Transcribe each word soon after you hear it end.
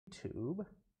YouTube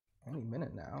any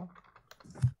minute now.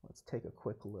 Let's take a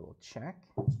quick little check.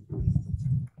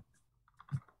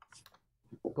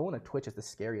 Going to Twitch is the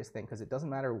scariest thing because it doesn't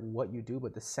matter what you do,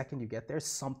 but the second you get there,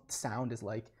 some sound is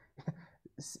like,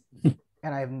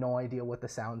 and I have no idea what the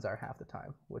sounds are half the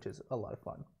time, which is a lot of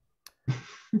fun.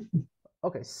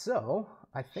 Okay, so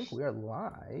I think we are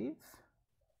live.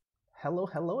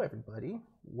 Hello, everybody.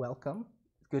 Welcome.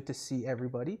 Good to see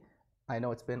everybody. I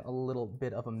know it's been a little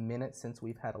bit of a minute since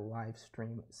we've had a live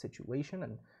stream situation,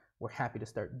 and we're happy to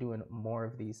start doing more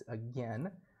of these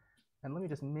again. And let me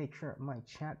just make sure my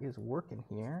chat is working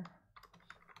here.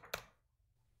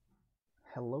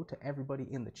 Hello to everybody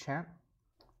in the chat.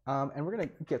 And we're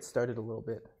gonna get started a little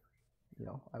bit,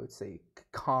 I would say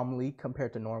calmly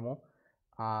compared to normal.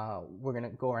 We're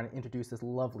gonna go around and introduce this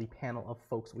lovely panel of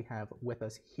folks we have with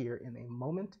us here in a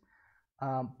moment.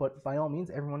 But by all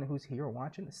means, everyone who's here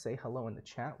watching, say hello in the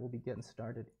chat. We'll be getting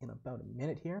started in about a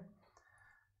minute here.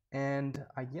 And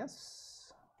I guess,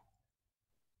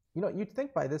 you'd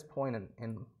think by this point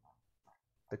in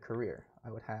the career,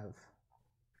 I would have,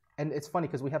 and it's funny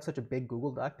because we have such a big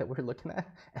Google Doc that we're looking at,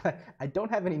 and I don't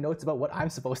have any notes about what I'm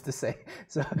supposed to say.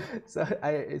 So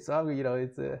it's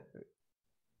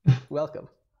welcome.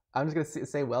 I'm just gonna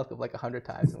say welcome like 100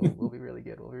 times, and we'll be really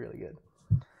good. We'll be really good.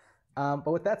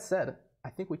 But with that said, I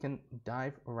think we can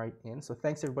dive right in. So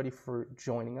thanks everybody for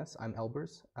joining us. I'm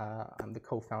Elbers. I'm the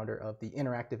co-founder of the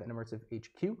Interactive and Immersive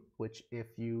HQ, which if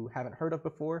you haven't heard of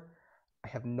before, I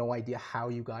have no idea how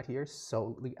you got here.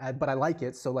 So, but I like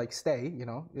it. So stay,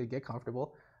 get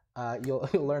comfortable. You'll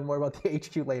learn more about the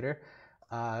HQ later.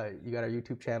 You got our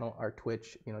YouTube channel, our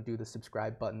Twitch, do the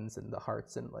subscribe buttons and the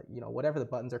hearts and whatever the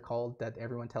buttons are called that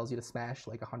everyone tells you to smash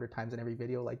like 100 times in every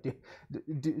video.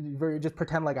 Just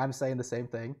pretend like I'm saying the same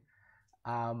thing.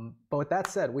 But with that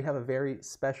said, we have a very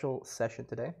special session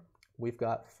today. We've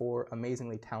got 4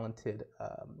 amazingly talented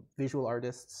visual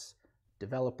artists,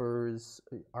 developers,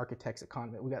 architects,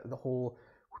 economists. We got the whole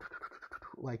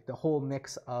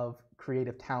mix of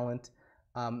creative talent.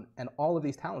 And all of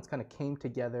these talents kind of came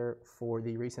together for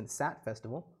the recent SAT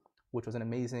Festival, which was an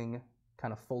amazing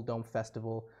kind of full dome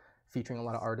festival featuring a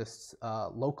lot of artists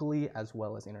locally as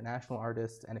well as international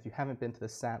artists. And if you haven't been to the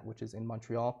SAT, which is in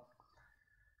Montreal,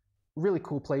 really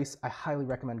cool place. I highly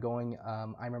recommend going.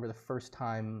 I remember the first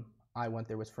time I went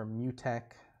there was for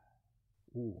MUTEC,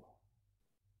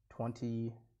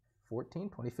 2014,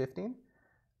 2015.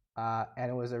 And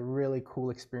it was a really cool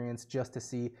experience just to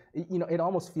see, it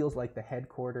almost feels like the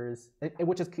headquarters,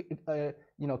 which is,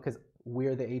 because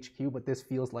we're the HQ, but this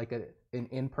feels like an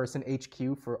in-person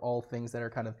HQ for all things that are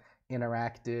kind of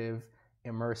interactive,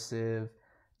 immersive.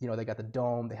 They got the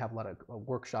dome, they have a lot of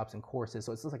workshops and courses.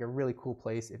 So it's just like a really cool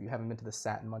place. If you haven't been to the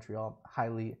SAT in Montreal,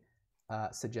 highly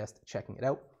suggest checking it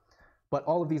out. But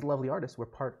all of these lovely artists were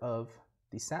part of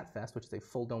the SAT Fest, which is a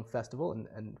full dome festival.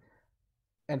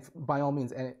 And by all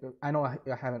means, and I know I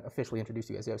haven't officially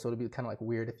introduced you guys yet, so it'll be kind of like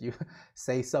weird if you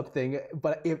say something,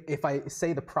 but if I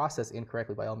say the process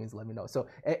incorrectly, by all means, let me know. So,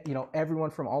 everyone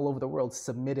from all over the world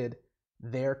submitted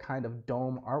their kind of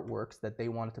dome artworks that they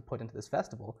wanted to put into this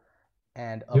festival.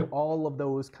 And of all of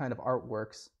those kind of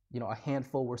artworks, a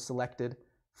handful were selected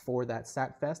for that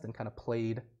SAT Fest and kind of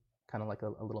played kind of like a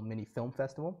little mini film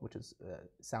festival, which is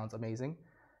sounds amazing.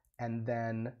 And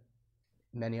then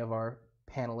many of our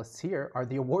panelists here are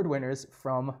the award winners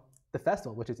from the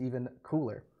festival, which is even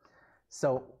cooler.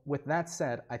 So with that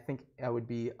said, I think I would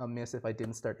be amiss if I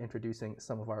didn't start introducing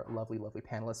some of our lovely, lovely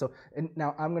panelists. So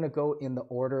now I'm going to go in the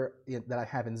order that I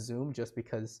have in Zoom, just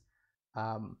because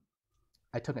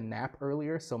I took a nap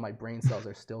earlier, so my brain cells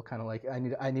are still kind of like, I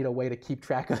need a way to keep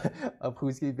track of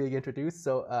who's being introduced.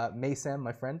 So Maysam,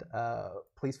 my friend,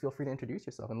 please feel free to introduce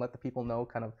yourself and let the people know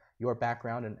kind of your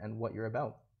background and what you're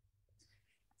about.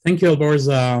 Thank you, Elbers.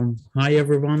 Hi,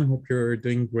 everyone. Hope you're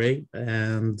doing great.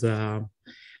 And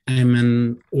I'm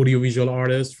an audiovisual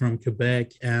artist from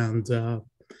Quebec, and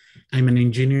I'm an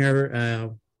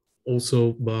engineer.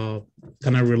 Also,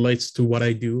 kind of relates to what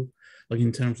I do, like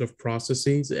in terms of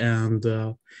processes. And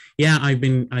I've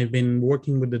been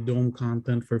working with the dome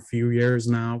content for a few years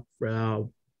now.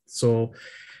 I'm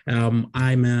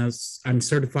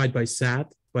certified by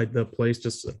SAT, by the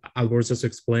place Albert just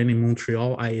explained in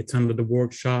Montreal. I attended a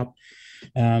workshop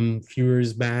a few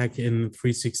years back in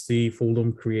 360 full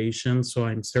dome creation. So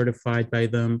I'm certified by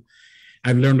them.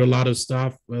 I've learned a lot of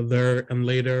stuff there, and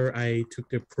later I took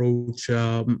the approach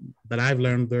that I've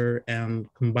learned there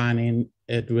and combining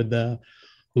it with the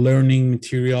learning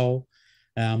material,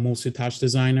 mostly Touch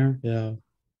Designer,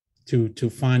 to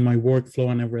find my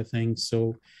workflow and everything.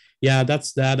 So yeah,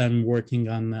 that's that. I'm working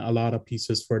on a lot of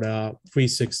pieces for the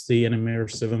 360 and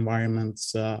immersive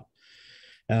environments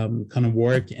kind of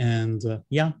work. And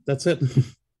yeah, that's it.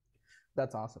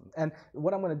 That's awesome. And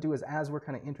what I'm going to do is, as we're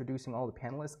kind of introducing all the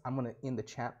panelists, I'm going to, in the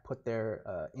chat, put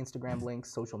their Instagram links,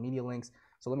 social media links.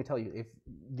 So let me tell you, if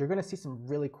you're going to see some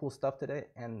really cool stuff today,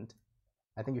 and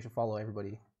I think you should follow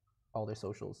everybody, all their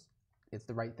socials. It's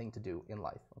the right thing to do in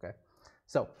life, okay?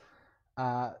 So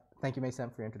thank you,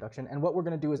 Maysam, for your introduction. And what we're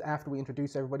going to do is, after we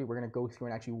introduce everybody, we're going to go through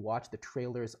and actually watch the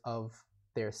trailers of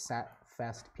their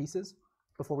SatFest pieces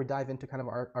before we dive into kind of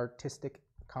our artistic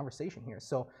conversation here.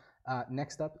 So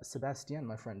next up, Sebastian,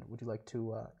 my friend, would you like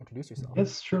to introduce yourself?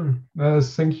 Yes, sure.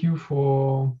 Thank you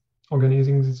for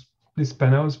organizing this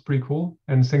panel. It's pretty cool.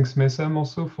 And thanks, Maysam,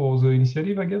 also for the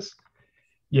initiative, I guess.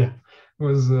 Yeah, it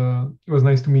was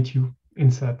nice to meet you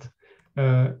in SAT.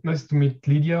 Nice to meet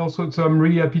Lydia also. So I'm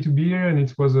really happy to be here, and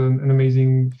it was an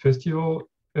amazing festival.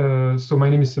 So my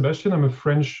name is Sebastian. I'm a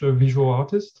French visual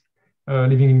artist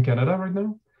living in Canada right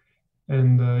now.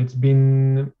 And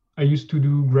I used to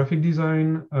do graphic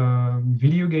design,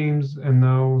 video games, and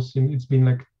now it's been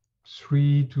like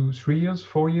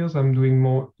 4 years, I'm doing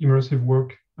more immersive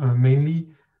work, mainly.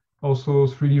 Also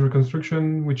 3D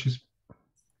reconstruction, which is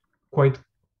quite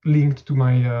linked to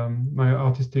my my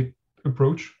artistic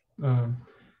approach,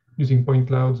 using point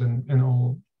clouds and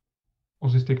all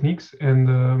these techniques. And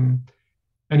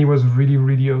it was really,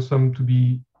 really awesome to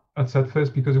be at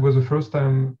SatFest, because it was the first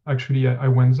time actually I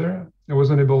went there. I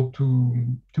wasn't able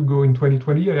to go in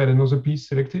 2020. I had another piece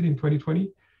selected in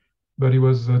 2020, but it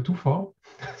was too far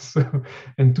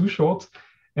and too short.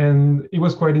 And it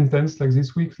was quite intense, like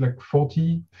this week, like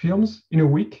 40 films in a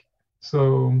week.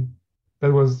 So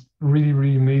that was really,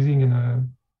 really amazing. And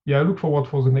yeah, I look forward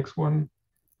for the next one.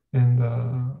 And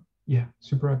yeah,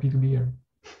 super happy to be here.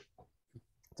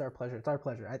 It's our pleasure. It's our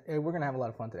pleasure. We're going to have a lot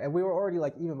of fun today. And we were already,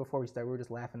 like, even before we started, we were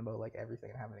just laughing about like everything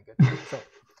and having a good time. So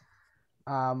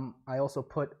I also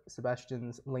put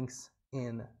Sebastian's links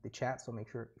in the chat, so make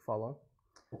sure you follow.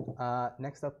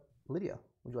 Next up, Lydia,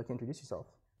 would you like to introduce yourself?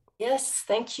 Yes,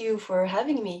 thank you for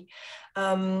having me.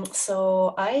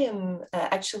 So I am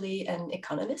actually an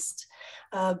economist,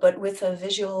 but with a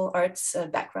visual arts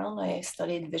background. I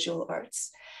studied visual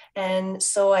arts. And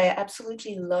so I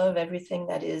absolutely love everything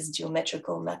that is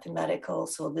geometrical, mathematical.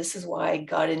 So this is why I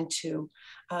got into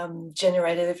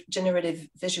generative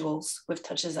visuals with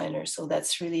Touch Designer. So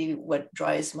that's really what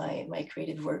drives my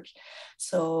creative work.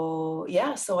 So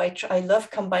yeah, so I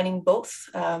love combining both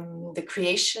the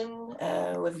creation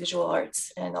with visual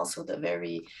arts, and also the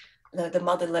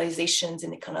modelizations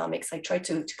in economics. I try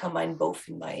to combine both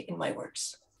in my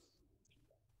works.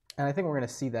 And I think we're going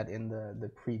to see that in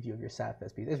the preview of your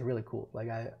SatFest piece. It's really cool. Like,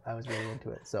 I was really into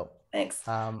it. So thanks.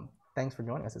 Thanks for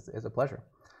joining us. It's a pleasure.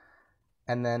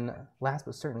 And then last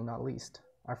but certainly not least,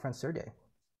 our friend Sergey.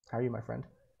 How are you, my friend?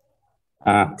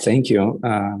 Thank you.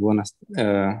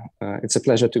 It's a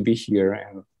pleasure to be here,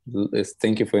 and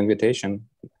thank you for the invitation.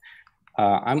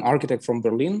 I'm architect from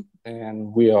Berlin,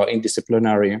 and we are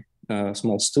interdisciplinary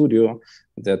small studio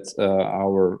that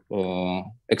our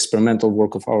experimental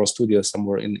work of our studio is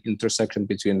somewhere in intersection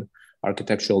between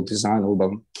architectural design,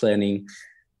 urban planning,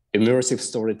 immersive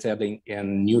storytelling,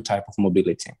 and new type of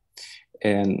mobility.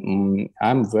 And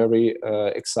I'm very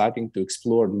exciting to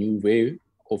explore new way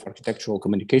of architectural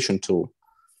communication tool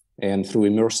and through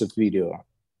immersive video.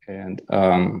 And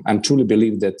I truly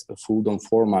believe that a full dome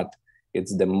format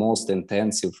has the most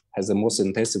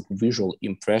intensive visual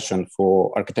impression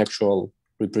for architectural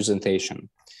representation.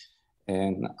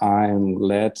 And I'm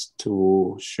glad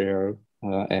to share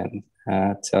and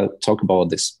talk about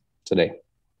this today.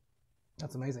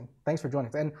 That's amazing. Thanks for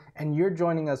joining us. And you're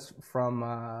joining us from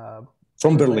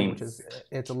Berlin, which is,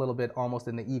 it's a little bit almost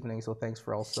in the evening. So thanks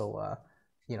for also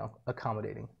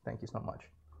accommodating. Thank you so much.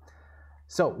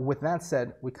 So with that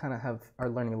said, we kind of are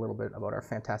learning a little bit about our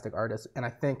fantastic artists, and I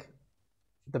think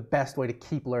the best way to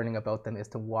keep learning about them is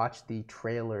to watch the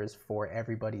trailers for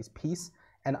everybody's piece.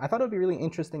 And I thought it would be really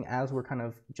interesting, as we're kind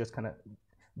of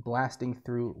blasting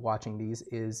through watching these,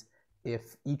 is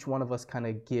if each one of us kind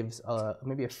of gives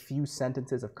maybe a few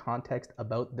sentences of context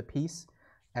about the piece,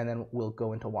 and then we'll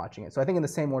go into watching it. So I think in the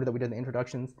same order that we did the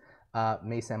introductions,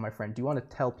 Maysam, my friend, do you want to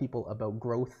tell people about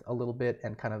Growth a little bit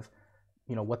and kind of,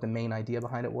 what the main idea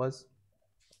behind it was?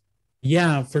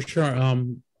 Yeah, for sure.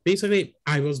 Basically,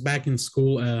 I was back in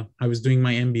school. I was doing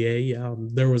my MBA.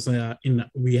 There was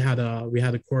we had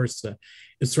a course,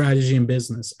 strategy in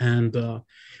business, and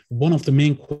one of the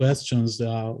main questions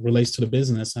relates to the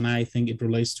business, and I think it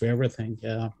relates to everything.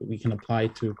 We can apply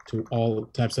to all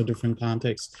types of different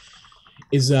contexts.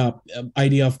 Is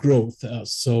idea of growth.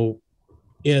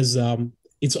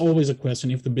 It's always a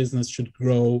question if the business should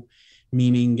grow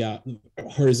meaning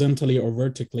horizontally or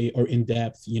vertically or in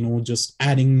depth, just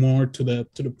adding more to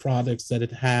the products that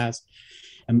it has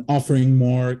and offering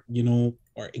more,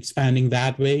 or expanding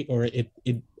that way, or it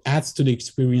adds to the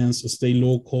experience to stay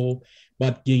local,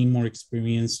 but gain more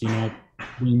experience,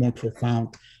 being more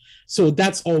profound. So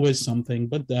that's always something.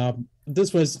 But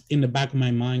this was in the back of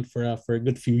my mind for a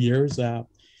good few years.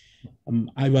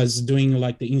 I was doing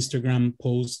like the Instagram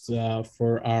posts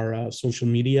for our social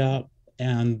media,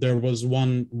 and there was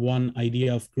one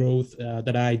idea of growth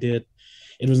that I did.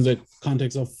 It was in the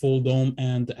context of Full Dome,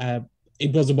 and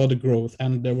it was about the growth.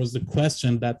 And there was the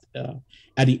question that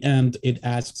at the end it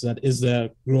asks that, is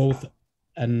the growth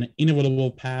an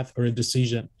inevitable path or a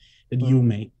decision that you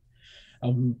make?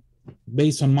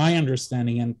 Based on my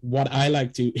understanding and what I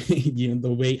like to,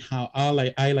 the way how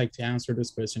I like to answer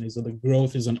this question is that the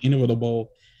growth is an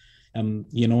inevitable,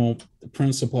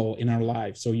 principle in our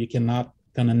life. So you cannot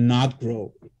kind of not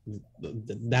grow.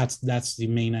 That's the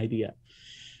main idea.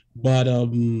 But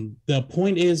the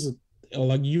point is,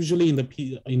 like usually in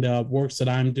the works that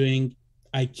I'm doing,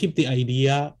 I keep the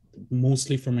idea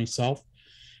mostly for myself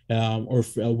or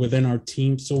within our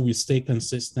team, so we stay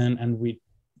consistent and we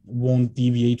won't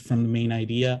deviate from the main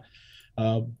idea.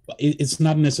 It's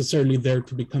not necessarily there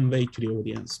to be conveyed to the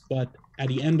audience, but at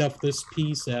the end of this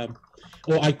piece,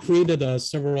 I created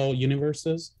several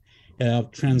universes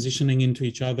transitioning into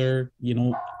each other.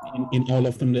 In all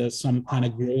of them, there's some kind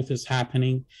of growth is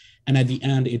happening, and at the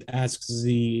end, it asks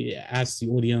the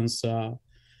audience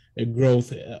a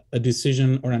growth, a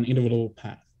decision, or an individual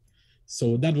path.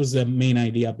 So that was the main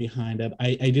idea behind it.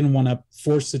 I didn't want to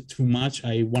force it too much.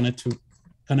 I wanted to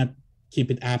kind of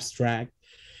keep it abstract,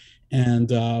 and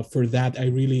for that I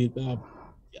really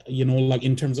like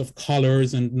in terms of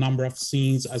colors and number of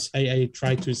scenes, as I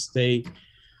try to stay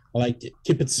like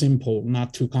keep it simple,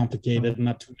 not too complicated,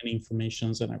 not too many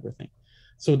informations and everything.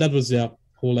 So that was the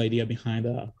whole idea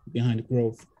behind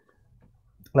growth.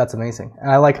 That's amazing.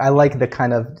 And I like the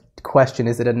kind of question,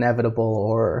 is it inevitable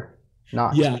or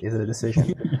not? Yeah. Is it a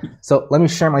decision? So let me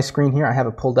share my screen here. I have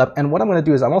it pulled up, and what I'm going to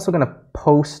do is I'm also going to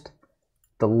post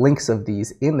the links of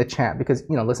these in the chat, because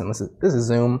listen, this is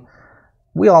Zoom.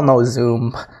 We all know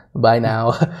Zoom by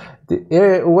now.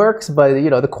 It works, but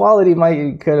the quality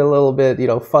might get a little bit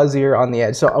fuzzier on the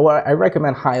edge. So what I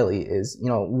recommend highly is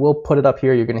we'll put it up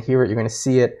here. You're going to hear it. You're going to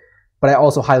see it. But I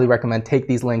also highly recommend take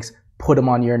these links, put them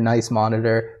on your nice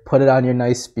monitor, put it on your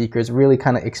nice speakers, really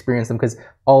kind of experience them, because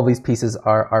all these pieces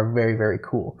are very, very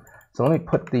cool. So let me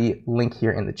put the link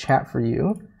here in the chat for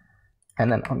you,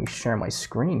 and then let me share my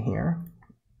screen here.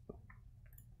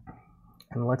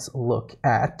 And let's look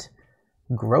at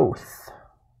growth.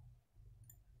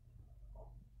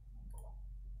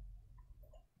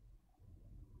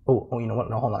 Oh, you know what?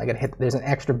 No, hold on. I gotta hit. There's an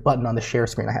extra button on the share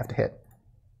screen I have to hit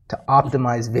to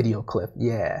optimize video clip.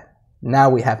 Yeah. Now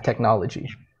we have technology.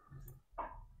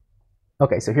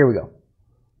 Okay, so here we go.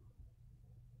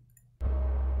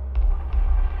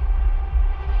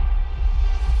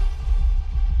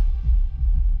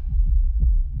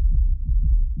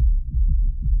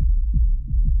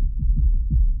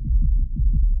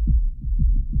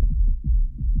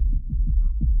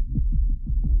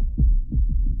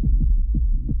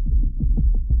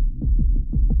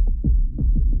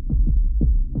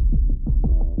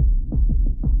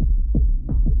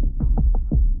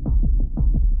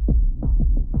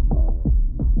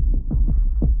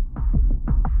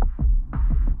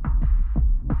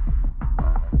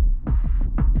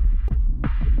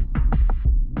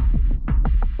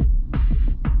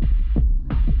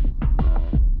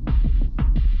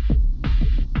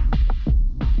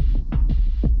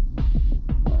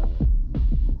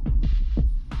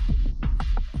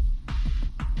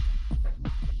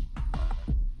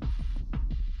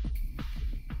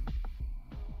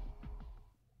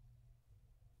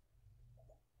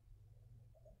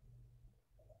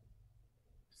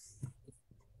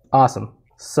 Awesome.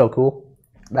 So cool.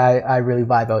 I really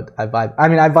vibe out. I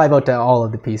vibe out to all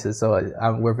of the pieces, so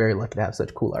we're very lucky to have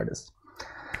such cool artists.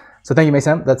 So thank you,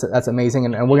 Meysem. That's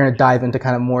amazing. And we're going to dive into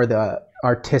kind of more the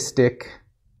artistic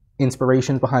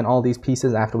inspirations behind all these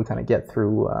pieces after we kind of get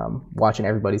through watching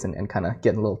everybody's and kind of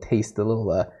getting a little taste, a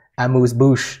little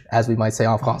amuse-bouche, as we might say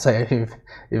en français.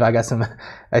 If I got some,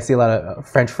 I see a lot of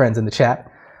French friends in the chat.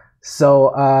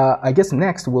 So I guess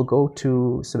next we'll go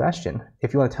to Sebastian.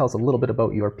 If you want to tell us a little bit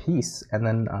about your piece, and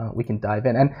then we can dive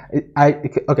in. And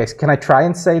okay, can I try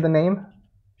and say the name?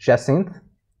 Jacinthe?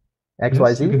 XYZ?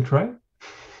 Yes, you can try.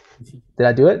 Did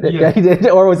I do it? Yeah.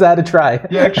 Or was that a try?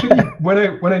 Yeah, actually, when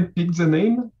I picked the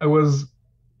name, I was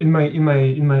in my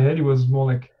head it was more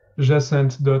like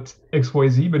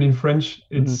Jacinthe.xyz, but in French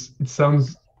it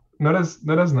sounds not as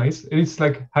nice. It's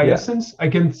like hyacinth. I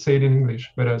can't say it in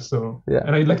English, but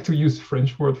and I like to use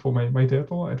French word for my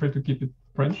title. I try to keep it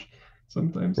French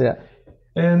sometimes. Yeah.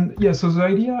 And yeah, so the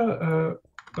idea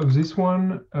of this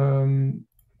one,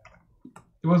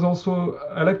 it was also,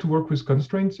 I like to work with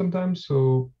constraints sometimes.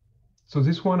 So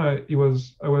this one, I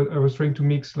was trying to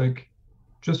mix like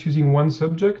just using one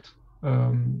subject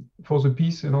for the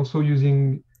piece, and also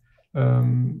using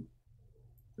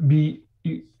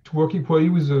to work equally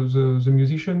with the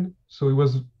musician. So it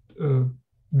was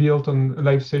built on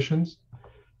live sessions.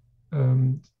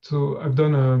 So I've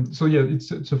done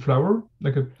it's a flower,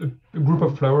 like a group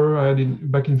of flower I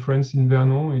had back in France in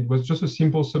Vernon. It was just a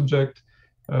simple subject,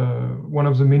 one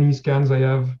of the many scans I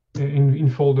have in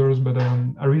folders, but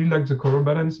I really like the color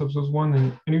balance of those one,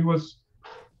 and it was,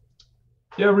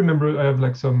 I remember I have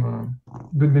like some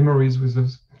good memories with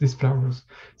these flowers.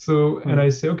 So and I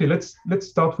say, okay, let's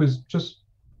start with just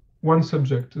one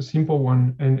subject, a simple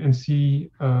one, and see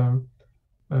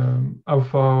how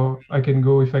far I can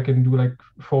go, if I can do like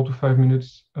 4 to 5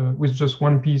 minutes with just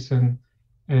one piece, and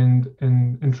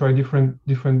try different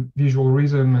visual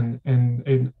rhythm,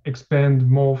 and expand,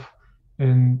 morph,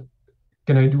 and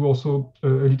can I do also a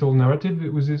little narrative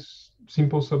with this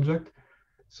simple subject.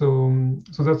 So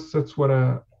that's what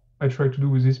I try to do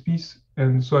with this piece.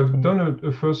 And so I've done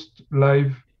a first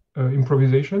live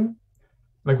improvisation,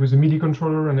 like with the MIDI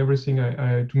controller and everything,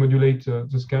 I to modulate the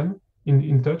scan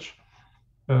in touch.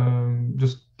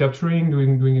 Just capturing,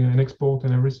 doing an export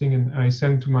and everything, and I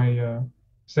send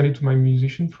it to my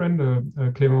musician friend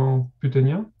Clément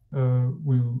Putenia,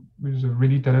 who is a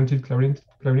really talented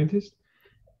clarinetist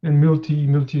and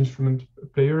multi-instrument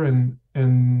player, and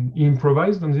he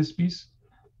improvised on this piece.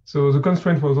 So the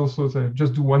constraint was also that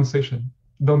just do one session.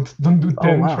 Don't do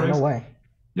 10 tries. No way.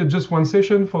 Yeah, just one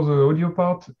session for the audio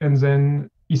part, and then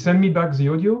he sent me back the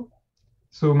audio.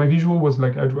 So my visual was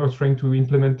like I was trying to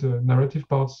implement narrative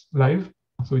parts live.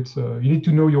 So it's you need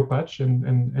to know your patch and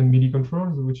MIDI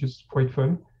controls, which is quite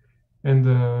fun. And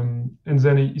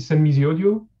then he sent me the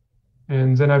audio,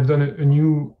 and then I've done a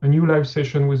new live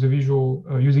session with the visual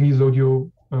using his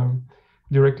audio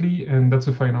directly, and that's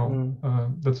a final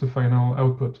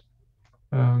output.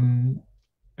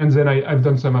 And then I've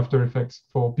done some After Effects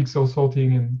for pixel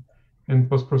sorting and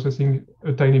post-processing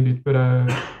a tiny bit, but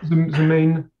the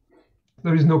main,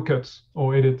 there is no cuts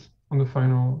or edit on the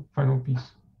final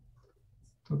piece.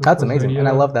 So that's amazing, and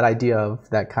I love that idea of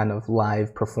that kind of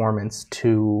live performance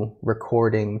to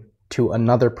recording to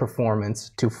another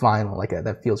performance to final, like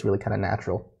that feels really kind of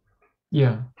natural.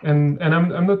 Yeah, and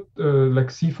I'm not like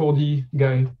C4D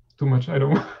guy too much. I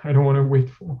don't want to wait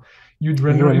for huge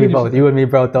render. You and me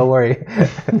both. Don't worry.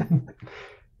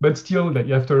 But still, like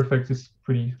After Effects is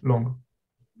pretty long.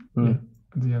 Yeah,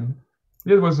 at the end.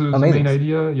 Yeah, it was the main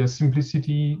idea. Yeah,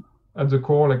 simplicity at the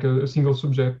core, like a single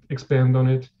subject, expand on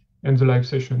it, and the live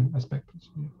session aspect.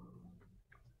 Yeah.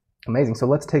 Amazing. So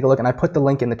let's take a look, and I put the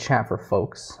link in the chat for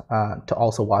folks to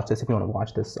also watch this if you want to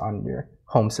watch this on your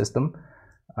home system.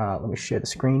 Let me share the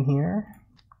screen here.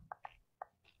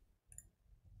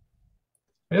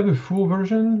 I have a full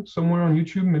version somewhere on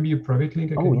YouTube, maybe a private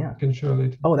link I can share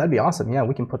later. Oh, that'd be awesome. Yeah,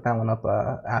 we can put that one up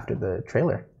after the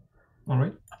trailer. All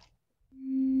right.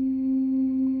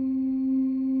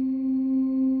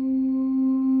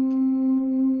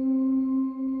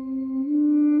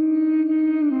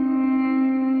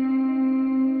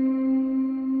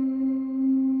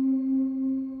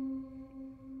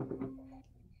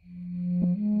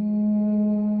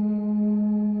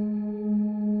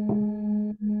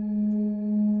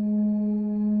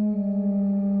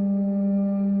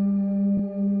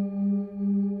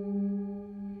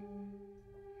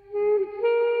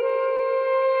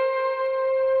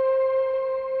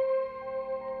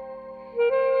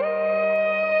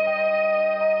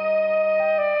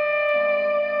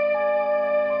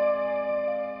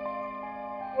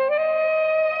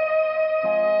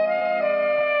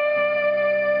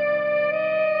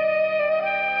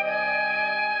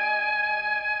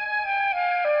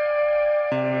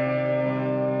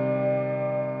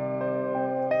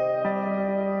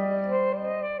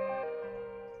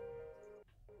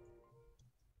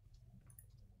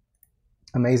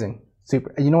 Amazing.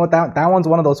 Super. You know what, that one's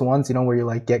one of those ones, you know, where you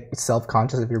like get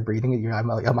self-conscious if you're breathing. I'm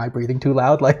like, am I breathing too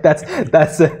loud? Like that's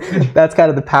kind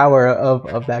of the power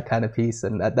of that kind of piece,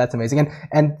 and that's amazing.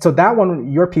 And so that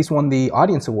one, your piece won the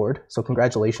audience award. So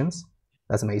congratulations.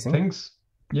 That's amazing. Thanks.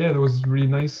 Yeah, that was really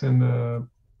nice, and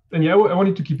yeah, I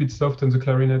wanted to keep it soft, and the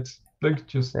clarinet, like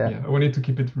just I wanted to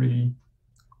keep it really,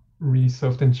 really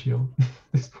soft and chill.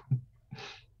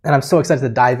 And I'm so excited to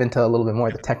dive into a little bit more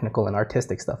of the technical and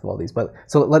artistic stuff of all these. But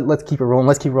so let's keep it rolling.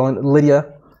 Let's keep rolling.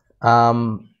 Lydia,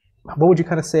 What would you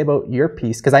kind of say about your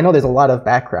piece? Because I know there's a lot of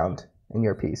background in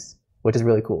your piece, which is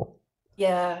really cool.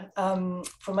 Yeah,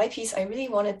 for my piece, I really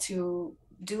wanted to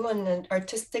do an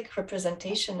artistic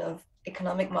representation of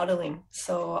economic modeling.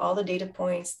 So all the data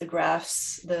points, the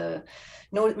graphs,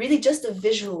 really just the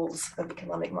visuals of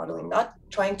economic modeling, not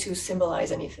trying to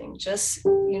symbolize anything. Just,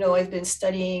 I've been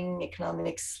studying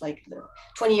economics like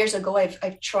 20 years ago.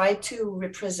 I've tried to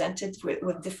represent it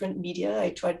with different media.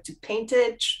 I tried to paint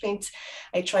it,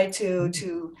 I tried to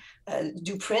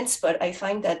do prints, but I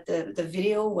find that the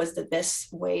video was the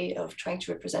best way of trying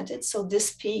to represent it. So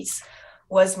this piece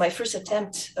was my first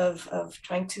attempt of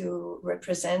trying to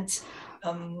represent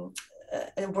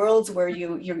worlds where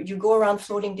you go around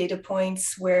floating data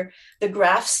points, where the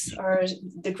graphs are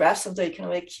the graphs of the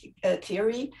economic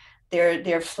theory.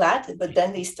 They're flat, but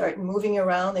then they start moving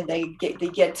around and they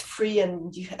get free,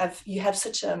 and you have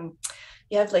such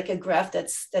you have like a graph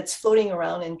that's floating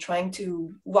around and trying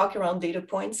to walk around data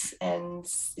points, and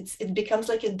it becomes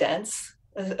like a dance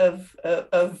of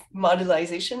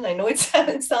modelization. I know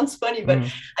it sounds funny, but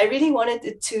I really wanted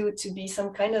it to be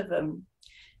some kind of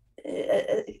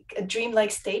a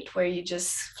dreamlike state where you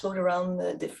just float around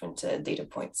the different data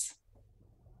points.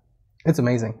 It's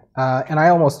amazing, and I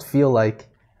almost feel like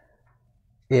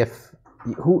if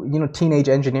teenage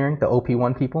engineering, the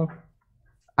OP1 people,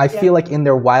 I feel like in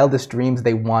their wildest dreams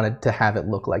they wanted to have it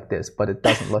look like this, but it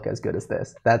doesn't look as good as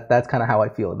this. That's kind of how I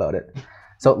feel about it.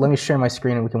 So let me share my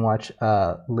screen and we can watch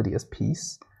Lydia's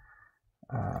piece.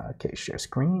 Okay, share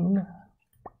screen.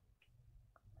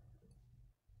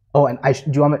 Oh, and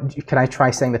can I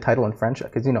try saying the title in French?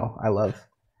 Because I love.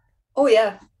 Oh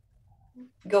yeah,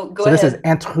 go so ahead. This is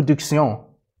Introduction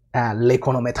à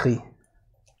l'économétrie.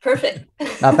 Perfect.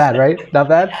 Not bad, right? Not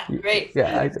bad. Yeah, great.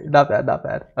 Yeah, not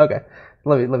bad. Okay,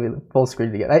 let me full screen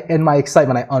it again. In my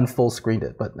excitement, I unfull screened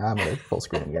it, but now I'm gonna full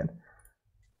screen it again.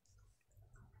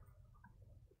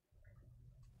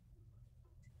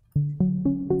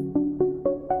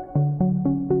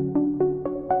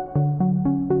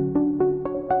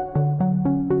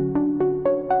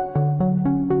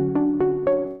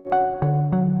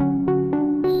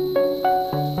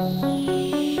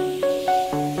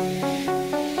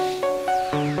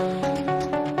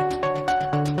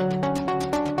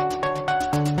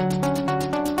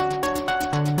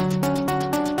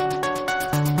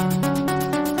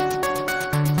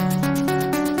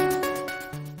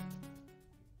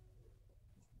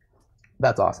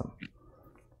 That's awesome.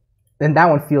 And that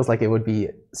one feels like it would be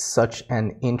such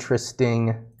an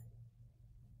interesting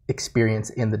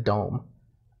experience in the dome.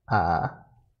 I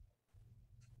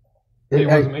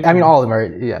mean, all of them are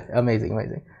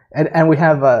amazing. And we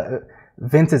have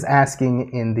Vince is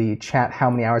asking in the chat how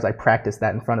many hours I practiced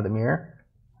that in front of the mirror.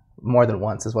 More than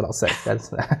once is what I'll say.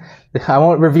 That's I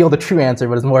won't reveal the true answer,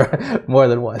 but it's more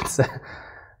than once.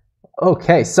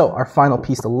 Okay, so our final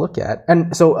piece to look at.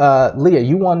 And so, Leah,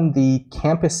 you won the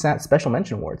CampusSat Special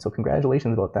Mention Award, so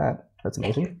congratulations about that. That's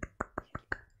amazing.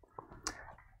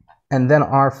 And then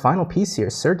our final piece here,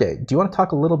 Sergey, do you want to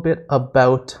talk a little bit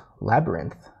about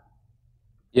Labyrinth?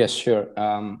 Yes, sure.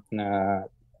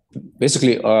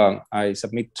 Basically, I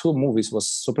submit 2 movies, was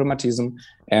Suprematism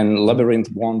and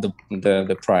Labyrinth won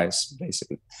the prize,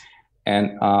 basically.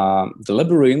 And the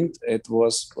Labyrinth, it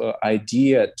was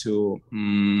idea to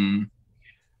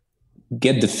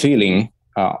get the feeling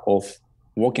of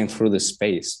walking through the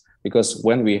space, because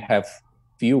when we have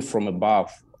view from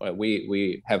above,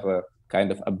 we have a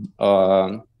kind of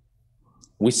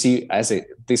we see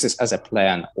this is as a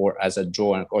plan or as a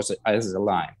drawing or as a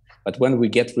line. But when we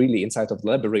get really inside of the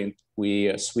labyrinth,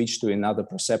 we switch to another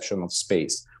perception of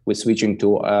space. We're switching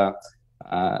to a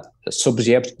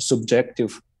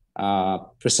subjective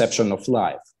perception of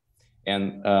life.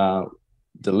 And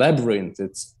the labyrinth,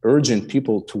 it's urging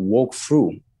people to walk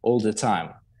through all the time.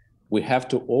 We have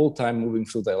to all time moving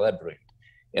through the labyrinth.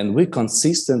 And we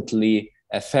consistently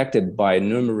affected by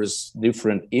numerous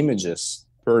different images,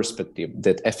 perspective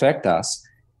that affect us.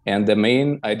 And the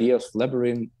main idea of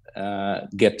labyrinth,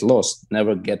 get lost,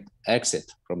 never get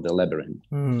exit from the labyrinth.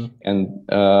 And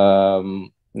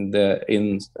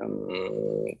the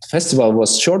festival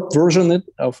was short version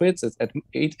of it at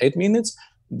 8 minutes,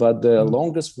 but the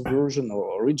longest version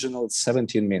or original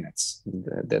 17 minutes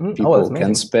that people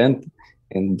can spend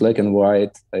in black and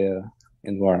white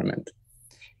environment.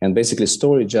 And basically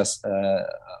story just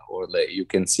or you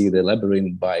can see the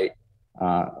labyrinth by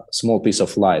a small piece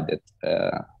of light that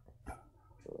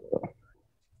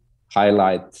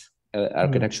highlight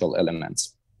architectural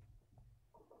elements.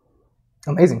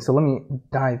 Amazing. So let me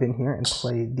dive in here and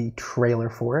play the trailer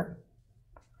for it.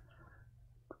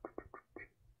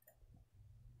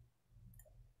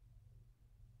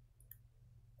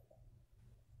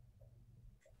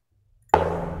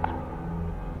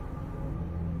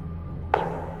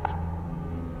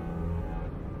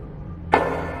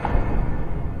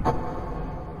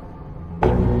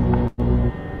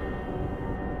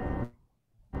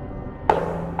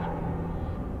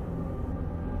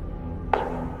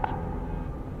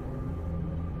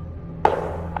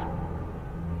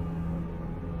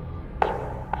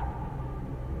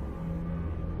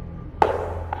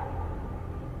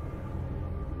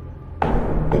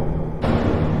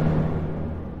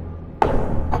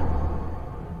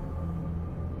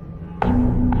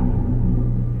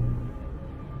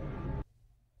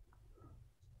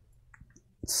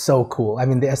 so cool. I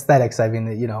mean, the aesthetics, I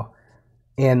mean, you know,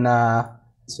 in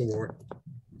So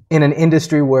in an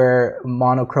industry where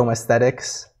monochrome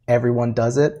aesthetics, everyone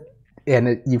does it,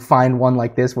 and you find one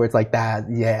like this where it's like that,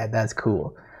 yeah, that's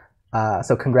cool.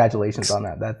 So congratulations on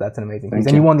that. That's an amazing piece.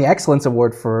 And you won the Excellence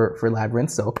Award for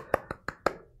Labyrinth, so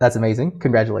that's amazing.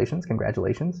 Congratulations.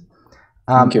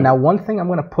 Now, one thing I'm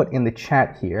going to put in the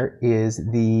chat here is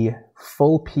the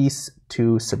full piece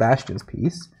to Sebastian's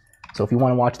piece. So if you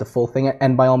want to watch the full thing,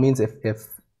 and by all means, if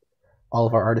all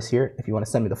of our artists here, if you want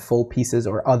to send me the full pieces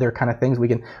or other kind of things,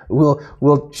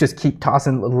 we'll just keep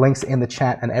tossing links in the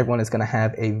chat, and everyone is going to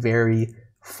have a very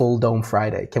full dome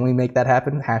Friday. Can we make that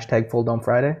happen? Hashtag full dome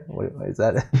Friday. What is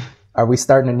that? Are we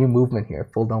starting a new movement here?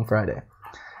 Full dome Friday.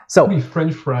 So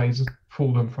French fries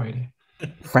full dome Friday.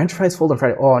 French fries full dome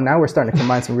Friday. Oh, now we're starting to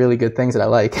combine some really good things that I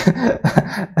like.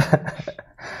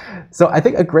 So I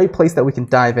think a great place that we can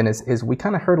dive in is we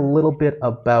kind of heard a little bit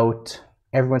about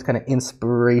everyone's kind of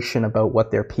inspiration about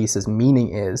what their piece's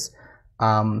meaning is.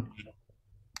 And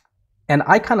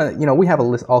I kind of, you know, we have a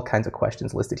list, all kinds of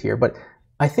questions listed here, but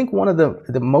I think one of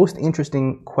the most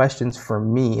interesting questions for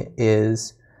me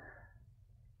is,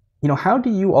 you know, how do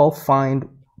you all find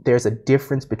there's a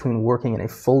difference between working in a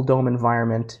full dome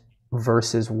environment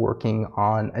versus working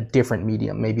on a different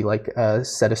medium, maybe like a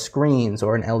set of screens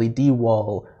or an LED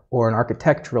wall or an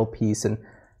architectural piece? And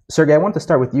Sergey, I want to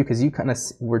start with you because you kind of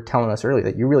were telling us earlier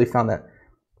that you really found that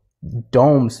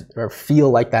domes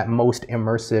feel like that most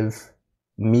immersive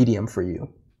medium for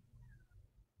you.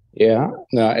 Yeah,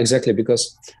 no, exactly,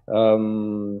 because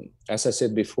as I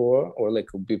said before, or like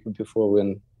before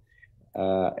when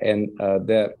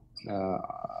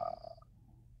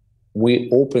we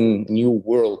open new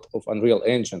world of Unreal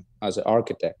Engine as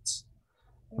architects.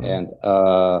 And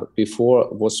before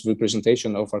was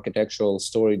representation of architectural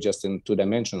story just in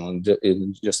two-dimensional,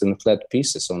 just in flat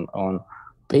pieces on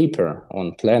paper,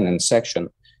 on plan and section.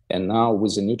 And now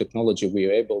with the new technology, we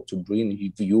are able to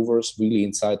bring viewers really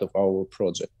inside of our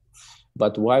project.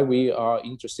 But why we are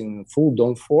interested in full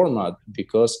dome format?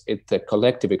 Because it's a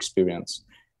collective experience.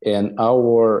 And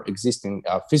our existing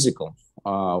physical,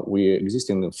 we exist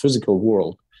in the physical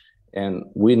world. And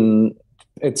when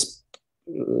it's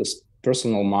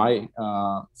personal, my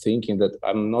thinking that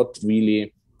I'm not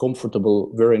really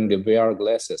comfortable wearing the VR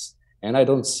glasses, and I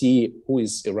don't see who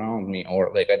is around me,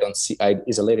 or like I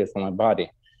isolated from my body.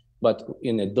 But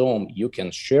in a dome, you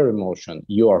can share emotion.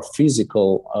 You are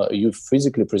you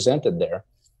physically presented there,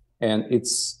 and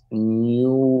it's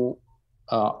new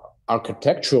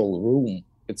architectural room.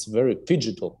 It's very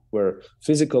digital, where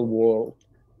physical world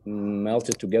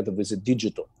melted together with the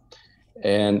digital.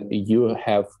 And you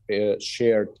have a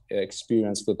shared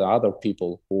experience with the other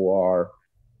people who are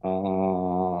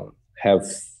have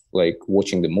like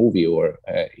watching the movie or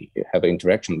have an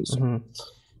interaction with them.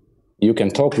 You can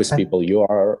talk with people. You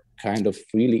are kind of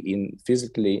really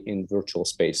physically in virtual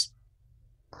space.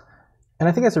 And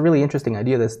I think that's a really interesting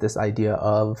idea. This idea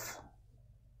of,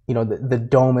 you know, the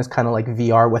dome is kind of like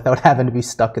VR without having to be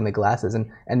stuck in the glasses.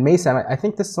 And Mason, I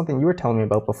think this is something you were telling me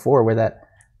about before, where that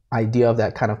idea of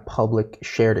that kind of public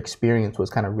shared experience was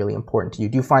kind of really important to you.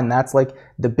 Do you find that's like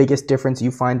the biggest difference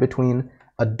you find between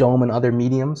a dome and other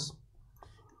mediums?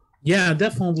 Yeah,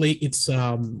 definitely. It's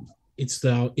a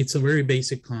very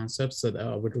basic concept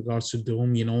that with regards to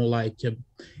dome, you know, like you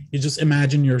just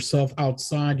imagine yourself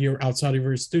outside. You're outside of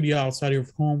your studio, outside of your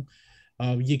home.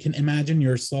 You can imagine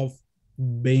yourself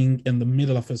being in the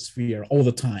middle of a sphere all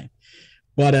the time.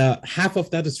 But half of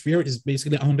that sphere is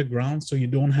basically underground, so you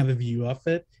don't have a view of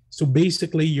it. So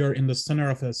basically, you're in the center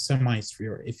of a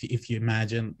semi-sphere, if you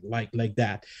imagine like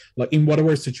that, like in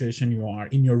whatever situation you are,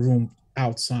 in your room,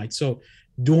 outside. So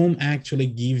dome actually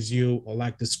gives you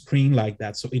like the screen like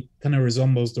that, so it kind of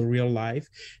resembles the real life.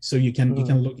 So you can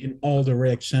look in all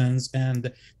directions, and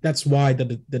that's why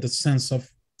the sense of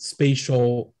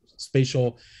spatial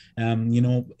you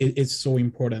know, it's so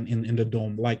important in the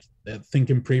dome. Like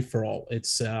thinking peripheral,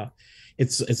 it's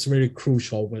very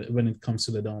crucial when it comes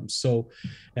to the dome. So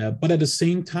but at the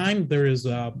same time, there is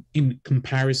in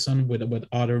comparison with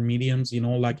other mediums, you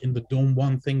know, like in the dome,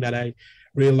 one thing that I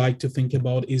really like to think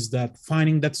about is that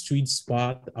finding that sweet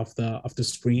spot of the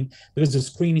screen, because the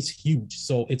screen is huge.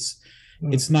 So it's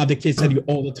not the case that you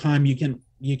all the time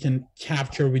you can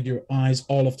capture with your eyes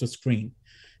all of the screen,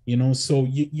 you know. So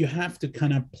you have to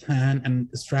kind of plan and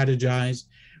strategize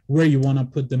where you want to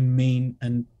put the main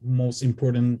and most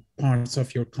important parts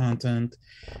of your content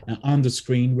on the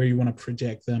screen, where you want to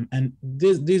project them. And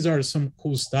these are some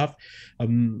cool stuff,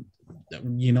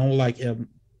 you know, like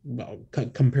well,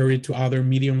 compare it to other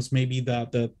mediums, maybe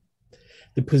the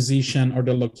position or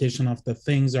the location of the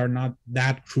things are not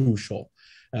that crucial.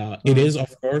 It is,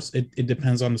 of course, it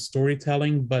depends on the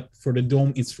storytelling, but for the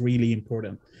dome, it's really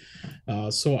important.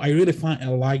 So I really I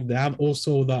like that.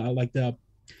 Also, the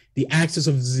axis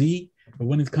of Z,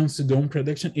 when it comes to dome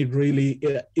prediction, it really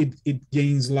it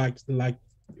gains like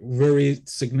very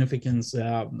significance. It's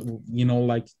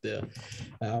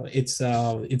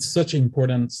such an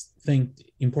important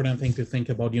thing to think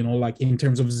about. Like in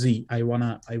terms of Z, I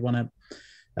wanna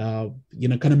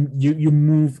kind of you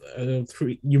move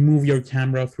your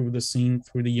camera through the scene,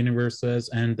 through the universes,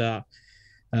 and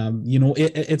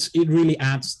it really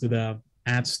adds to the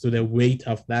weight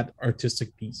of that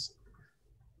artistic piece.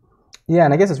 Yeah,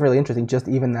 and I guess it's really interesting, just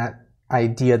even that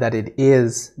idea that it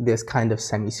is this kind of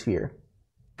semisphere,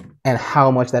 and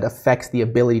how much that affects the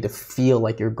ability to feel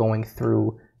like you're going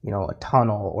through, a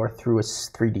tunnel or through a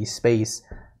 3D space.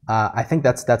 I think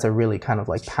that's a really kind of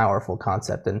like powerful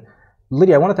concept. And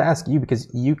Lydia, I wanted to ask you,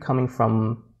 because you coming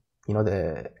from,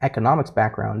 the economics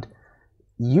background,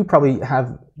 you probably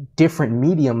have different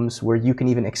mediums where you can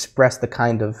even express the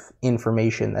kind of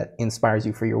information that inspires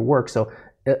you for your work. So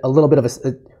a little bit of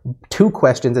two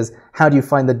questions is, how do you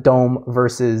find the dome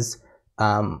versus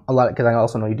because I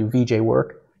also know you do VJ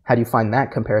work. How do you find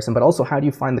that comparison? But also, how do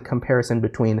you find the comparison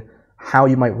between how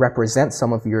you might represent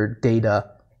some of your data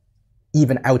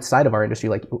even outside of our industry?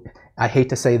 Like, I hate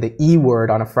to say the E word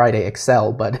on a Friday,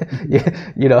 Excel, but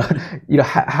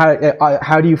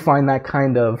how do you find that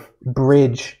kind of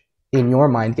bridge in your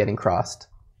mind getting crossed?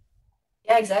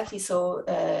 Yeah, exactly. So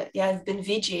I've been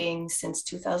VJing since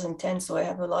 2010, so I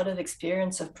have a lot of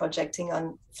experience of projecting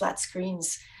on flat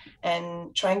screens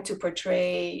and trying to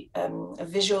portray a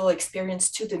visual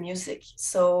experience to the music.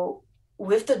 So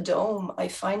with the dome, I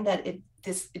find that it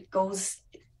goes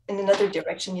in another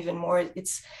direction even more.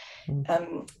 It's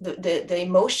the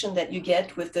emotion that you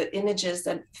get with the images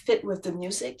that fit with the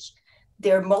music.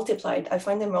 They're multiplied. I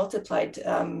find them multiplied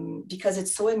because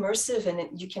it's so immersive,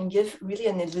 and you can give really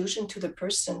an illusion to the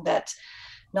person that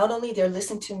not only they're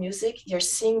listening to music, they're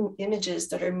seeing images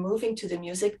that are moving to the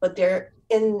music, but they're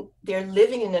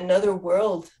living in another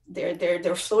world.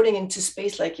 They're floating into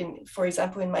space. Like for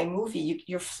example, in my movie,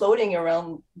 you're floating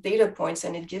around data points,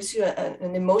 and it gives you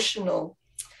an emotional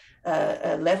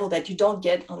level that you don't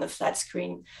get on a flat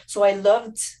screen. So I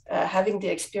loved having the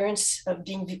experience of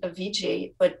being a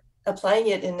VJ, but applying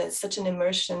it in such an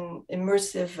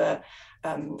immersive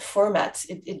format,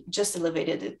 it just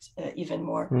elevated it even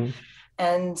more.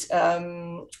 And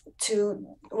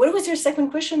what was your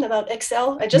second question about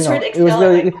Excel? I just heard Excel. It was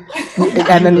really,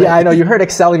 and then I know you heard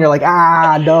Excel, and you're like,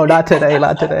 no, not today,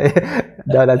 not today.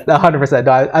 No, that's 100%.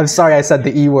 No, I'm sorry I said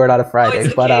the E word on a Friday,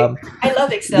 okay. But I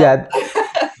love Excel. Yeah.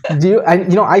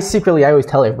 I always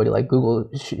tell everybody, like, Google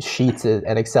Sheets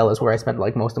and Excel is where I spend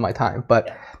like most of my time.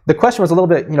 But the question was a little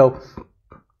bit,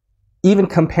 even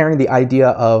comparing the idea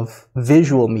of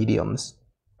visual mediums,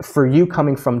 for you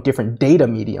coming from different data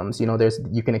mediums,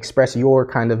 you can express your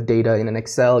kind of data in an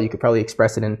Excel. You could probably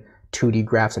express it in 2D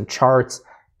graphs and charts,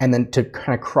 and then to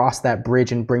kind of cross that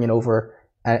bridge and bring it over.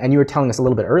 And you were telling us a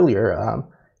little bit earlier,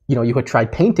 you had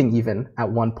tried painting even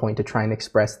at one point to try and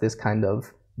express this kind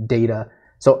of data.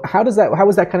 So how was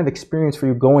that kind of experience for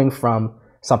you, going from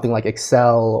something like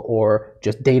Excel or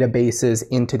just databases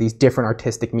into these different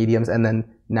artistic mediums, and then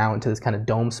now into this kind of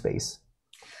dome space?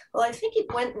 Well, I think it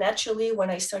went naturally when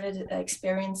I started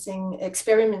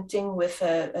experimenting with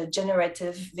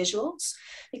generative visuals,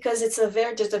 because there's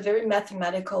a very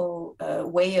mathematical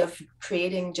way of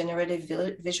creating generative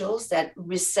visuals that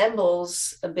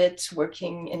resembles a bit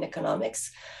working in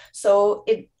economics. So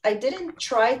I didn't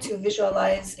try to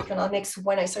visualize economics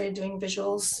when I started doing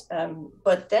visuals,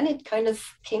 but then it kind of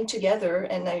came together,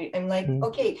 and I'm like,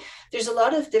 okay, there's a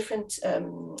lot of different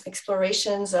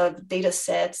explorations of data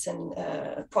sets and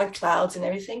point clouds and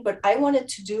everything, but I wanted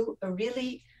to do a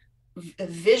really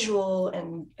visual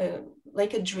and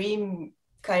like a dream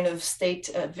kind of state,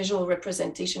 visual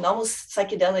representation, almost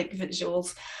psychedelic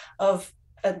visuals of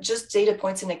just data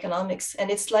points in economics.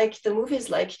 And it's like, the movie is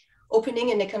like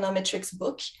opening an econometrics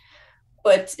book,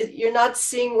 but you're not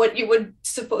seeing what you would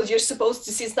suppose you're supposed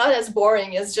to see. It's not as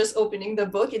boring as just opening the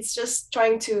book. It's just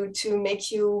trying to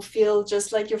make you feel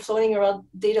just like you're floating around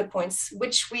data points,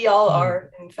 which we all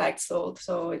are, in fact. So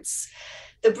it's,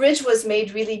 the bridge was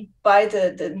made really by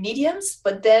the mediums,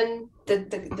 but then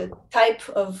the type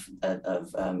of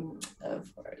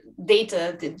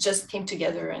data that just came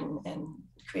together and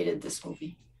created this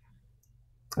movie.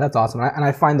 That's awesome. And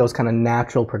I find those kind of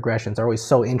natural progressions are always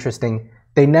so interesting.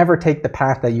 They never take the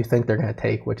path that you think they're going to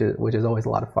take, which is always a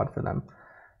lot of fun for them.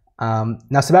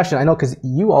 Now, Sebastian, I know, because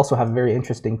you also have a very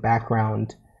interesting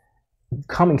background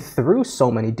coming through so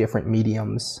many different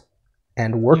mediums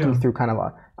and working through kind of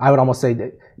I would almost say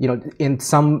that, you know, in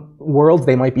some worlds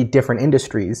they might be different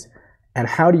industries. And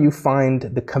how do you find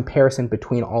the comparison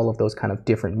between all of those kind of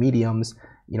different mediums?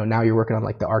 You know, now you're working on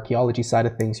like the archaeology side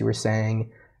of things, you were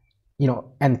saying, you know,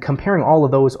 and comparing all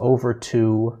of those over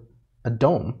to a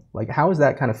dome. Like, how does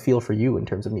that kind of feel for you in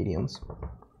terms of mediums?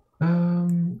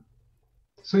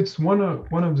 So it's one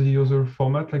of the other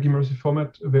format, like immersive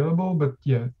format available, but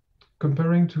yeah,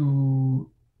 comparing to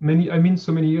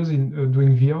so many years in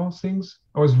doing VR things,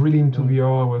 I was really into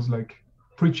VR. I was like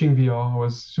preaching VR. I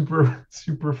was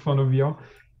super fond of VR.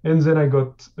 And then I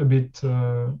got a bit,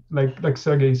 like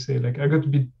Sergey said, like I got a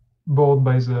bit bored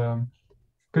by the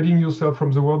cutting yourself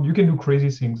from the world. You can do crazy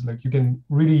things, like you can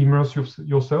really immerse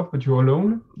yourself, but you're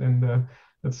alone. And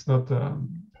that's not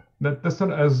that's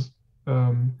not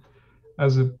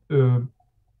as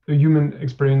a human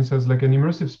experience as like an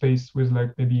immersive space with like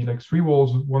maybe like 3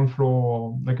 walls, 1 floor,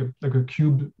 or like a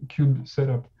cube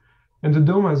setup. And the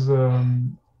dome has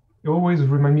it always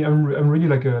remind me, I'm really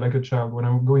like a child when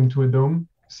I go into a dome,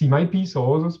 see my piece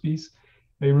or others' piece.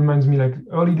 It reminds me like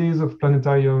early days of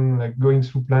planetarium, like going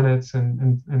through planets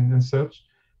and such.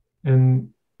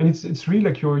 And it's really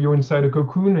like you're inside a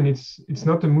cocoon, and it's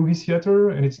not a movie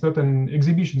theater and it's not an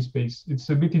exhibition space. It's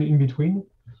a bit in between.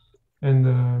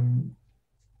 And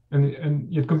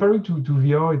yet comparing to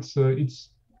VR,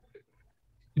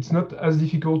 it's not as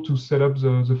difficult to set up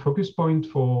the focus point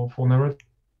for narrative.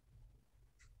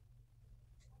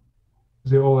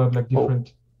 They all have like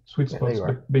different sweet spots,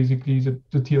 but basically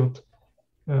the tilt.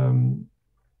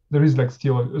 There is like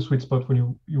still a sweet spot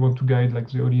when you want to guide like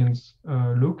the audience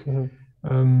look.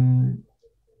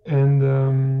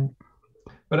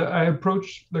 But I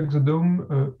approached like the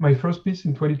dome. My first piece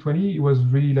in 2020, it was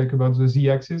really like about the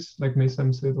Z-axis, like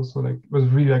Mesam said also, like it was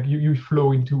really like you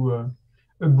flow into a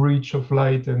breach of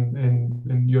light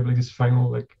and you have like this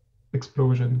final like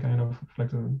explosion kind of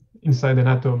like inside an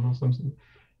atom or something.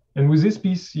 And with this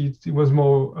piece, it was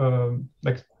more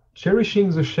like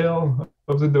cherishing the shell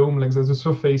of the dome, like the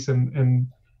surface and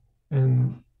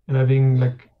having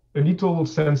like a little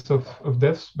sense of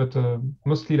depth, but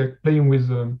mostly like playing with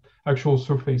the actual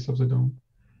surface of the dome.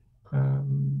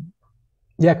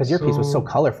 Yeah, because your piece was so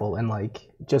colorful and like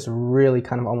just really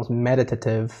kind of almost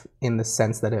meditative in the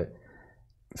sense that it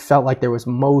felt like there was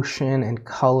motion and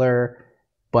color,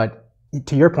 but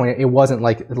to your point, it wasn't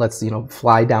like let's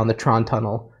fly down the Tron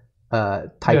tunnel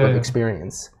type of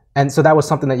experience. And so that was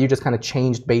something that you just kind of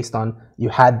changed based on you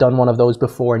had done one of those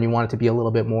before and you wanted to be a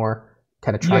little bit more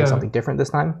kind of trying something different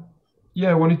this time? Yeah,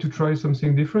 I wanted to try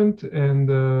something different, and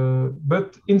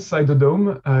but inside the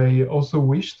dome, I also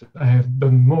wished I had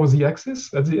done more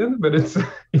Z-axis at the end, but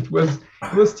it was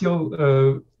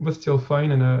still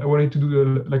fine, and I wanted to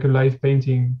do like a live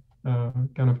painting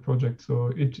kind of project,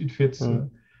 so it fits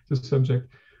the subject.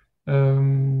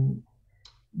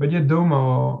 But yeah, dome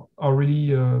are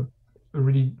really a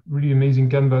really amazing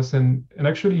canvas, and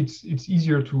actually it's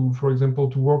easier to, for example,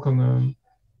 to work on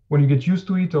when you get used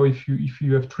to it, or if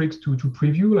you have tricks to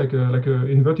preview, like a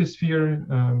inverted sphere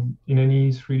in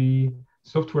any 3D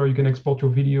software, you can export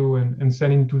your video and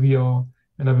send into VR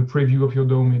and have a preview of your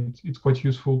dome. It's quite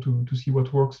useful to see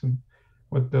what works and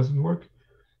what doesn't work.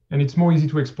 And it's more easy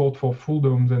to export for full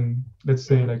domes than, let's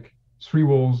say, like 3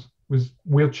 walls with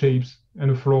weird shapes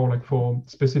and a floor, like for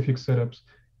specific setups.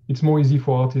 It's more easy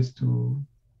for artists to.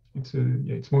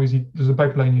 It's more easy. The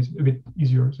pipeline is a bit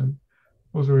easier than.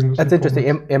 That's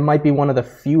interesting. It might be one of the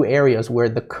few areas where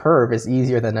the curve is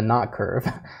easier than the not curve.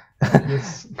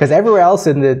 Because everywhere else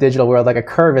in the digital world, like a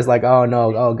curve is like, oh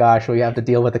no, oh gosh, we have to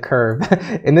deal with the curve.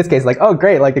 In this case, like, oh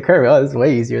great, like the curve, oh, this is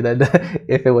way easier than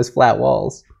if it was flat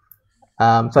walls. So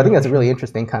I think that's a really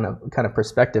interesting kind of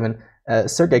perspective. And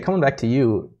Sergey, coming back to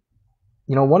you,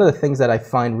 one of the things that I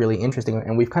find really interesting,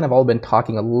 and we've kind of all been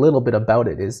talking a little bit about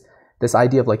it, is this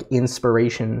idea of like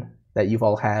inspiration that you've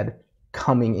all had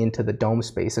coming into the dome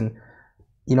space. And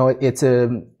it's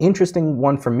an interesting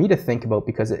one for me to think about,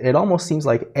 because it almost seems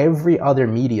like every other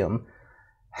medium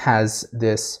has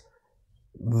this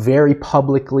very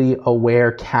publicly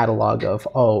aware catalog of,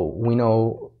 oh, we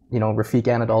know Rafik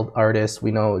Anadol artists,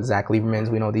 we know Zach Liebermans,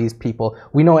 we know these people,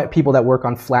 we know people that work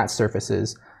on flat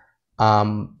surfaces,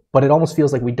 but it almost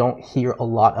feels like we don't hear a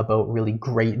lot about really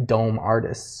great dome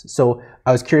artists. So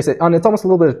I was curious, and it's almost a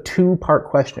little bit of a 2-part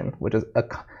question, which is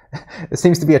it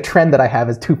seems to be a trend that I have,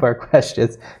 is 2-part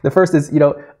questions. The first is,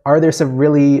 are there some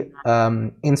really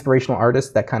inspirational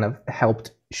artists that kind of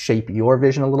helped shape your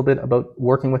vision a little bit about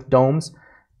working with domes?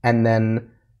 And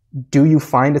then do you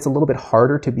find it's a little bit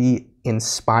harder to be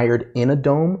inspired in a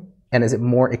dome? And is it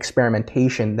more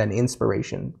experimentation than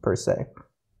inspiration per se?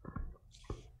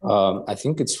 I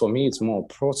think it's for me, it's more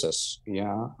process.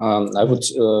 Yeah. I would,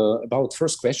 about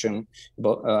first question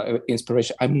about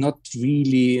inspiration. I'm not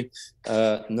really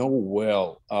know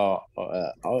well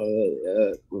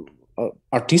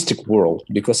artistic world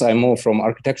because I'm more from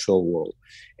architectural world.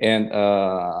 And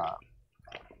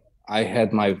I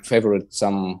had my favorite,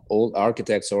 some old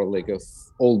architects or like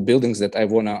old buildings that I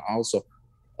wanna also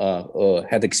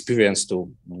had experience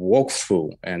to walk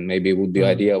through, and maybe it would be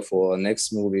idea for a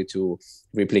next movie to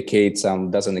replicate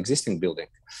some dozen existing building.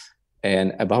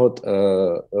 And about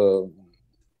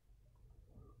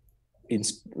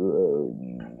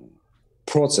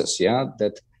process, yeah,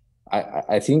 that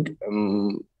I think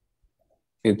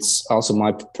it's also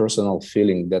my personal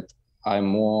feeling that I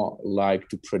more like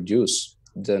to produce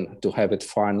than to have it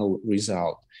final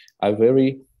result. I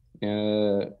very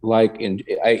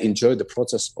I enjoy the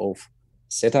process of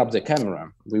set up the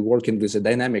camera. We're working with a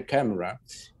dynamic camera,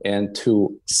 and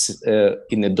to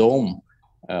in a dome,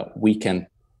 we can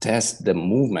test the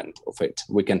movement of it.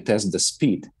 We can test the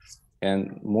speed,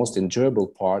 and most enjoyable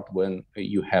part when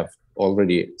you have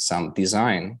already some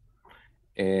design,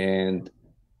 and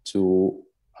to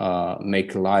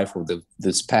make life of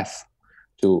this path,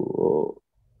 to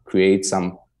create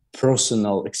some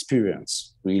personal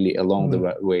experience really along the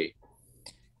way.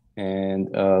 And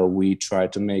we try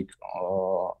to make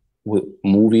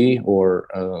movie or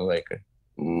like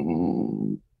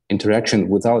interaction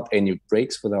without any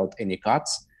breaks, without any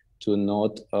cuts, to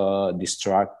not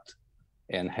distract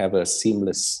and have a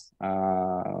seamless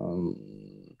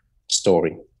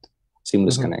story,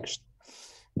 seamless connection.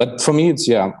 But for me, it's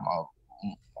I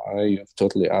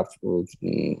totally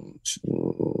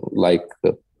like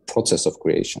the process of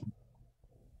creation.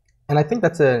 And I think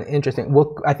that's an interesting.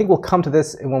 I think we'll come to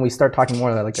this when we start talking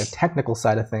more about like the technical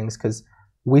side of things, because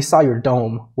we saw your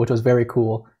dome, which was very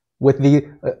cool, with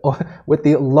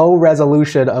the low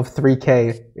resolution of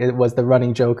 3K. It was the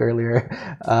running joke earlier,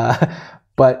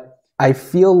 but I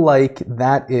feel like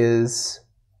that is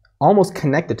almost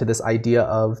connected to this idea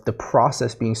of the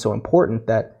process being so important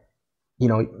that, you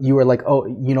know, you were like, oh,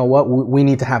 you know what, we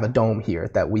need to have a dome here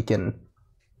that we can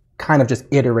kind of just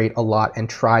iterate a lot and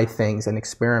try things and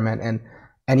experiment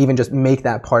and even just make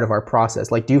that part of our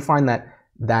process. Like, do you find that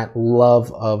that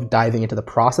love of diving into the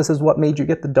process is what made you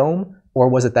get the dome, or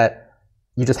was it that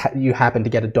you just you happened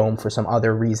to get a dome for some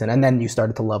other reason and then you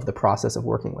started to love the process of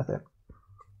working with it?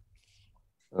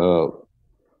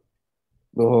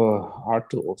 Hard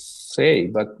to say,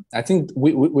 but I think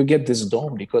we get this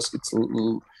dome because it's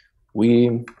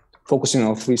we focusing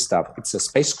on three stuff. It's a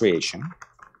space creation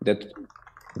that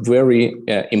very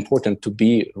important to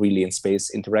be really in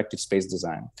space, interactive space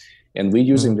design, and we're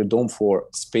using the dome for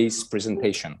space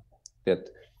presentation, that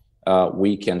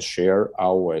we can share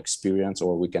our experience,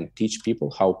 or we can teach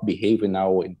people how to behave in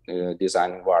our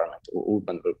design environment or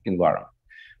urban environment.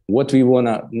 What we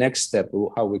wanna next step,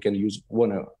 how we can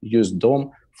wanna use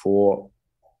dome to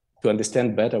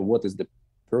understand better what is the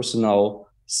personal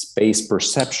space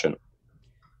perception.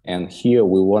 And here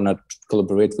we wanna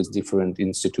collaborate with different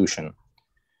institutions.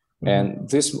 And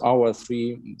this our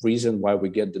three reasons why we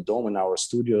get the dome in our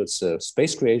studio. It's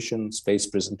space creation, space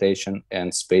presentation,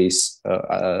 and space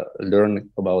learn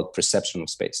about perception of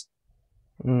space.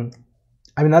 I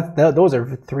mean, those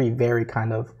are three very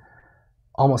kind of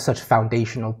almost such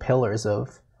foundational pillars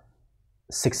of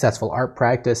successful art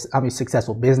practice. I mean,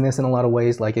 successful business in a lot of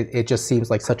ways. Like it just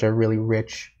seems like such a really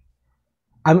rich.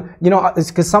 You know, it's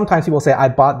because sometimes people say I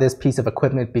bought this piece of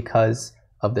equipment because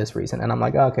of this reason, and I'm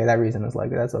like, oh, okay, that reason is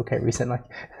like, that's okay reason, like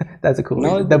that's a cool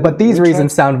reason. But these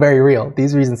reasons sound very real.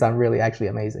 These reasons sound really actually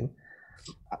amazing.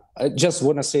 I just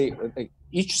want to say, like,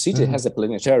 each city has a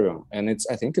planetarium, and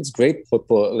I think it's great for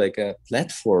like a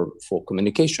platform for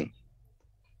communication.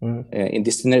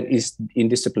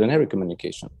 Interdisciplinary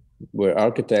communication, where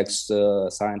architects,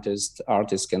 scientists,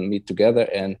 artists can meet together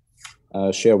and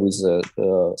share with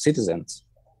citizens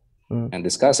and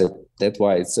discuss it. That's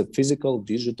why it's a physical,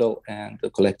 digital, and a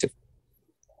collective.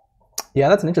 Yeah,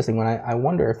 that's an interesting one. I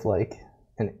wonder if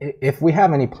if we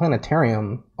have any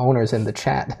planetarium owners in the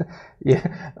chat,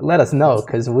 yeah, let us know,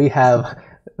 because we have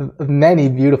many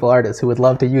beautiful artists who would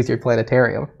love to use your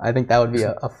planetarium. I think that would be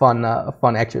a fun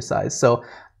exercise. So.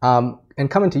 And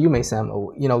coming to you,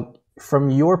 Meysem, you know, from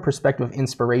your perspective of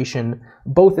inspiration,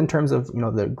 both in terms of, you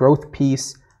know, the growth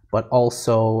piece, but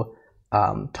also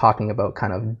talking about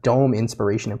kind of dome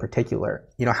inspiration in particular,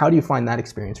 you know, how do you find that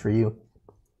experience for you?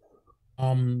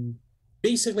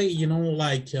 Basically, you know,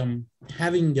 like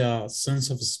having a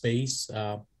sense of space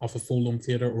of a full dome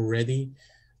theater already.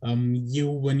 When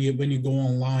you go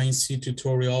online, see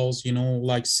tutorials, you know,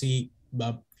 like see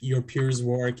your peers'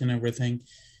 work and everything.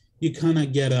 you kind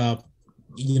of get a,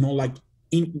 like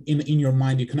in your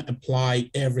mind, you can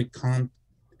apply everything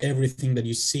that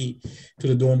you see to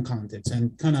the dome context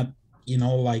and kind of,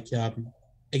 like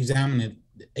examine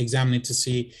it to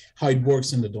see how it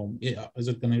works in the dome. Is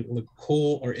it going to look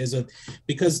cool, or is it,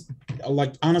 because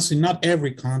like honestly not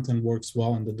every content works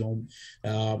well in the dome.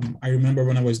 I remember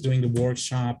when I was doing the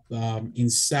workshop in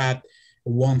SAT,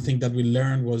 one thing that we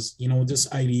learned was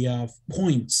this idea of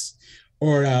points,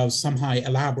 or somehow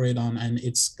elaborate on, and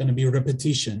it's going to be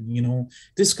repetition,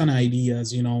 this kind of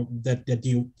ideas, that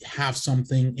you have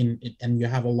something and you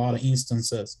have a lot of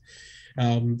instances.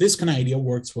 This kind of idea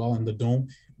works well in the dome,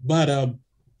 but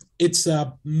it's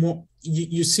more,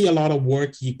 you see a lot of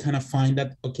work, you kind of find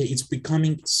that, okay, it's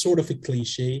becoming sort of a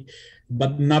cliche,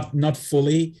 but not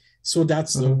fully. So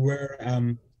that's where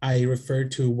I refer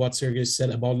to what Sergey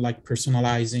said about like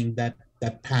personalizing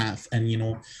that path and,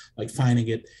 like finding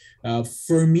it.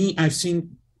 For me, I've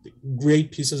seen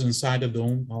great pieces inside the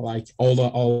dome, like all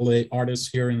the artists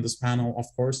here in this panel, of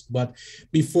course. But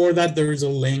before that, there is a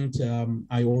link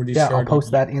I already shared. I'll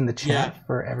post that in the chat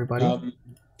for everybody.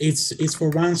 It's for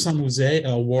Juan San Jose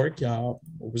work,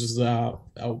 which is like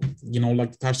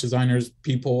the touch designers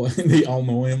people, they all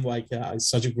know him, like he's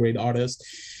such a great artist,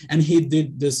 and he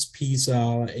did this piece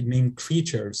named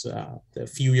Creatures a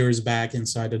few years back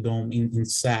inside the dome in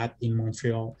SAT in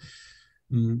Montreal.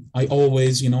 I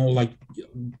always, like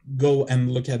go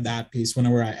and look at that piece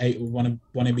whenever I want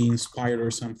to be inspired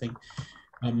or something.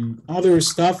 Other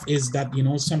stuff is that,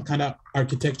 some kind of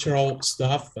architectural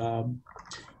stuff.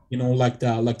 Like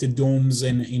the domes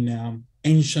in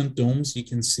ancient domes, you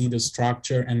can see the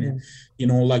structure, and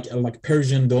like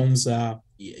Persian domes,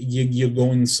 you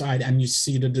go inside and you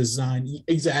see the design,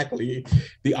 exactly,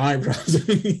 the eyebrows,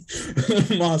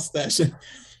 mustache.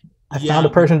 I found a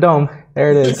Persian dome.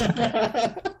 There it is.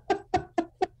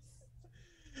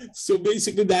 So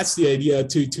basically, that's the idea,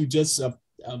 to just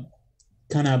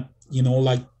kind of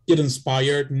like get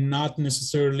inspired, not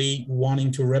necessarily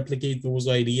wanting to replicate those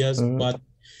ideas, but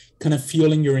kind of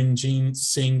feeling your engine,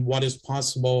 seeing what is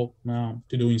possible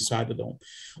to do inside the dome.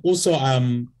 Also,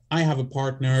 I have a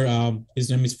partner.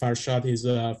 His name is Farshad. He's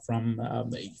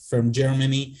from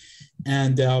Germany,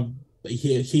 and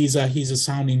he's a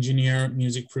sound engineer,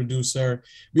 music producer.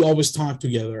 We always talk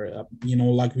together.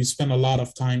 Like we spend a lot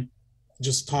of time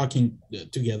just talking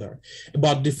together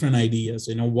about different ideas.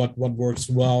 What works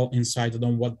well inside the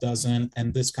dome, what doesn't,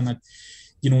 and this kind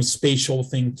of spatial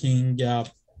thinking.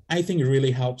 I think it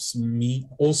really helps me.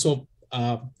 Also,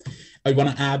 I want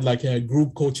to add like a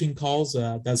group coaching calls.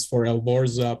 That's for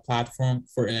Elbor's platform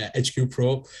for HQ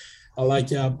Pro.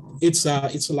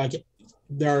 It's like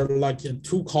there are like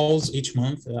 2 calls each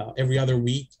month, every other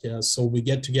week. So we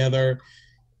get together,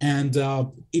 and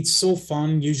it's so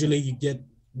fun. Usually, you get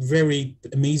very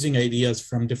amazing ideas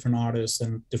from different artists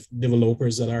and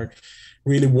developers that are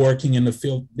really working in the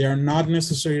field. They are not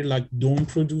necessarily like dome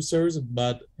producers,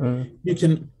 but you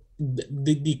can.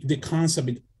 The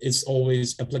concept is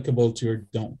always applicable to your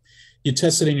dome. You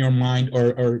test it in your mind,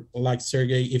 or like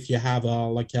Sergey, if you have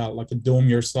a dome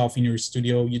yourself in your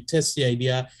studio, you test the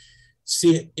idea,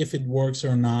 see if it works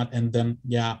or not, and then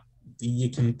you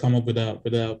can come up with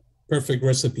a perfect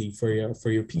recipe for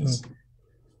your piece.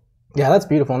 Yeah, that's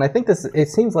beautiful. And I think it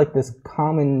seems like this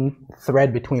common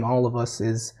thread between all of us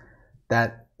is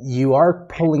that you are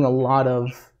pulling a lot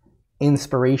of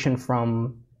inspiration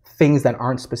from things that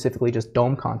aren't specifically just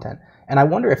dome content. And I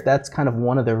wonder if that's kind of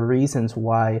one of the reasons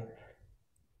why,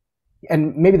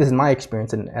 and maybe this is my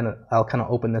experience, and I'll kind of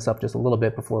open this up just a little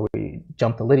bit before we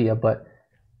jump to Lydia, but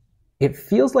it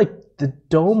feels like the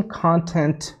dome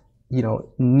content,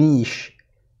 niche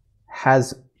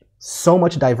has so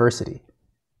much diversity.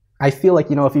 I feel like,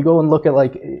 if you go and look at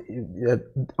like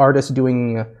artists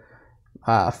doing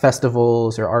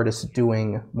festivals or artists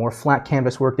doing more flat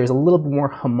canvas work, there's a little bit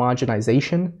more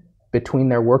homogenization between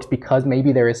their works because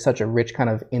maybe there is such a rich kind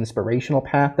of inspirational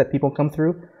path that people come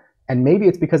through. And maybe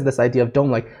it's because of this idea of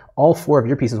dome, like all 4 of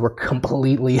your pieces were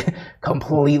completely,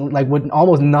 like with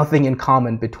almost nothing in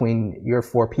common between your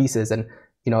 4 pieces. And,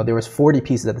 there was 40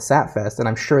 pieces at the SAT Fest, and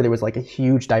I'm sure there was like a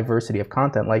huge diversity of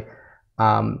content. Like,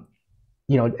 and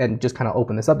just kind of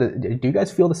open this up. Do you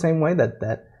guys feel the same way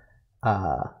that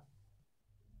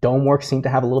dome works seem to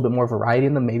have a little bit more variety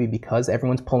in them, maybe because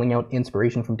everyone's pulling out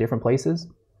inspiration from different places?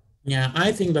 Yeah,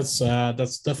 I think that's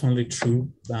definitely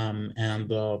true.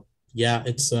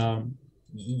 It's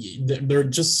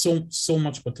there's just so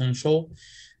much potential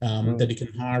that you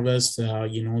can harvest, to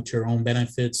your own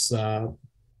benefits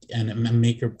and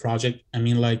make your project. I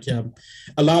mean, like a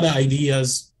lot of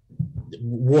ideas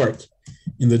work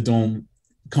in the dome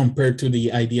compared to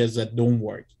the ideas that don't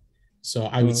work. So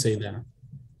I would say that.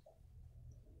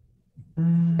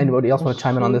 Anybody else want to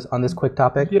chime in on this quick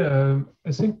topic? Yeah,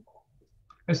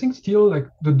 I think still like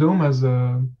the dome has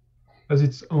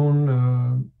its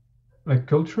own like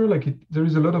culture. Like there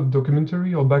is a lot of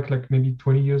documentary, or back like maybe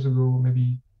 20 years ago,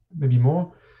 maybe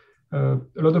more. A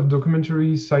lot of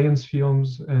documentary science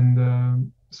films,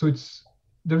 and so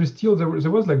there was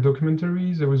like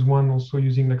documentaries. There was one also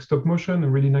using like stop motion, a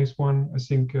really nice one. I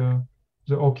think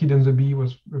The Orchid and the Bee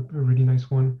was a really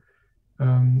nice one,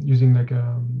 using like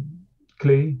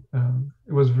clay.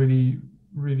 It was really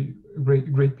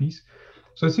great piece.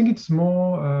 So I think it's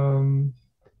more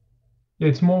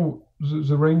it's more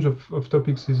the range of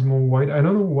topics is more wide. I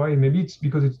don't know why. Maybe it's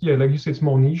because it's like you said, it's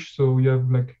more niche. So you have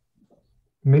like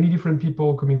many different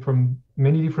people coming from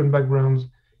many different backgrounds,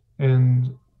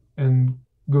 and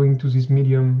going to this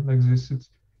medium like this. It's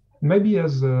maybe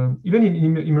as even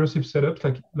in immersive setups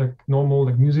like normal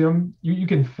like museum, you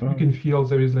can feel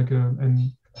there is like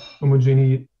an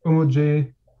homogenization,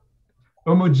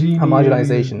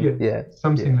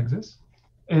 something like this,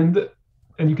 and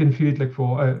you can feel it like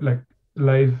for like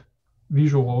live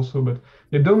visual also. But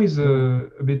the dome is a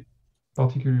bit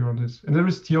particular on this, and there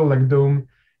is still like dome.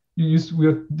 We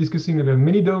are discussing about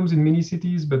many domes in many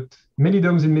cities, but many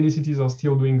domes in many cities are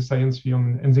still doing science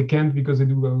film, and they can't because they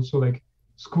do also like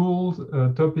school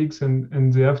topics,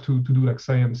 and they have to do like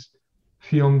science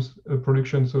films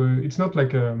production. So it's not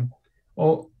like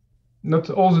not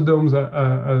all the domes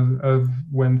have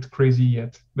went crazy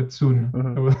yet, but soon.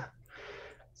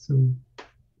 Soon.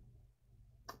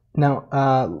 Now,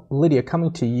 Lydia,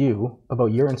 coming to you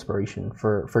about your inspiration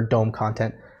for dome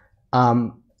content,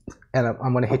 and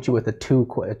I'm going to hit you with a two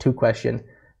question.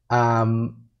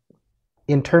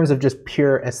 In terms of just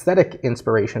pure aesthetic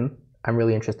inspiration, I'm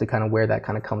really interested kind of where that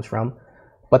kind of comes from,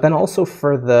 but then also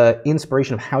for the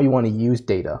inspiration of how you want to use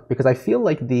data, because I feel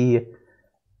like the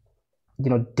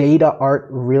data art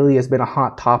really has been a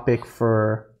hot topic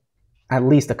for at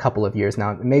least a couple of years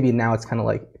now. Maybe now it's kind of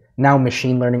like, now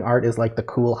machine learning art is like the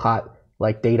cool, hot,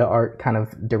 like data art kind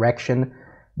of direction.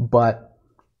 But,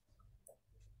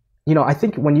 I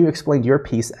think when you explained your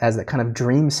piece as a kind of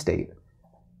dream state,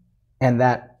 and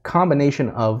that combination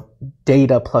of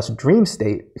data plus dream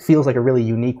state feels like a really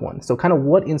unique one. So kind of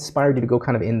what inspired you to go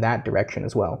kind of in that direction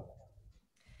as well?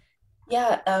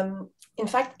 Yeah, in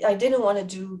fact, I didn't want to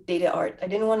do data art. I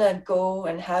didn't want to go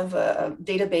and have a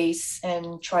database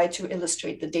and try to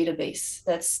illustrate the database.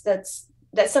 That's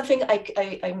something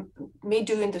I may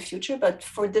do in the future, but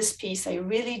for this piece, I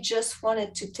really just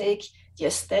wanted to take the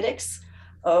aesthetics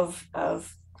of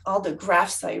all the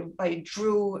graphs I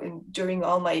drew during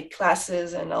all my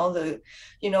classes, and all the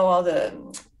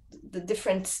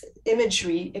different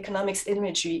imagery, economics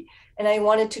imagery, and I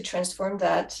wanted to transform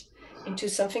that into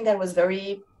something that was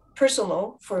very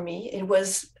personal for me. It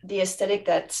was the aesthetic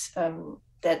that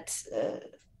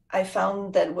I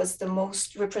found that was the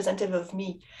most representative of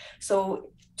me. So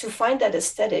to find that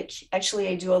aesthetic, actually,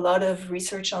 I do a lot of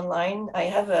research online. I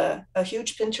have a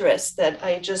huge Pinterest that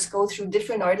I just go through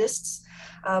different artists.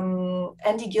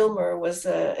 Andy Gilmer was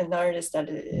an artist that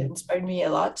inspired me a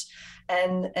lot.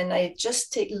 And I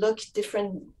just look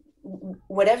different,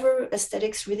 whatever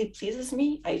aesthetics really pleases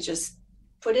me, I just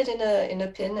put it in a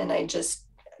pin, and I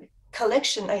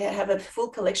have a full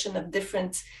collection of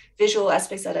different visual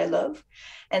aspects that I love.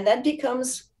 And that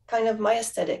becomes kind of my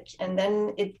aesthetic. And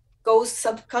then it goes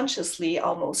subconsciously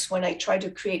almost when I try to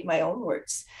create my own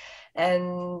works.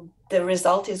 And the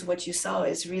result is what you saw.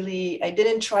 Is really, I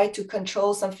didn't try to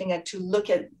control something and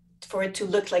for it to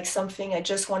look like something. I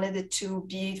just wanted it to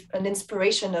be an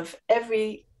inspiration of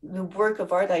every work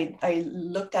of art I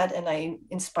looked at and I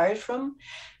inspired from,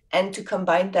 and to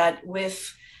combine that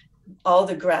with all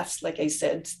the graphs, like I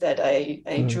said, that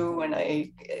I drew and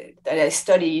that I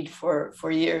studied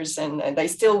for years, and I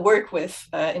still work with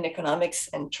in economics,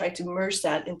 and try to merge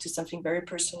that into something very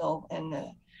personal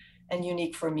and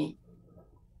unique for me.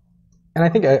 And I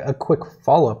think a quick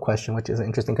follow-up question, which is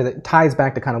interesting because it ties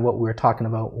back to kind of what we were talking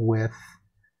about with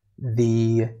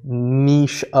the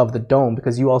niche of the dome,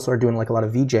 because you also are doing like a lot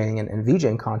of VJing and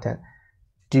VJing content.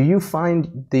 Do you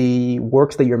find the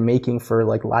works that you're making for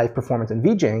like live performance and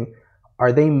VJing,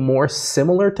 are they more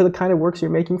similar to the kind of works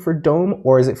you're making for dome?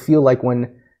 Or does it feel like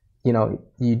when,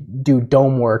 you do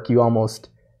dome work, you almost,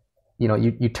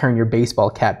 you turn your baseball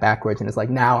cap backwards and it's like,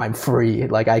 now I'm free.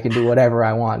 Like I can do whatever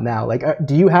I want now. Like,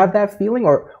 do you have that feeling,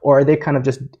 or are they kind of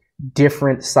just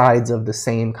different sides of the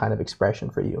same kind of expression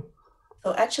for you?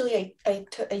 So actually, I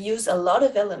use a lot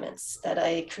of elements that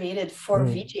I created for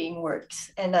VJing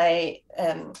works, and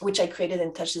which I created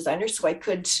in Touch Designer, so I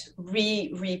could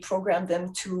reprogram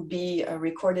them to be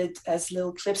recorded as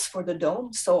little clips for the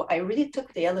dome. So I really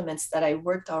took the elements that I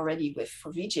worked already with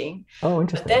for VJing. Oh,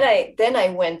 interesting. But then I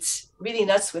went really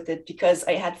nuts with it because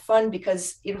I had fun,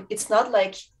 because it's not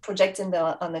like projecting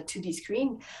on a 2D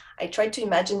screen. I tried to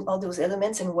imagine all those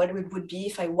elements and what it would be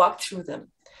if I walked through them.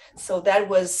 So that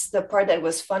was the part that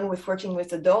was fun with working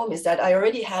with the dome, is that I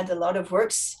already had a lot of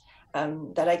works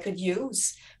that I could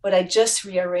use, but I just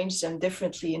rearranged them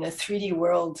differently in a 3D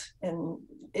world. And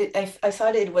I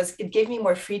thought it gave me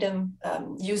more freedom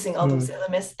using all those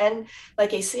elements. And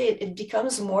like I say, it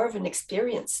becomes more of an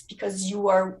experience, because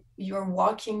you're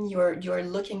walking, you're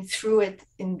looking through it,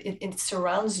 it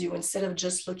surrounds you instead of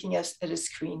just looking at a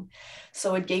screen.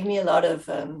 So it gave me a lot of,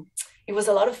 it was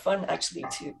a lot of fun actually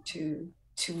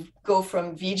to go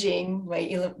from VJing, my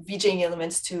VJing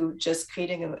elements, to just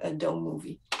creating a dome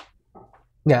movie.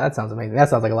 Yeah, that sounds amazing. That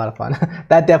sounds like a lot of fun.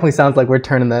 That definitely sounds like we're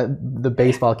turning the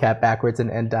baseball cap backwards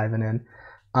and diving in.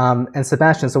 And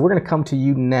Sebastian, so we're going to come to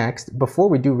you next. Before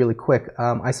we do, really quick,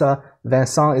 I saw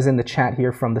Vincent is in the chat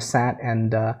here from the SAT,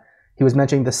 and he was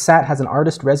mentioning the SAT has an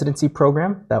artist residency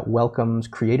program that welcomes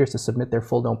creators to submit their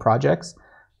full dome projects.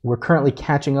 We're currently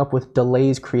catching up with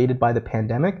delays created by the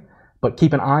pandemic, but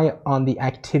keep an eye on the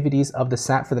activities of the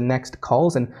SAT for the next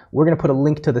calls. And we're going to put a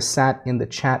link to the SAT in the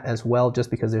chat as well,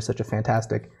 just because they're such a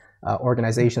fantastic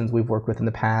organizations we've worked with in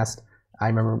the past. I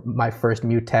remember my first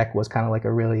MUTech was kind of like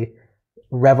a really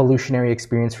revolutionary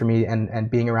experience for me, and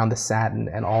being around the SAT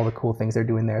and all the cool things they're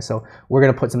doing there. So we're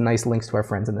going to put some nice links to our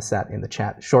friends in the SAT in the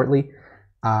chat shortly.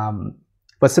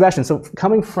 But Sebastian, so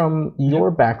coming from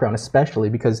your background, especially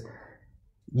because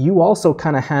you also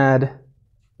kind of had,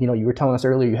 you know, you were telling us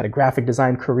earlier you had a graphic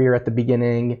design career at the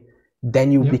beginning,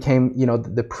 then you became, you know,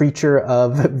 the preacher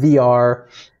of VR.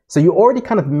 So you already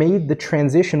kind of made the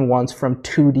transition once from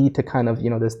 2D to kind of, you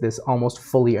know, this almost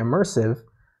fully immersive.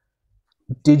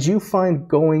 Did you find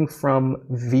going from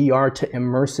VR to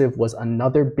immersive was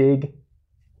another big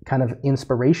kind of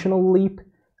inspirational leap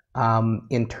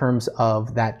in terms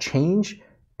of that change?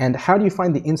 And how do you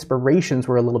find the inspirations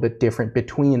were a little bit different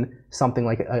between something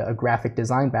like a graphic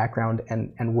design background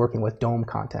and working with dome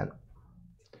content?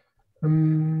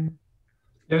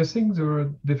 Yeah, I think there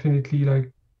were definitely,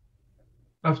 like,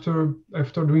 after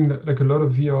doing like a lot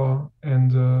of VR,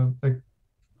 and like,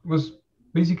 was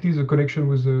basically the connection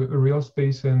with a real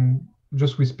space and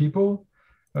just with people,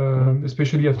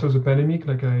 especially after the pandemic.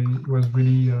 Like, I was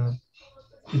really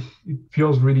it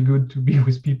feels really good to be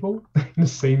with people in the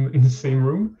same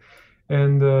room.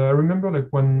 And I remember, like,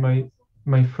 when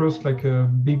my first, like,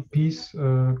 big piece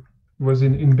was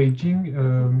in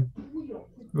Beijing.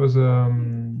 It was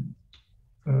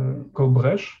called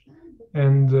Breche,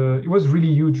 and it was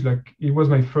really huge. Like, it was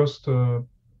my first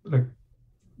like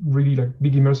really, like,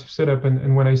 big immersive setup.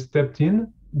 And when I stepped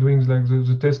in, doing like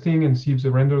the testing and see if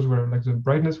the renders were, like, the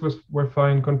brightness were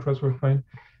fine, contrast were fine.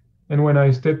 And when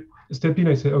I step in,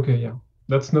 I say, okay, yeah,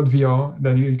 that's not VR.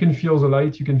 That you can feel the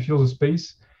light, you can feel the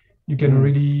space, you can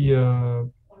really,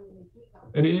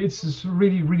 and it's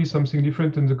really, really something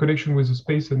different. And the connection with the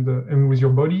space and with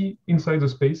your body inside the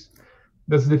space,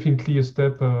 that's definitely a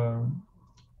step,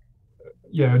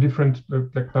 yeah, a different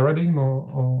like paradigm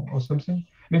or something.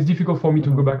 And it's difficult for me to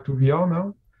go back to VR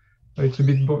now. It's a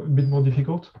bit more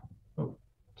difficult.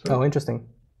 Oh, interesting.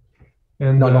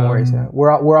 And, no worries. Yeah.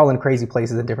 We're all in crazy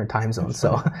places in different time zones,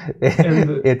 so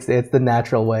it's the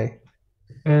natural way.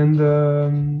 And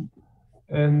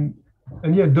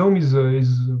yeah, Dome is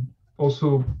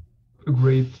also a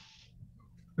great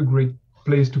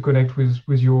place to connect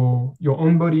with your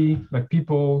own body, like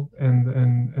people, and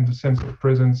the sense of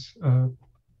presence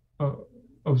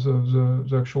of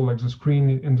the actual, like, the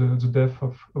screen and the depth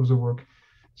of the work.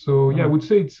 So yeah, I would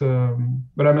say it's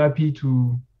but I'm happy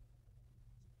to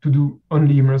do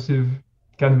only immersive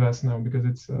canvas now, because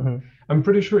it's I'm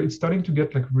pretty sure it's starting to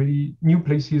get, like, really new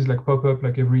places, like, pop up,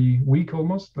 like, every week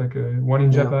almost, like one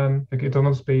in Japan, like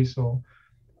Eternal Space, or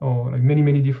like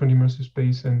many different immersive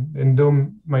space, and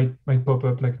Dome might pop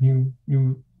up, like,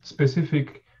 new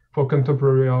specific for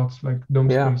contemporary arts, like Dome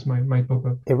space might pop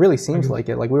up. It really seems like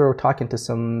it. Like, we were talking to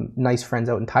some nice friends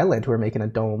out in Thailand who are making a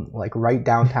dome, like, right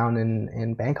downtown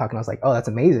in Bangkok, and I was like, oh, that's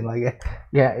amazing. Like,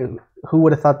 yeah, who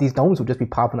would have thought these domes would just be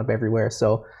popping up everywhere?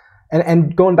 So,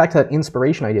 and going back to that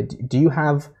inspiration idea, do you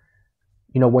have,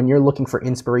 you know, when you're looking for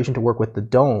inspiration to work with the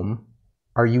dome,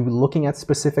 are you looking at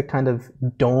specific kind of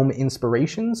dome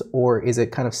inspirations, or is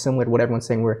it kind of similar to what everyone's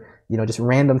saying, where, you know, just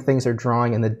random things are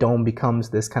drawing and the dome becomes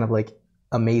this kind of, like,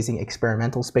 amazing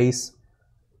experimental space?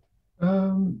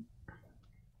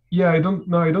 Yeah, I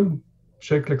don't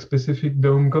check like specific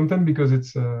DOM content because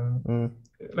it's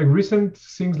like recent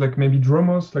things like maybe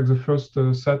Dromos, like the first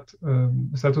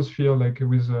Satosphere, like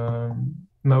with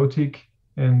Mautic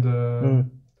and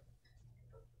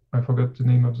I forgot the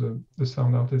name of the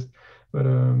sound artist, but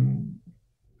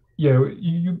yeah,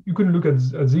 you can look at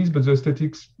these, but the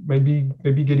aesthetics maybe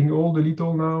getting old a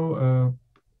little now,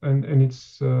 and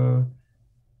it's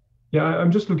yeah,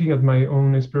 I'm just looking at my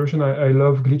own inspiration. I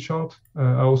love glitch art.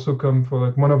 I also come for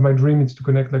like one of my dreams is to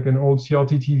connect like an old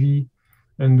CRT TV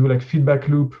and do like feedback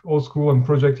loop, old school, and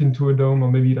project into a DOM,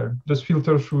 or maybe like just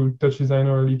filter through Touch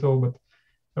Designer a little. But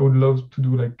I would love to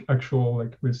do like actual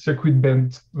like with circuit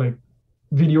bent like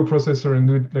video processor and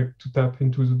do it like to tap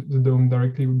into the DOM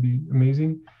directly would be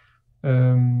amazing.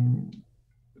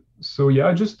 So yeah,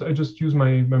 I just use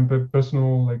my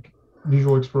personal like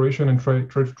visual exploration and try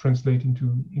to translate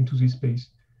into this space.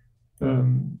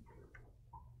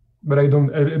 But I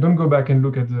don't go back and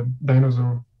look at the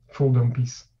dinosaur full DOM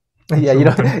piece. Yeah,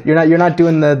 you're not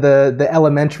doing the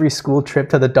elementary school trip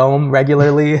to the dome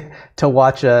regularly to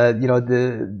watch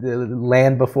the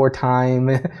Land Before Time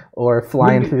or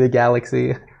Flying Through the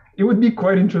Galaxy. It would be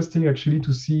quite interesting actually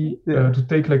to see to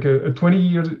take like a 20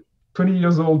 years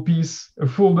old piece, a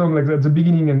full DOM like at the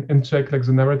beginning and check like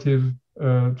the narrative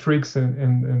tricks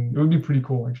and it would be pretty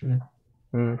cool actually.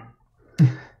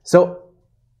 So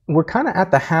we're kind of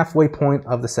at the halfway point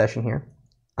of the session here.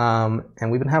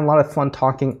 And we've been having a lot of fun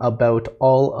talking about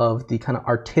all of the kind of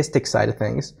artistic side of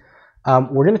things.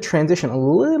 We're going to transition a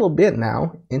little bit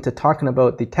now into talking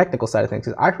about the technical side of things.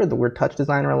 Because I heard the word touch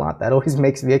designer a lot. That always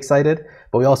makes me excited.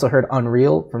 But we also heard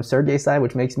Unreal from Sergey's side,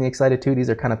 which makes me excited too. These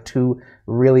are kind of two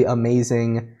really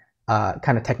amazing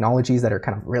kind of technologies that are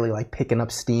kind of really like picking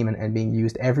up steam and being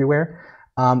used everywhere.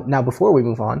 Now, before we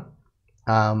move on,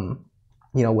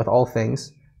 with all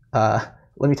things, let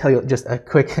me tell you just a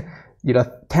quick...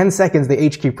 10 seconds, the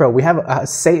HQ Pro. We have a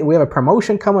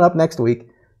promotion coming up next week.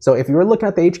 So if you're looking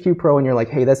at the HQ Pro and you're like,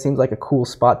 hey, that seems like a cool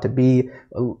spot to be,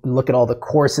 look at all the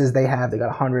courses they have. They got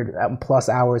 100 plus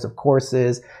hours of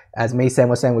courses. As Mason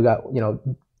was saying, we got,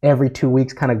 every 2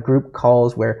 weeks kind of group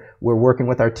calls where we're working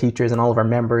with our teachers and all of our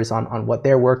members on what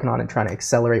they're working on and trying to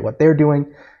accelerate what they're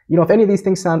doing. If any of these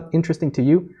things sound interesting to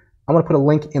you, I'm going to put a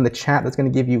link in the chat that's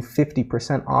going to give you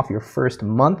 50% off your first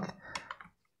month.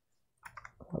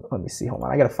 Let me see, hold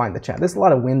on, I gotta find the chat. There's a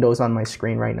lot of windows on my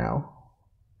screen right now.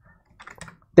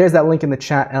 There's that link in the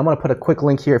chat, and I'm gonna put a quick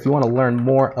link here if you wanna learn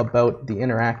more about the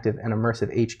interactive and immersive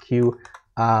HQ.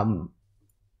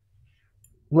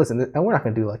 Listen, and we're not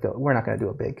gonna do a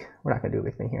big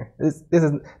thing here. This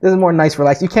is more nice,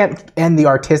 relaxed. You can't end the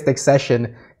artistic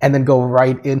session and then go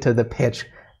right into the pitch.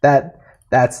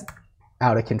 That's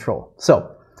out of control.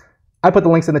 So, I put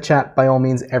the links in the chat. By all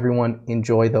means, everyone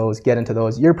enjoy those, get into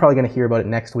those. You're probably going to hear about it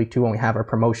next week too when we have our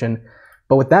promotion.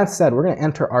 But with that said, we're going to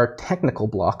enter our technical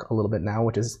block a little bit now,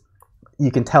 which is,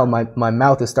 you can tell my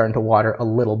mouth is starting to water a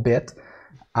little bit.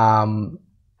 And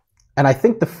I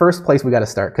think the first place we got to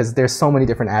start, because there's so many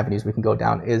different avenues we can go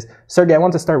down, is, Sergey, I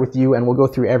want to start with you and we'll go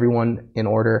through everyone in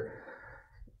order.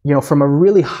 From a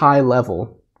really high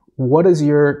level, what does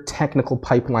your technical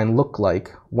pipeline look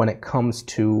like when it comes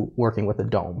to working with a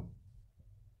DOM?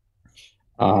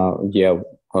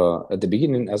 At the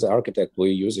beginning, as an architect, we're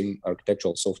using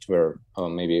architectural software,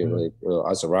 maybe like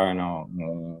Azarino,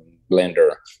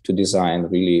 Blender, to design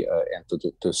really and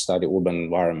to study urban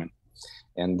environment.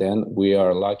 And then we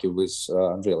are lucky with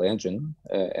Unreal Engine,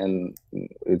 and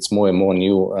it's more and more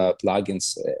new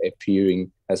plugins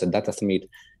appearing as a DataSmith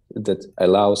that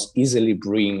allows easily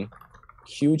bring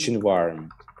huge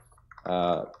environment,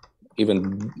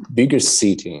 even bigger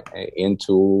city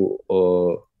into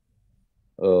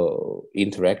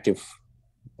interactive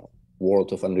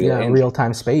world of Unreal Engine.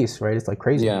 Real-time space, right? It's like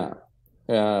crazy.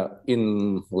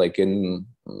 In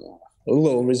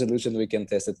low resolution we can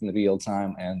test it in real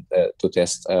time, and to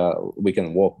test we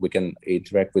can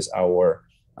interact with our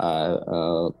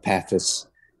paths,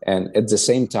 and at the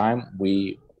same time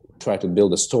we try to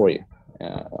build a story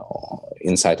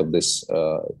inside of this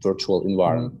virtual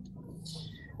environment.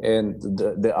 And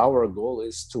our goal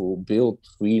is to build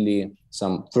really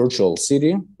some virtual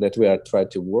city that we are trying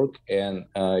to work and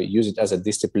use it as a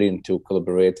discipline to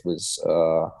collaborate with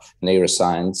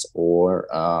neuroscience or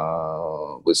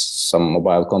with some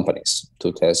mobile companies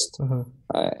to test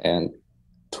and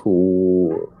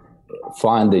to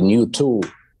find a new tool,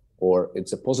 or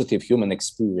it's a positive human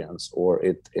experience, or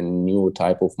it's a new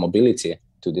type of mobility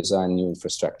to design new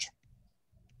infrastructure.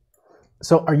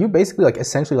 So are you basically like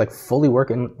essentially like fully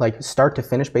working like start to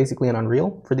finish basically in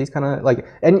Unreal for these kind of like,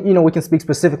 and you know, we can speak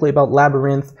specifically about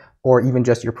Labyrinth or even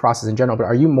just your process in general, but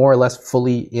are you more or less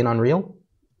fully in Unreal?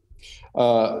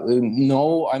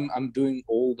 No, I'm doing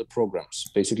all the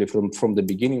programs basically from the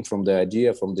beginning, from the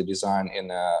idea, from the design in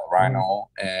Rhino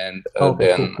and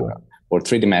then cool. Or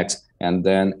 3D Max, and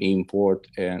then import,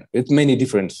 and it's many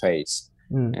different phases.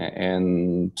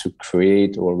 And to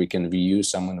create, or we can reuse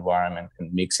some environment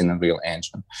and mix in Unreal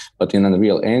Engine. But in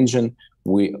Unreal Engine,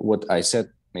 what I said,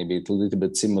 maybe it's a little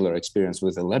bit similar experience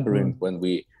with the Labyrinth, when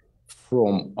we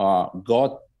from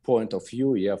God point of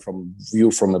view, from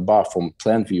view from above, from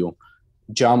plan view,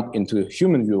 jump into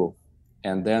human view,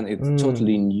 and then it's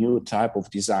totally new type of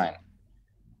design.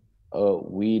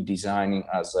 We designing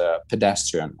as a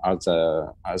pedestrian, as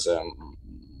a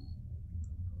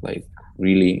like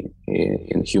really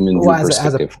in human view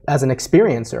perspective. As an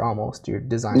experiencer almost, you're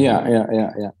designing.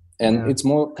 And it's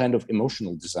more kind of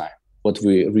emotional design, what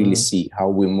we really see, how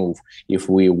we move. If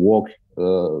we walk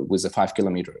with the 5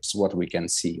 kilometers, what we can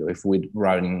see. If we're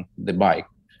riding the bike,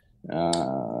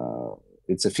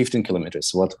 it's a 15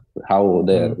 kilometers, how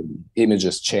the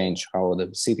images change, how the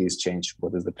cities change,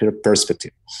 what is the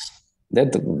perspective.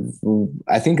 That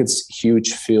I think it's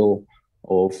huge field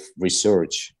of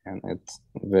research, and it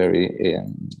very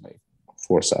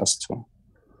force us to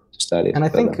study. And I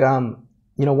think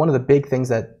you know, one of the big things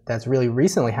that's really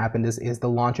recently happened is the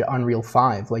launch of Unreal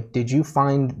 5. Like, did you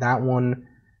find that one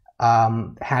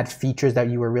had features that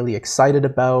you were really excited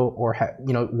about, or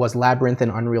you know, was Labyrinth in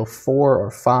Unreal 4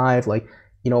 or 5? Like,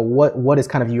 you know, what is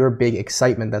kind of your big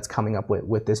excitement that's coming up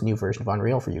with this new version of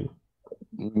Unreal for you?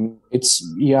 It's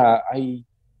I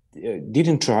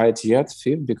didn't try it yet,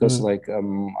 Phil, because like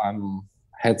I'm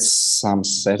had some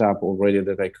setup already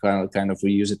that I kind of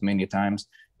reuse it many times.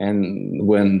 And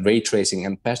when ray tracing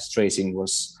and path tracing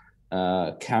was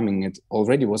coming, it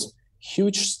already was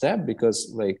huge step, because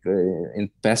like in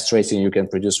path tracing you can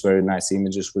produce very nice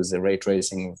images, with the ray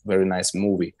tracing very nice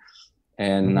movie.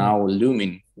 And now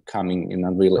Lumin coming in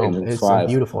Unreal Engine 5. It's so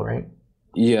beautiful, right?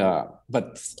 Yeah,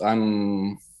 but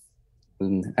so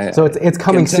it's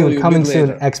coming soon.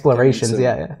 Explorations,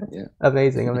 yeah.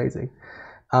 Amazing.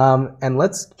 And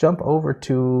let's jump over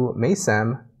to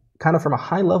Meysam. Kind of from a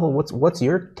high level, what's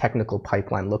your technical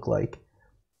pipeline look like?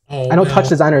 I know Touch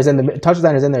Designer is in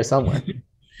there somewhere.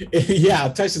 Yeah,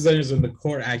 Touch Designer is in the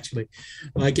core actually.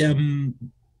 Like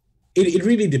it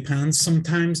really depends.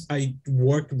 Sometimes I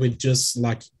work with just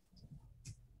like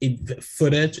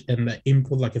footage and the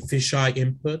input, like a fisheye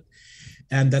input.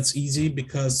 And that's easy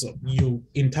because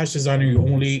in Touch Designer, you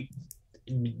only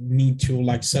need to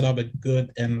like set up a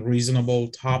good and reasonable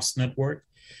TOPS network.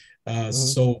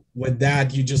 So with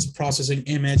that, you just processing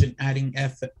image and adding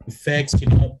effects, you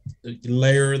know,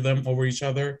 layer them over each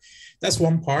other. That's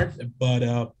one part,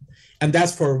 but and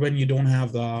that's for when you don't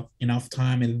have enough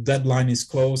time and the deadline is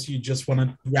close. You just want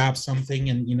to grab something,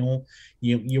 and you know,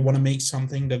 you want to make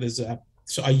something that is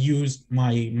so I use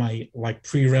my like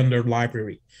pre-rendered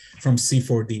library from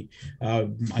C4D.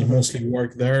 I mostly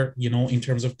work there, you know, in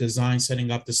terms of design,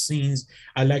 setting up the scenes.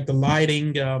 I like the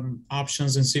lighting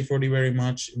options in C4D very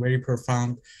much, very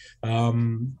profound.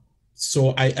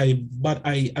 So but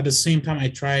at the same time, I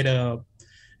try to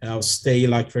stay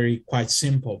like quite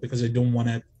simple, because I don't want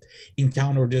to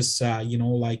encounter this, you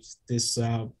know, like this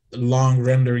long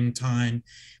rendering time,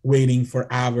 waiting for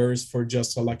hours for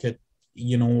just like a,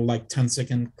 you know, like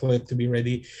 10-second clip to be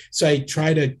ready. So I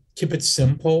try to keep it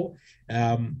simple.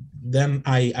 Then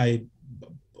if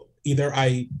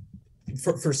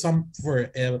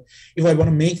I want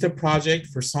to make the project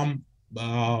for some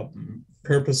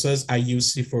purposes, I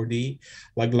use C4D,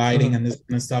 like lighting and this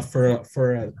kind of stuff for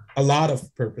a lot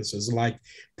of purposes, like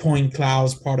point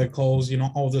clouds, particles, you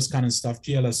know, all this kind of stuff.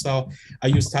 GLSL, I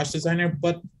use Touch Designer,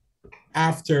 but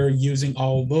after using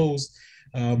all those,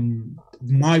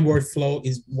 my workflow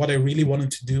is what I really wanted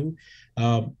to do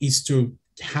is to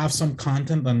have some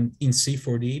content in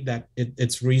C4D that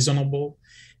it's reasonable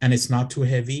and it's not too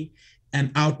heavy, and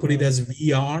output it as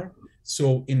VR,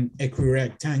 so in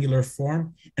equirectangular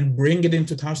form, and bring it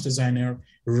into Touch Designer,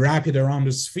 wrap it around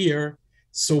the sphere.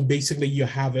 So basically you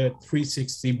have a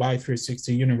 360 by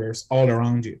 360 universe all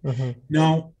around you.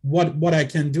 Now, what I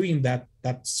can do in that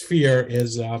sphere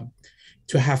is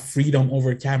to have freedom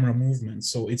over camera movement.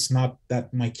 So it's not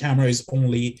that my camera is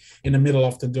only in the middle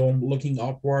of the dome looking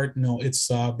upward. No, it's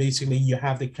basically you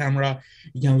have the camera,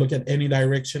 you can look at any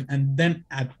direction. And then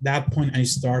at that point, I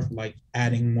start like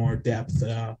adding more depth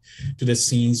to the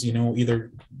scenes, you know,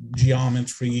 either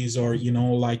geometries or, you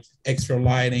know, like extra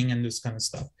lighting and this kind of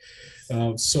stuff.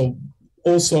 So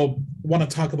also want to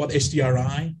talk about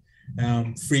HDRI.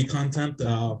 free content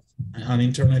on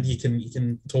internet. You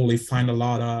can totally find a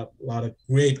lot of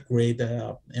great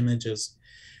images.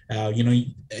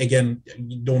 Again,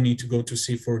 you don't need to go to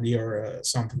C4D or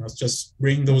something else. Just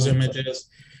bring those images,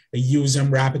 use them,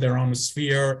 wrap it around the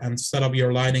sphere, and set up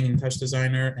your lighting in Touch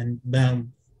Designer, and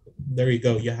then there you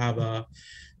go. You have a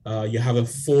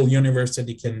full universe that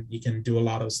you can do a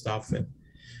lot of stuff with.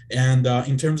 And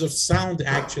in terms of sound,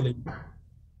 actually,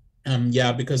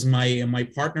 because my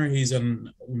partner, he's a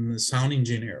sound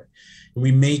engineer.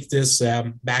 We make this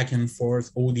back and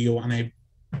forth audio, and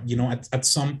at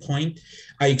some point,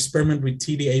 I experiment with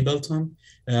TD Ableton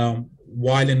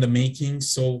while in the making.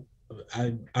 So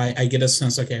I get a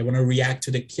sense, okay, I want to react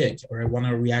to the kick, or I want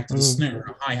to react to the snare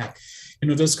or hi-hat,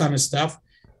 those kind of stuff.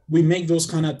 We make those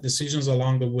kind of decisions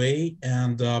along the way.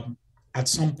 And at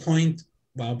some point,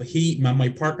 my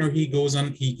partner, he goes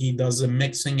on, he does the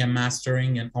mixing and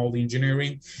mastering and all the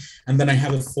engineering. And then I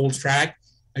have a full track.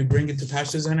 I bring it to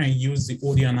Touch Designer. I use the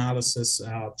audio analysis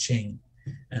chain,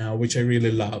 which I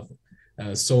really love.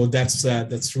 So that's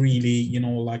really,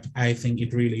 I think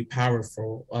it really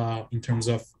powerful in terms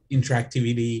of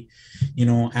interactivity,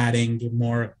 adding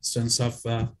more sense of,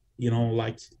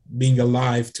 being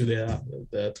alive to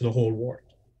the whole world.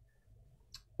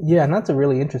 Yeah, and that's a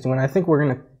really interesting one. I think we're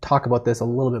going to talk about this a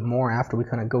little bit more after we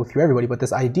kind of go through everybody, but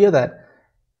this idea that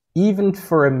even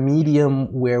for a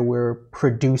medium where we're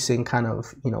producing kind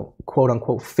of, quote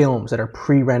unquote films that are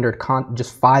pre-rendered,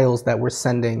 just files that we're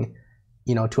sending,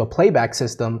 to a playback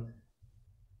system,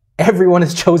 everyone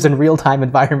has chosen real-time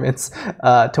environments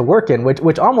to work in,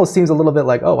 which almost seems a little bit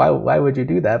like, oh, why would you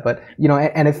do that? But,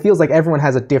 and it feels like everyone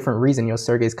has a different reason.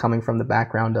 Sergey's coming from the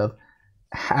background of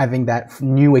having that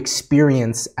new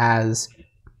experience as,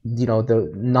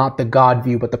 not the God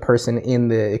view, but the person in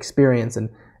the experience. And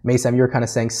Meysam, you're kind of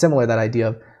saying similar, that idea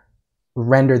of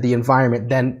render the environment,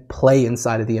 then play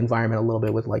inside of the environment a little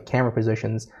bit with like camera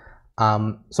positions.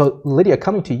 So Lydia,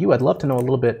 coming to you, I'd love to know a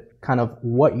little bit kind of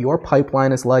what your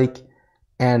pipeline is like,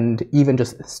 and even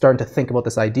just starting to think about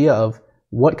this idea of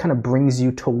what kind of brings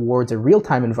you towards a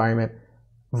real-time environment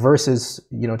versus,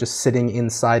 just sitting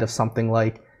inside of something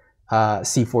like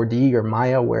C4D or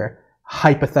Maya, where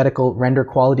hypothetical render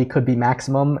quality could be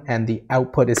maximum and the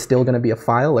output is still going to be a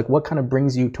file. Like, what kind of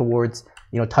brings you towards,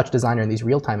 Touch Designer in these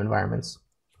real-time environments?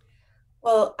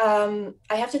 Well,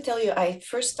 I have to tell you, I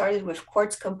first started with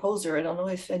Quartz Composer. I don't know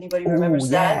if anybody remembers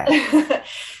that.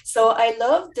 So I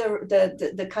love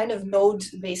the kind of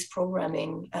node-based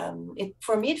programming.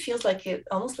 For me, it feels like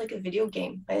almost like a video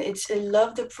game. I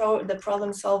love the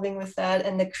problem solving with that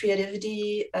and the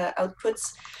creativity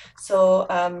outputs. So,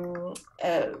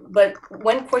 but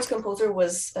when Quartz Composer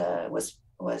was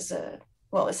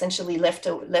essentially left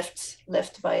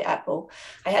by Apple,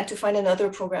 I had to find another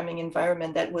programming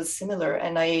environment that was similar,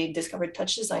 and I discovered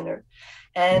Touch Designer.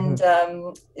 And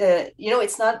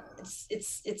it's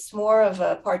more of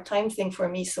a part-time thing for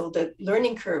me, so the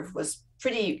learning curve was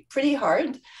pretty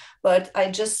hard, but I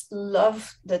just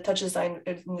love the Touch Designer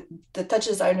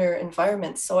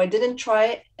environment. So I didn't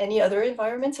try any other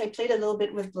environments. I played a little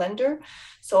bit with Blender,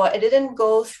 so I didn't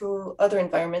go through other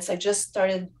environments. I just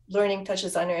started learning Touch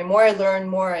Designer, and more I learn,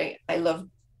 more I love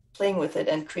playing with it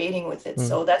and creating with it.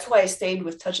 So that's why I stayed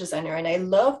with Touch Designer. And I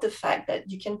love the fact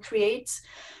that you can create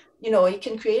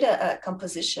a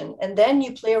composition and then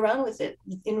you play around with it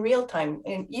in real time.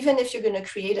 And even if you're going to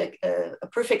create a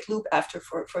perfect loop after,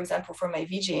 for example, for my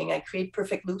VJing, I create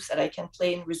perfect loops that I can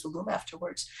play in Resolume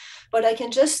afterwards. But I can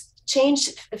just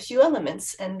change a few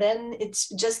elements and then it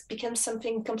just becomes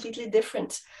something completely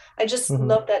different. I just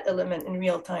love that element in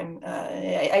real time.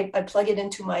 I plug it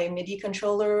into my MIDI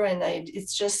controller, and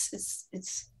it's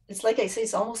like I say,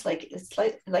 it's almost like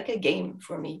a game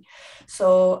for me.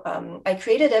 So I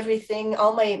created everything,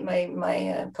 all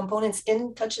my components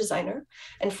in Touch Designer.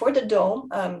 And for the dome,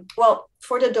 in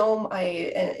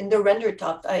the render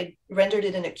top, I rendered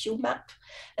it in a cube map.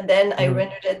 And then I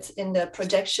rendered it in the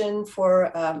projection for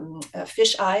a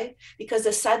fisheye, because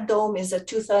the SAT dome is a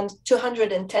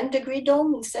 210-degree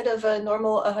dome instead of a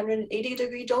normal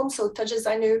 180-degree dome. So Touch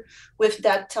Designer, with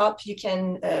that top, you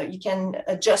can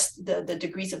adjust the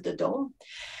degrees of the dome.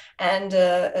 And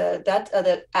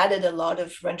that added a lot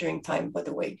of rendering time, by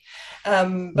the way.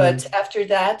 But after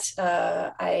that,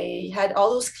 I had all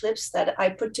those clips that I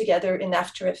put together in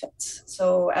After Effects.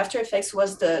 So After Effects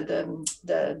was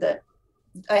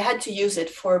I had to use it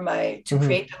to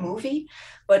create the movie,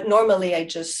 but normally I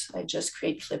just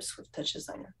create clips with Touch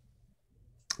Designer.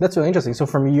 That's really interesting. So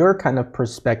from your kind of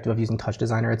perspective of using Touch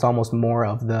Designer, it's almost more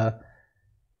of the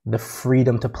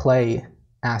freedom to play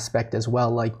aspect as well,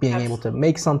 like being able to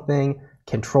make something,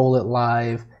 control it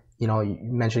live, you know, you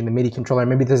mentioning the MIDI controller,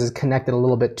 maybe this is connected a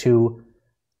little bit to,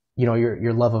 you know,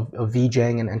 your love of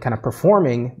VJing and kind of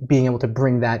performing, being able to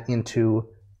bring that into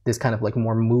this kind of like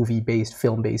more movie-based,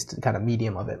 film-based kind of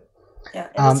medium of it. Yeah.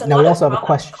 And now we also have a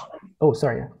question. Oh,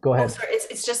 sorry. Go ahead. Oh, sorry.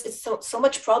 It's so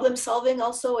much problem solving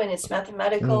also, and it's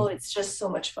mathematical. It's just so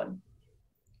much fun.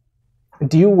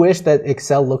 Do you wish that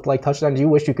Excel looked like Touchdesigner? Do you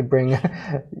wish you could bring,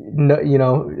 you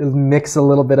know, mix a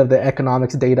little bit of the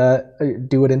economics data,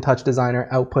 do it in Touchdesigner,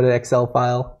 output an Excel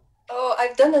file? Oh,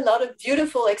 I've done a lot of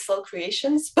beautiful Excel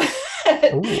creations, but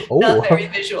not very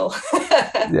visual.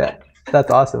 Yeah, that's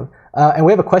awesome. And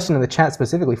we have a question in the chat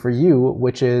specifically for you,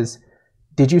 which is,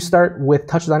 did you start with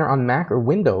Touchdesigner on Mac or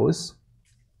Windows?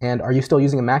 And are you still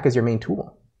using a Mac as your main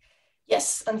tool?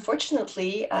 Yes,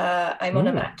 unfortunately, I'm on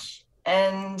a Mac.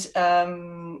 And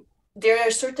there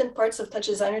are certain parts of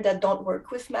Touchdesigner that don't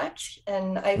work with Mac,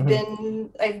 and I've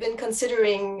been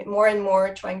considering more and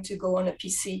more trying to go on a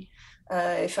PC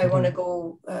if I want to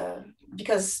go,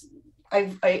 because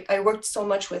I worked so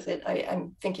much with it.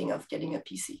 I'm thinking of getting a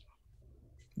PC.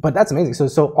 But that's amazing.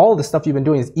 So all of the stuff you've been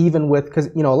doing is even with,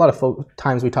 because you know a lot of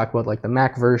times we talk about like the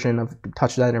Mac version of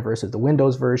Touchdesigner versus the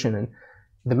Windows version, and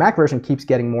the Mac version keeps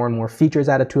getting more and more features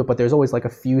added to it, but there's always like a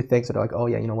few things that are like, oh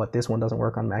yeah, you know what, this one doesn't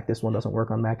work on Mac, this one doesn't work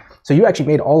on Mac. So you actually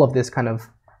made all of this kind of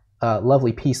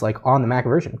lovely piece like on the Mac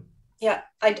version. Yeah,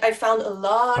 I found a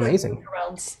lot amazing of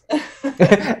workarounds.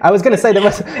 I was gonna say there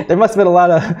must have been a lot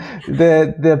of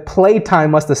the play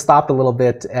time must have stopped a little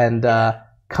bit, and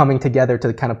coming together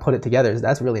to kind of put it together.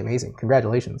 That's really amazing.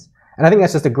 Congratulations. And I think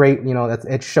that's just a great, you know,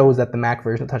 it shows that the Mac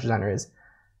version of Touchdesigner is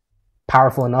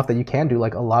powerful enough that you can do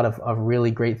like a lot of really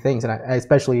great things. And I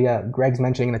especially Greg's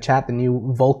mentioning in the chat the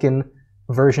new Vulkan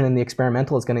version in the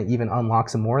experimental is going to even unlock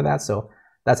some more of that. So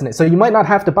that's so you might not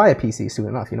have to buy a PC soon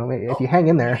enough. You know, if you hang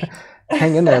in there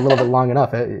a little bit long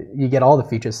enough, you get all the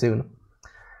features soon.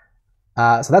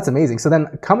 So that's amazing. So then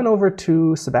coming over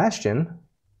to Sebastian,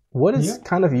 what does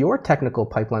kind of your technical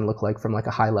pipeline look like from like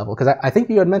a high level? Because I think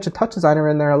you had mentioned Touchdesigner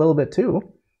in there a little bit too.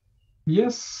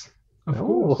 Yes, of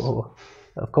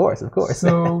course. Of course.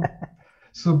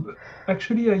 So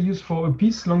actually, I used for a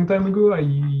piece long time ago.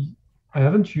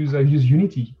 I've used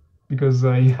Unity because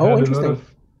I've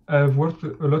worked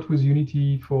a lot with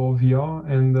Unity for VR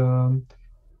and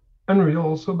Unreal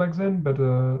also back then, but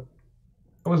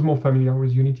I was more familiar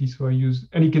with Unity, so I used,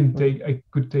 and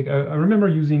I remember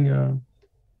using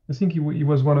I think it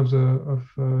was one of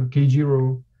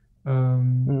Kjiro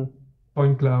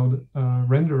point cloud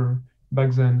renderer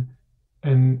back then,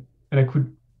 and I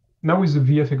could, now with the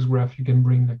VFX graph you can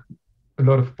bring like a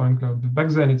lot of point cloud. But back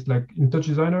then it's like in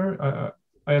Touchdesigner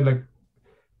I had like,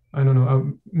 I don't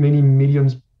know, many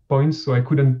millions points, so I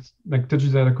couldn't, like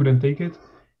Touchdesigner couldn't take it,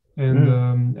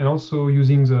 and also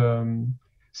using the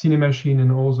Cinemachine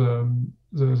and all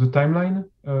the timeline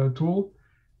tool,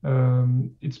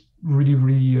 it's really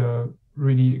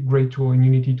great tool in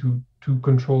Unity to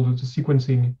control the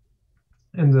sequencing,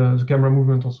 and the camera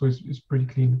movement also is pretty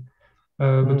clean.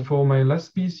 But for my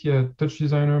last piece,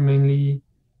 Touchdesigner mainly,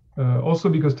 also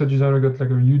because Touchdesigner got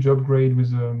like a huge upgrade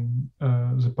with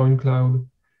the point cloud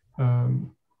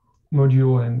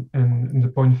module and the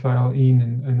point file in,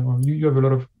 and you have a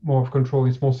lot more of control.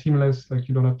 It's more seamless, like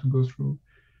you don't have to go through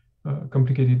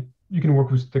complicated. You can work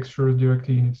with textures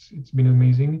directly, and it's been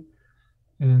amazing.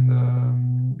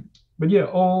 And but yeah,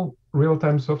 all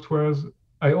real-time softwares.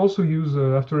 I also use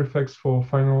After Effects for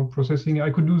final processing. I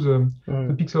could do the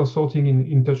pixel sorting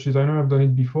in Touchdesigner. I've done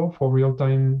it before for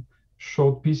real-time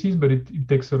short pieces, but it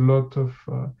takes a lot of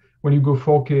when you go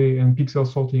 4K and pixel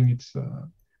sorting, it's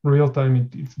real-time.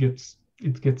 It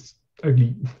gets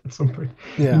ugly at some point.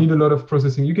 You need a lot of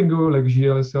processing. You can go like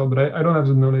GLSL, but I don't have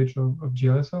the knowledge of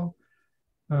GLSL.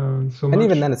 And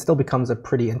even then, it still becomes a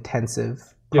pretty intensive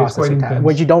processing task,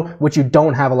 which you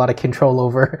don't have a lot of control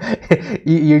over.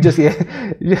 you just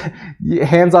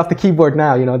hands off the keyboard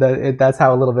now. You know that's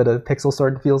how a little bit of pixel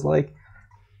sorting feels like.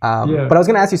 But I was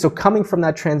going to ask you, so coming from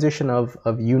that transition of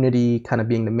Unity kind of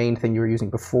being the main thing you were using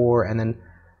before, and then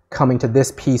coming to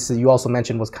this piece that you also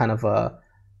mentioned was kind of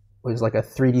was like a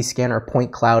 3D scanner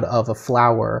point cloud of a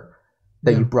flower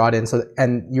that you brought in. So,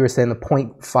 and you were saying the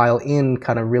point file in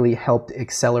kind of really helped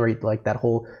accelerate like that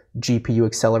whole GPU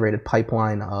accelerated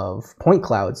pipeline of point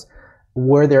clouds.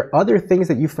 Were there other things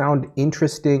that you found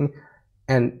interesting?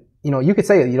 And you know, you could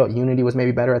say, you know, Unity was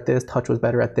maybe better at this, Touch was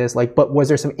better at this, like, but was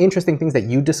there some interesting things that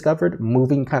you discovered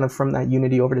moving kind of from that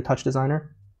Unity over to Touchdesigner?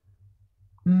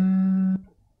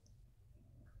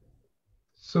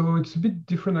 So it's a bit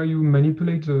different how you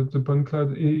manipulate the point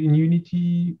cloud. In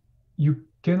Unity, you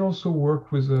can also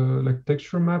work with like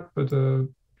texture map, but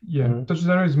yeah, Touch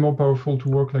Designer is more powerful to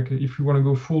work like if you want to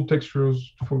go full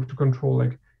textures to control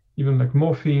like even like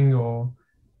morphing, or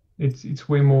it's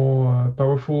way more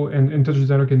powerful, and Touch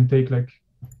Designer can take like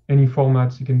any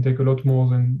formats. It can take a lot more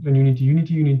than Unity.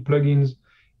 Unity, you need plugins,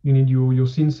 you need your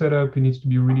scene setup, it needs to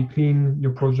be really clean,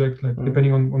 your project, like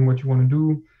depending on what you want to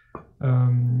do.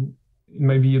 It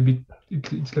might be a bit,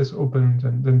 it's less open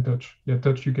than Touch. Yeah,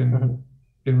 Touch you can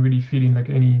really feed in like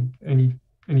any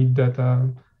data,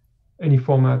 any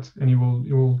format, and it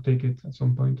will take it at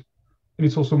some point. And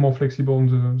it's also more flexible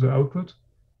on the output.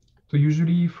 So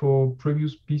usually for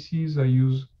previous PCs, I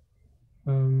use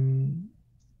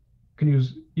can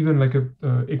use even like a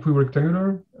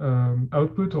equirectangular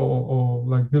output, or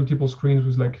like multiple screens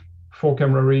with like 4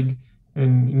 camera rig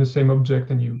and in the same object,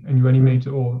 and you animate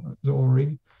the whole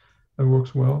rig. That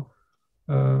works well.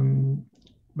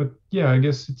 But yeah, I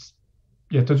guess it's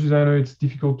Touch Designer. It's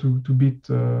difficult to beat.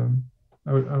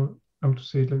 How to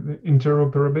say it, like the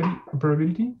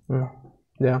interoperability.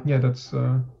 Yeah, that's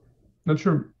not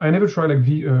sure. I never tried like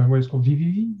what is called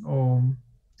VVV or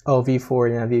V4,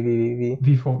 yeah, VVVV.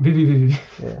 VVVV.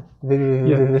 Yeah.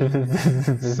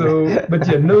 Yeah. So, but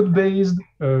yeah, node based,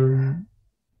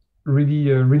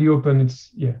 really open.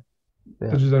 It's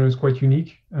Touch Designer is quite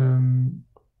unique. And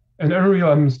Unreal,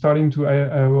 I'm starting to.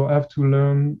 I will have to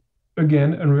learn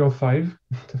again Unreal 5.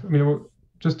 I mean,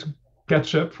 just to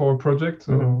catch up for a project.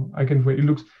 So I can't wait. It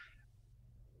looks.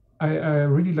 I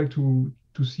really like to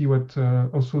see what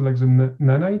also like the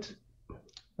Nanite.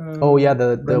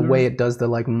 The way it does the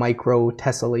like micro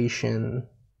tessellation.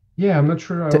 Yeah, I'm not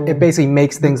sure. It basically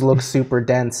makes things look super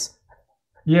dense.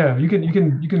 Yeah, you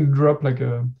can drop like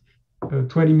a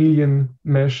 20 million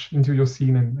mesh into your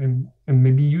scene and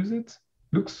maybe use it.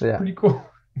 Looks pretty cool.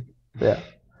 Yeah.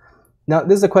 Now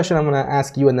this is a question I'm going to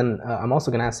ask you, and then I'm also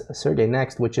going to ask Sergey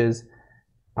next, which is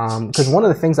because one of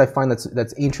the things I find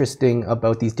that's interesting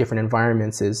about these different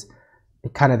environments is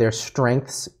kind of their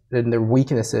strengths and their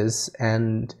weaknesses.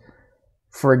 And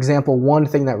for example, one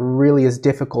thing that really is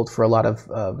difficult for a lot of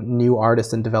new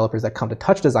artists and developers that come to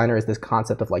Touch Designer is this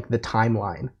concept of like the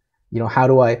timeline. How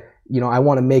do I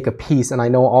want to make a piece, and I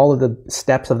know all of the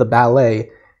steps of the ballet,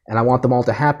 and I want them all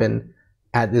to happen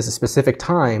at this specific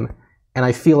time. And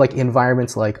I feel like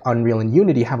environments like Unreal and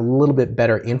Unity have a little bit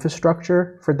better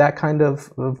infrastructure for that kind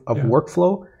of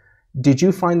workflow. Did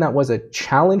you find that was a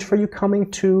challenge for you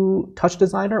coming to Touch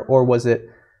Designer, or was it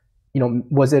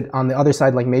on the other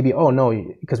side, like maybe, oh no,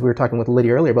 because we were talking with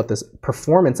Lydia earlier about this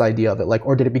performance idea of it, like,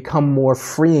 or did it become more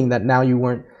freeing that now you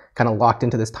weren't kind of locked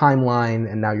into this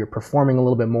timeline and now you're performing a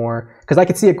little bit more? Because I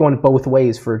could see it going both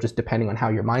ways for just depending on how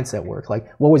your mindset works. Like,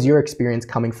 what was your experience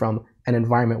coming from an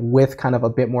environment with kind of a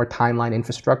bit more timeline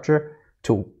infrastructure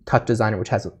to Touch Designer, which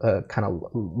has a kind of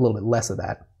a little bit less of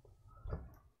that?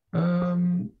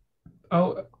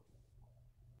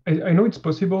 I know it's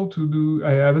possible to do.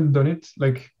 I haven't done it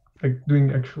like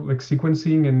doing actual like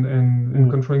sequencing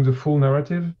and controlling the full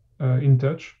narrative in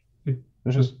Touch. It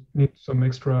just needs some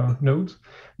extra nodes,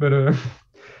 but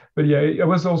yeah, I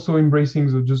was also embracing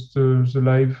the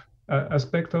live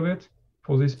aspect of it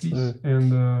for this piece,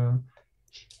 and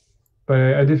but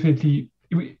I definitely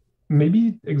maybe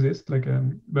it exists like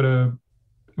but it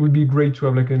would be great to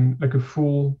have like a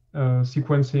full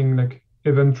sequencing like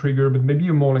event trigger, but maybe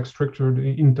a more like structured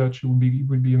in Touch would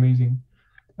be amazing.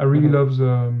 I really love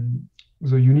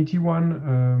the Unity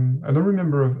one. I don't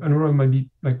remember if Unreal might be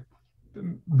like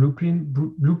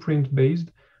blueprint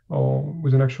based or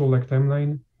with an actual like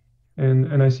timeline,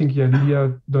 and I think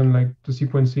Lydia done like the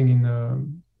sequencing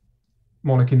in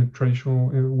more like in a traditional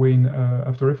way in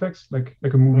After Effects, like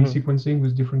a movie sequencing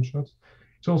with different shots.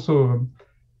 It's also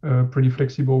a pretty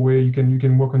flexible way you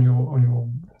can work on your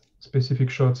specific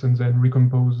shots and then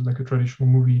recompose like a traditional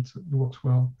movie. It works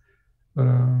well. But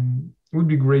it would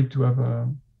be great to have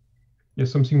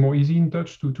something more easy in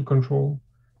Touch to control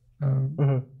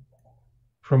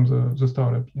from the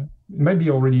startup. Yeah, it might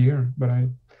be already here, but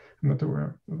I'm not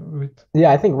aware of it. Yeah,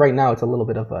 I think right now it's a little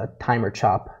bit of a timer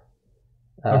chop.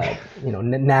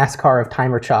 NASCAR of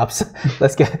timer chops.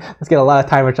 let's get a lot of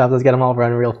timer chops. Let's get them all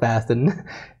running real fast, and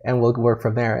we'll work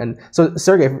from there. And so,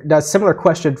 Sergey, a similar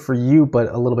question for you, but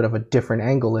a little bit of a different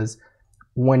angle is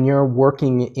when you're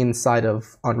working inside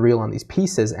of Unreal on these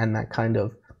pieces and that kind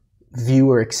of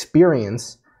viewer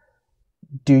experience,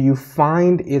 do you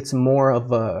find it's more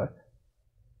of a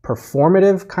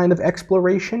performative kind of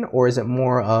exploration, or is it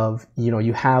more of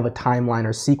you have a timeline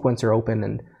or sequencer open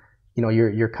and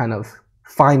you're kind of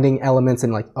finding elements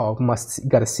and like, oh,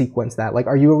 got to sequence that? Like,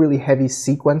 are you a really heavy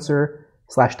sequencer /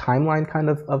 timeline kind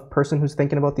of person who's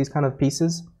thinking about these kind of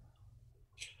pieces?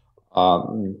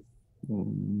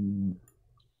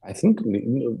 I think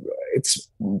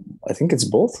it's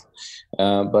both,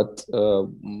 but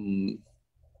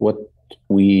what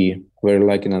we were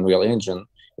like in Unreal Engine,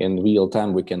 in real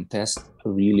time we can test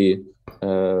really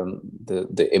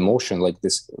the emotion, like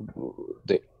this,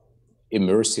 the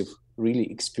immersive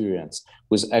really experience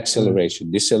with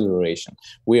acceleration, deceleration.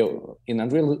 We in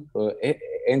Unreal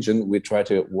Engine we try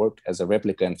to work as a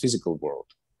replica in physical world,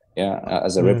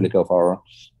 as a replica of our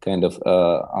kind of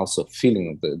also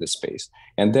feeling the space.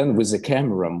 And then with the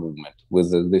camera movement,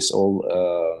 with this all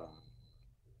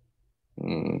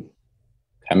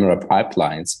camera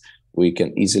pipelines, we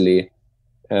can easily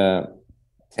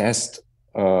test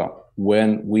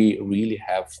when we really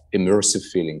have immersive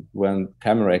feeling, when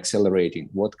camera accelerating,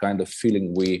 what kind of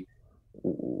feeling we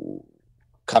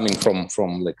coming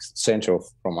from like center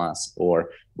from us, or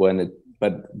when it,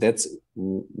 but that's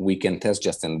we can test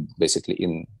just in basically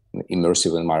in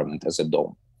immersive environment as a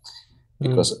dome,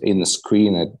 because in the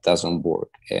screen it doesn't work.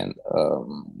 And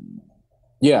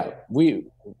we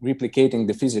replicating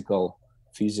the physical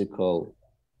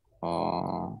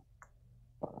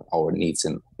our needs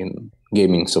in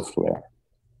gaming software.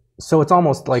 So it's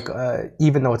almost like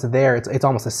even though it's there, it's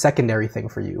almost a secondary thing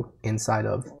for you inside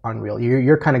of Unreal.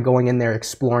 You're kind of going in there,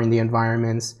 exploring the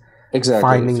environments, exactly,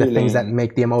 finding the things that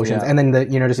make the emotions, and then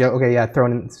throw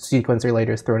it in sequencer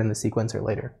later, throw it in the sequencer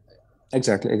later.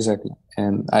 Exactly.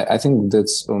 And I think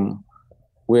that's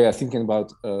we are thinking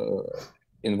about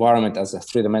environment as a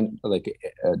three-dimensional, like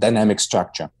a dynamic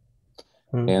structure,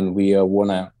 and we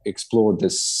want to explore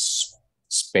this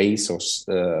space or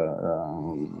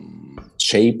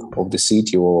shape of the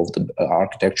city or of the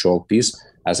architectural piece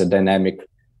as a dynamic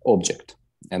object,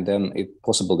 and then it's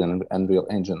possible in Unreal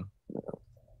Engine.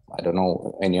 I don't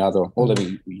know any other,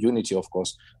 only Unity of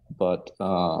course, but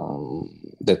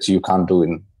that you can't do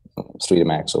in 3D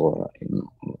Max or in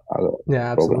other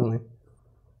absolutely.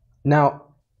 Now,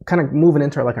 kind of moving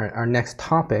into our next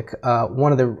topic,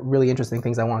 one of the really interesting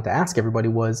things I wanted to ask everybody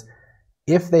was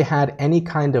if they had any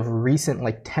kind of recent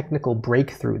technical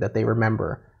breakthrough that they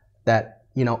remember, that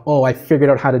I figured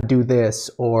out how to do this,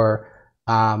 or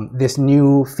this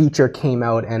new feature came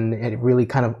out and it really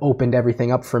kind of opened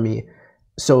everything up for me.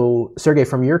 So Sergey,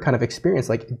 from your kind of experience,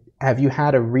 have you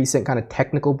had a recent kind of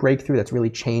technical breakthrough that's really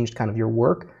changed kind of your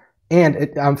work?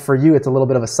 And for you, it's a little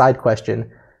bit of a side question.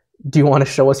 Do you want to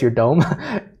show us your dome?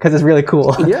 Because it's really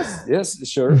cool. Yes,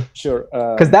 sure.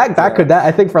 Because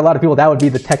I think for a lot of people that would be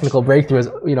the technical breakthrough. Is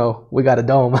we got a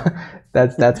dome.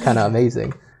 that's kind of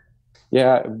amazing.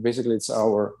 Yeah, basically it's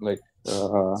our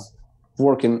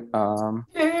working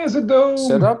it's a dome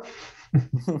setup.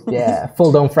 Yeah,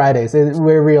 full dome Fridays.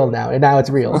 We're real now. Now it's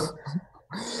real.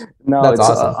 No, that's it's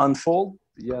awesome. Unfold.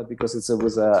 Yeah, because it's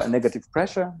with a negative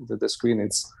pressure. The screen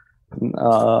it's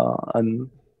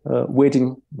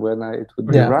waiting when it would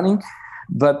be running.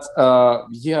 But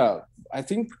I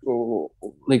think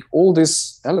all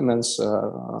these elements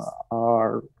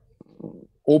are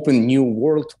open new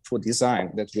world for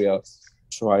design that we are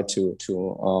try to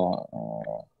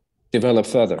develop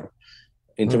further.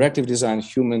 Interactive design,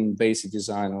 human-based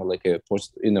design, or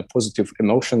in a positive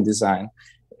emotion design.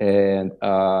 And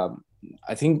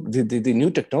I think the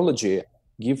new technology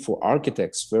give for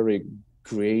architects very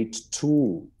great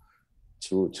tool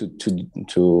to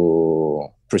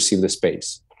perceive the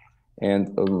space.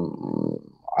 And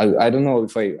I don't know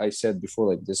if I said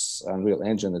before, this Unreal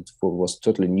Engine, it was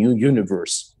totally new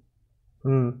universe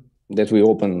that we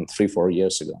opened 3-4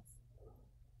 years ago.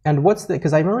 And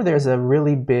because I remember there's a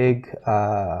really big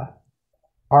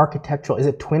architectural, is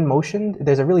it Twinmotion?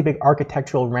 There's a really big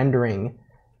architectural rendering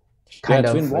kind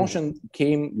of. Twinmotion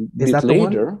came a bit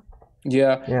later.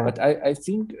 Yeah, but I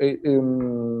think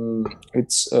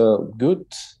it's good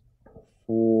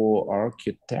for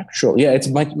architectural. Yeah, it's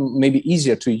maybe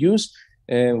easier to use.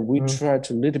 And we try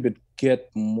to a little bit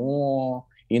get more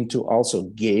into also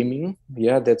gaming.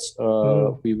 Yeah, that's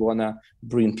we wanna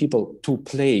bring people to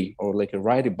play or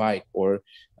ride a bike or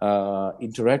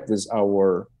interact with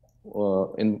our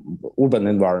in urban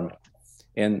environment.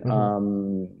 And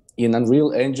in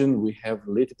Unreal Engine, we have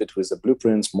a little bit with the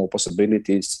blueprints, more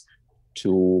possibilities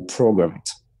to program it.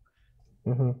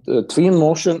 The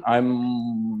Twinmotion,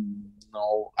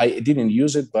 I didn't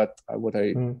use it, but what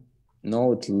I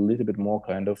know, it's a little bit more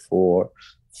kind of for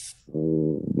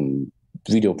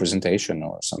video presentation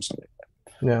or something like that.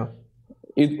 Yeah.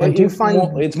 And do you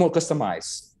find it's more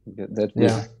customized?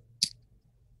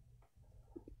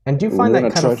 And do you find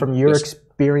that kind of from your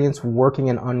experience working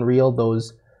in Unreal,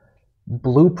 those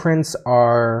blueprints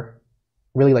are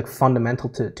really fundamental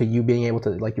to you being able to,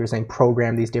 like you were saying,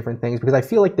 program these different things? Because I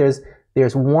feel like there's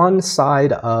one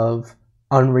side of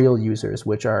Unreal users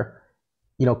which are,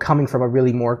 coming from a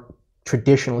really more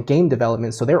traditional game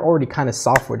development, so they're already kind of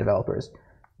software developers.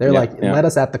 They're let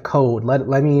us at the code.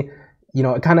 Let me,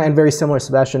 kind of, and very similar.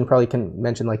 Sebastian probably can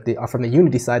mention like from the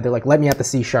Unity side, they're like, let me at the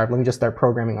C#. Let me just start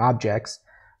programming objects.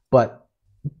 But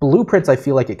Blueprints, I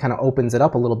feel like it kind of opens it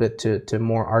up a little bit to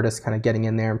more artists kind of getting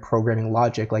in there and programming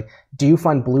logic. Like, do you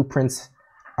find Blueprints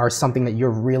are something that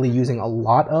you're really using a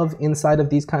lot of inside of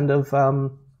these kind of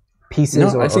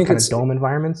pieces or kind of dome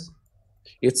environments?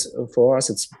 It's for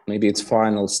us, it's maybe its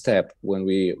final step when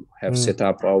we have set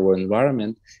up our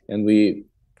environment, and we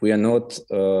are not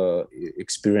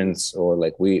experienced, or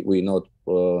like we're not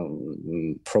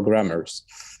programmers,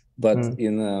 but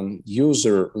in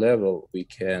user level we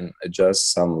can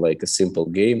adjust some, like a simple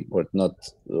game, or not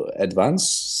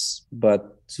advanced,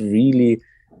 but really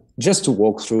just to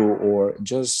walk through, or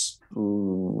just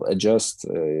adjust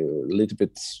a little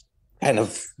bit, kind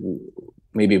of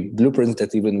maybe blueprints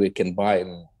that even we can buy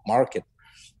in market,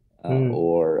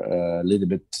 or a little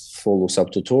bit follow some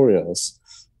tutorials.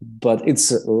 But it's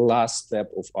the last step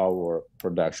of our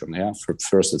production.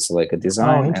 First it's like a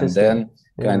design, and then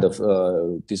kind of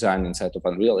design inside of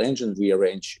Unreal Engine,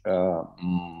 rearrange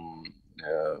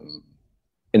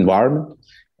environment,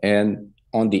 and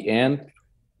on the end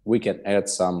we can add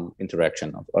some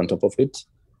interaction on top of it,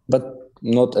 but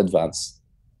not advanced.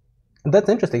 That's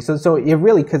interesting. So it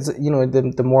really, because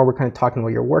the more we're kind of talking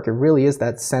about your work, it really is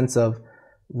that sense of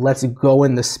let's go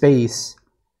in the space,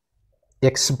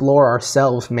 explore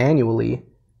ourselves manually,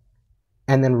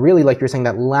 and then really, like you're saying,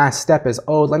 that last step is,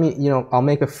 let me, I'll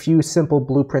make a few simple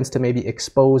blueprints to maybe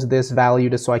expose this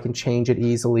value so I can change it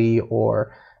easily,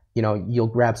 or you'll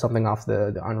grab something off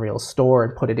the Unreal store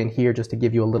and put it in here just to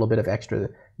give you a little bit of extra,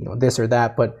 this or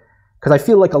that. But because I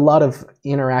feel like a lot of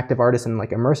interactive artists and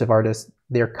like immersive artists,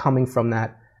 they're coming from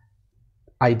that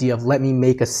idea of let me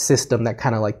make a system that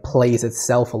kind of like plays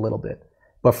itself a little bit.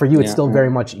 But for you, it's still very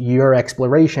much your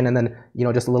exploration, and then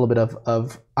just a little bit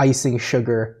of icing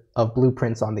sugar of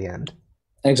blueprints on the end.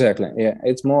 Exactly. Yeah,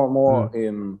 it's more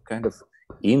in kind of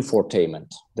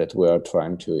infotainment that we are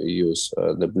trying to use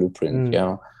the blueprint.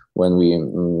 When we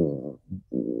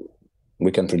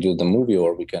can produce the movie,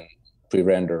 or we can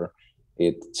pre-render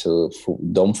it to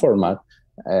DOM format.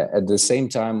 At the same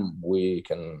time, we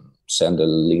can send a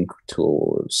link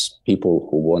to people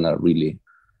who want to really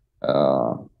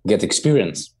get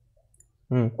experience,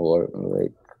 or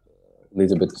like a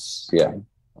little bit,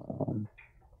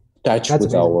 touch with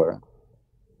amazing. Our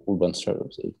urban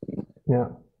services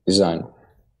design.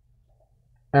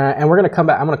 And we're gonna come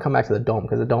back. I'm gonna come back to the dome,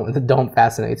 because the dome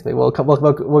fascinates me. We're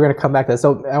gonna come back to that.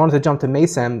 So I wanted to jump to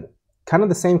Meysem. Kind of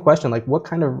the same question, like what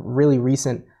kind of really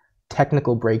recent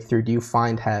technical breakthrough do you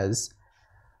find has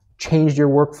changed your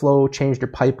workflow, changed your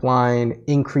pipeline,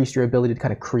 increased your ability to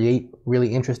kind of create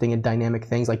really interesting and dynamic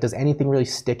things? Like, does anything really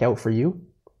stick out for you?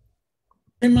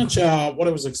 Pretty much what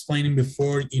I was explaining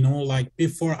before, like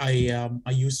before I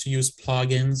used to use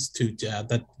plugins to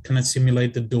that kind of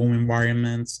simulate the dome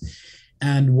environments.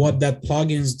 And what that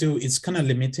plugins do, it's kind of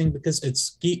limiting, because it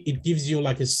gives you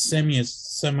like a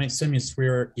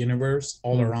semi-sphere universe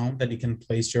all around that you can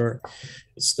place your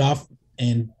stuff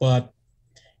in. But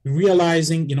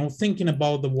realizing, thinking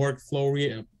about the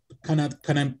workflow, kind of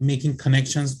making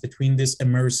connections between these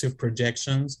immersive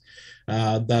projections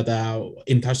that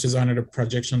in Touch Designer, the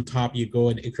projection top, you go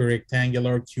at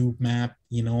equirectangular, cube map,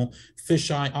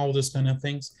 fisheye, all those kind of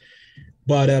things.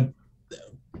 But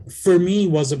for me,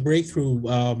 was a breakthrough.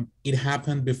 It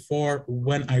happened before,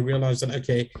 when I realized that,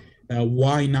 okay,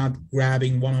 why not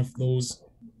grabbing one of those,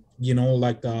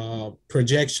 like the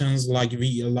projections, like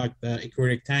the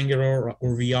equirectangular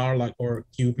or VR, or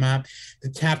cube map,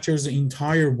 that captures the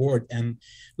entire board, and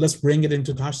let's bring it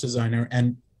into Touch Designer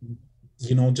and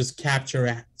just capture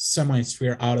a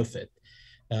semi-sphere out of it.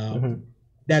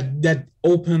 That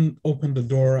opened the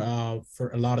door for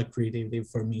a lot of creativity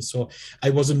for me. So I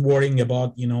wasn't worrying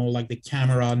about like the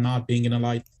camera not being in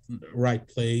the right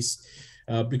place,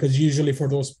 because usually for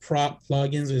those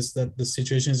plugins is that the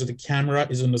situation is that the camera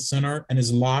is in the center and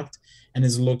is locked and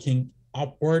is looking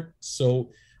upward, so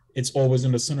it's always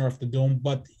in the center of the dome.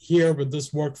 But here with this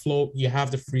workflow, you have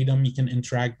the freedom, you can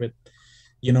interact with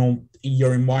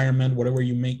your environment, whatever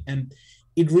you make. And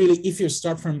it really, if I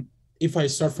start from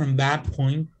that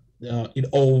point, it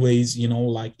always,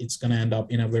 like it's gonna end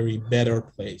up in a very better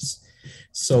place.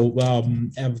 So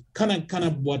kind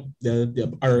of what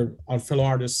our fellow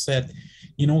artist said,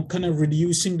 kind of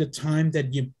reducing the time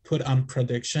that you put on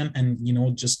production and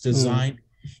just design.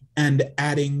 and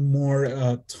adding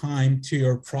more time to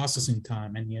your processing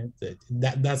time. And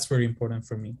that's very important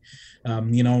for me.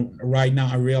 Right now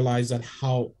I realize that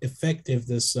how effective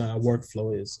this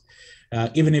workflow is.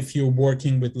 Even if you're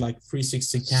working with like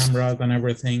 360 cameras and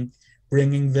everything,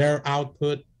 bringing their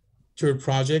output to your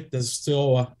project, there's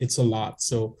still, it's a lot.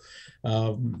 So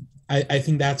I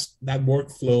think that's that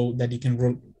workflow that you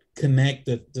can connect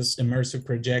this immersive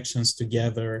projections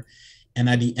together, and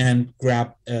at the end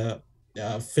grab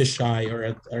fisheye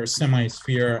or a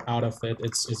semi-sphere out of it.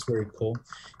 It's very cool,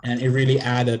 and it really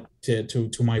added to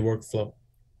my workflow.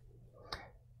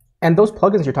 And those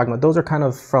plugins you're talking about, those are kind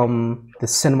of from the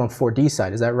Cinema 4D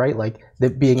side, is that right? Like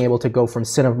being able to go from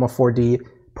Cinema 4D,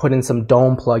 put in some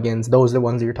Dome plugins, those are the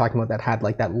ones that you're talking about that had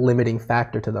like that limiting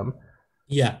factor to them.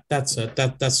 Yeah, that's it.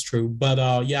 That's true.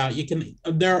 But yeah, you can.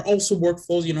 There are also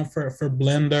workflows. For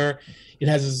Blender, it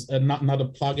has not a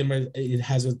plugin, but it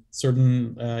has a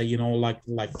certain like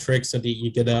tricks that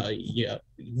you get.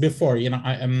 Before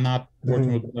I am not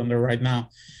working with Blender right now.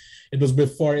 It was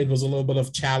before. It was a little bit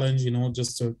of challenge,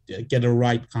 just to get the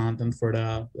right content for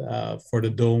the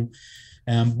Dome.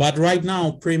 But right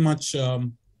now, pretty much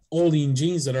all the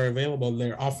engines that are available,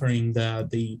 they're offering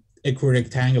the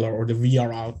equirectangular or the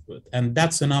VR output, and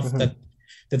that's enough that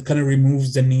kind of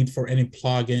removes the need for any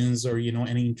plugins or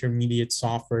any intermediate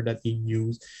software that you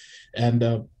use.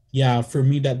 And yeah, for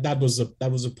me that was a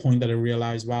point that I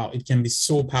realized, wow, it can be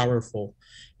so powerful,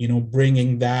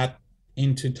 bringing that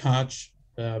into touch,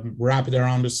 wrap it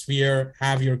around the sphere,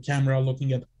 have your camera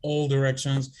looking at all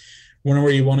directions. Whenever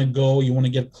you want to go, you want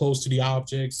to get close to the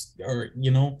objects, or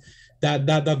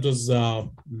that was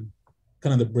kind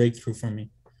of the breakthrough for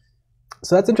me.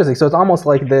 So that's interesting. So it's almost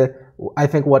like I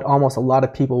think what almost a lot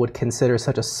of people would consider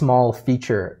such a small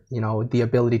feature, the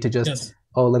ability to just, yes,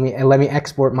 let me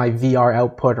export my VR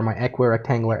output or my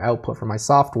equirectangular output from my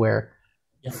software.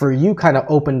 Yeah. For you, kind of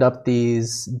opened up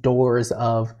these doors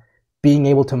of being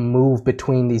able to move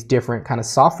between these different kind of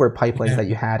software pipelines that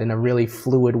you had in a really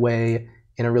fluid way,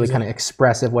 in a really kind of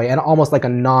expressive way, and almost like a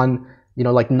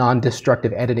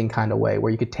non-destructive editing kind of way,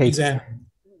 where you could take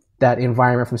that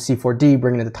environment from C4D,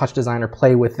 bring it into Touch Designer,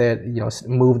 play with it,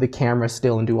 move the camera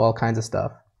still and do all kinds of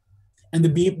stuff. And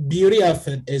the beauty of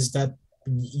it is that,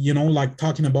 like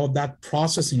talking about that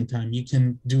processing time, you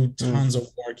can do tons of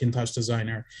work in Touch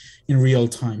Designer in real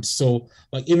time. So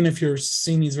like, even if your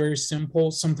scene is very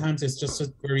simple, sometimes it's just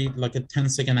a very like a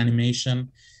 10-second animation,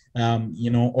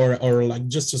 or like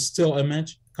just a still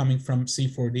image coming from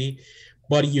C4D.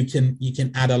 But you can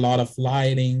add a lot of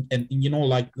lighting, and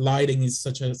like lighting is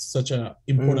such a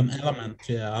important element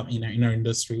in our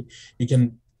industry. You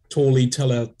can totally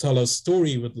tell a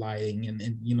story with lighting, and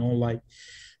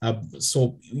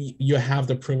so you have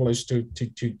the privilege to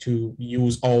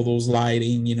use all those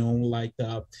lighting, like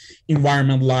the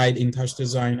environment light in Touch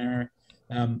Designer.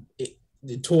 It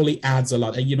totally adds a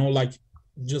lot, and like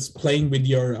just playing with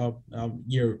your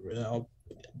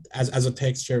as a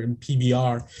texture in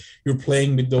PBR, you're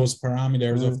playing with those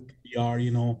parameters of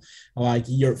PBR, like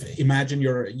imagine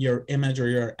your image or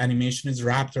your animation is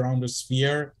wrapped around the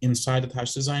sphere inside the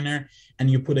Touch Designer, and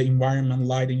you put an environment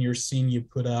light in your scene, you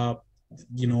put up,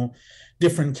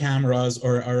 different cameras,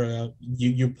 or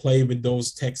you play with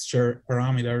those texture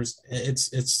parameters.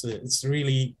 It's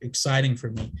really exciting for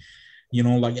me,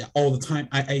 like all the time.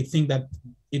 I think that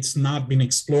it's not been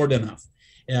explored enough.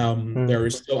 There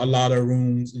is still a lot of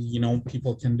rooms,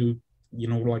 people can do,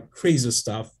 like crazy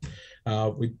stuff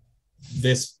with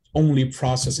this only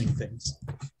processing things.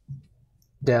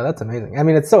 Yeah, that's amazing. I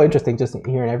mean, it's so interesting just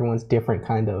hearing everyone's different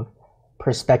kind of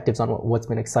perspectives on what's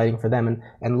been exciting for them.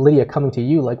 And Lydia, coming to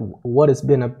you, like what has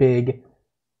been a big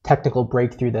technical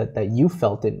breakthrough that you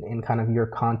felt in kind of your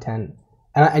content?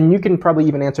 And you can probably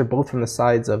even answer both from the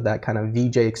sides of that kind of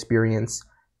VJ experience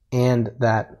and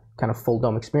that kind of full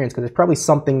dome experience, because there's probably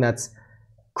something that's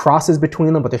crosses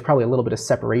between them, but there's probably a little bit of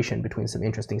separation between some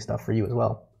interesting stuff for you as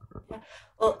well.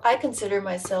 Well, I consider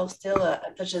myself still a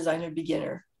Touch Designer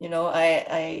beginner.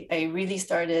 I really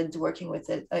started working with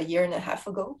it a year and a half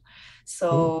ago.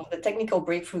 So the technical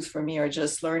breakthroughs for me are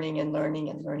just learning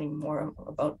more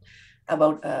about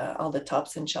all the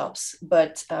tops and chops.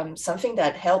 But something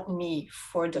that helped me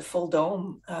for the full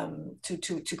dome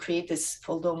to create this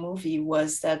full dome movie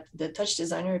was that the Touch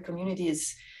Designer community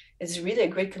is really a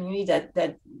great community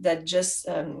that just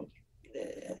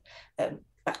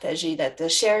partagé,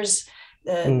 that shares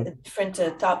the different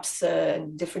tops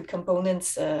and different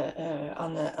components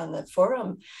on the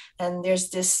forum. And there's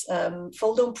this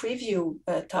full dome preview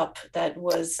top that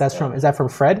was... Is that from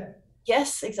Fred?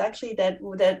 Yes, exactly.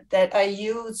 That I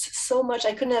use so much.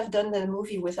 I couldn't have done the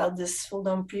movie without this full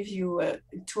dome preview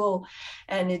tool,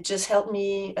 and it just helped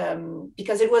me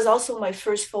because it was also my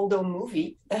first full dome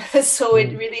movie. So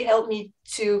it really helped me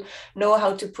to know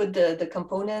how to put the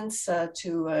components,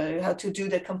 to how to do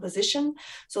the composition.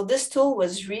 So this tool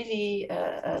was really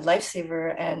a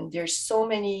lifesaver, and there's so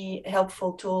many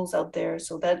helpful tools out there.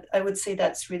 So that I would say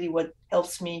that's really what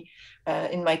helps me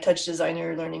in my touch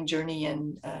designer learning journey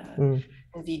and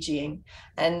VGing.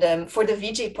 And for the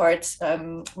VG part,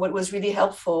 what was really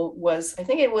helpful was, I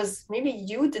think it was maybe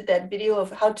you did that video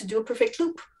of how to do a perfect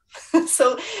loop.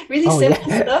 So really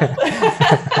simple stuff.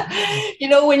 You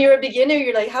know, when you're a beginner,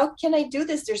 you're like, how can I do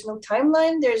this? There's no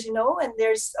timeline, there's, you know, and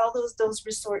there's all those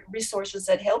resources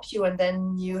that help you. And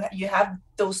then you have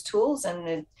those tools,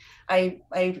 and I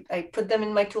put them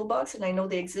in my toolbox, and I know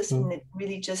they exist, and it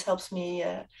really just helps me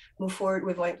move forward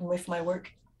with my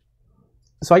work.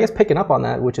 So I guess picking up on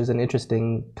that, which is an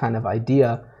interesting kind of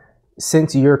idea,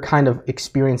 since you're kind of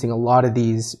experiencing a lot of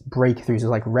these breakthroughs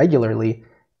like regularly,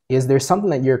 is there something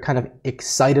that you're kind of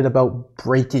excited about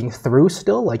breaking through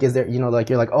still? Like, is there, you know, like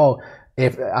you're like, oh,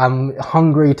 if I'm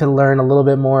hungry to learn a little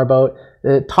bit more about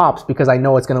tops because I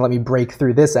know it's going to let me break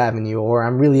through this avenue, or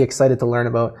I'm really excited to learn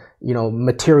about, you know,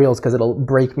 materials because it'll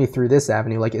break me through this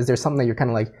avenue. Like, is there something that you're kind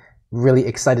of like really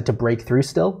excited to break through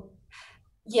still?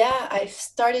 Yeah, I've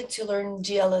started to learn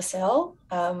GLSL,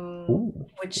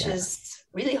 which is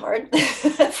really hard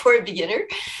for a beginner,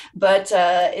 but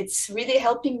it's really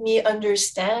helping me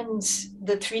understand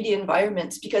the 3D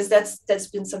environments, because that's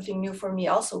been something new for me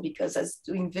also, because as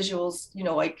doing visuals, you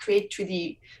know, I create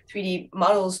 3D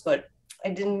models, but I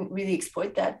didn't really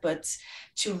exploit that. But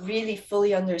to really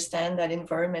fully understand that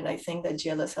environment, I think that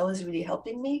GLSL is really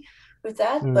helping me with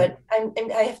that. But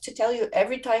and I have to tell you,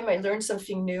 every time I learn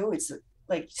something new, it's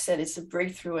like you said, it's a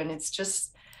breakthrough, and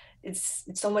it's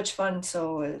so much fun.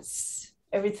 So it's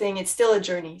still a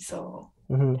journey. So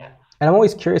yeah. And I'm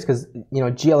always curious because, you know,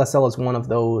 GLSL is one of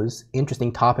those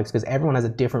interesting topics because everyone has a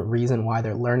different reason why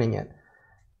they're learning it.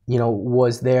 You know,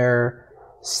 was there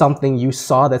something you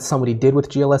saw that somebody did with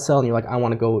GLSL and you're like, I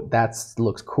want to go, that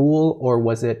looks cool? Or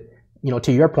was it, you know,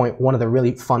 to your point, one of the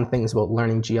really fun things about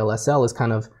learning GLSL is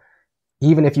kind of,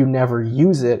 even if you never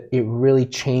use it, it really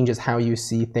changes how you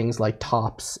see things like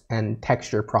tops and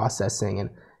texture processing. And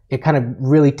it kind of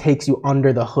really takes you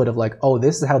under the hood of like, oh,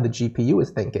 this is how the GPU is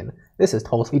thinking. This is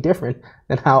totally different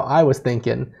than how I was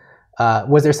thinking.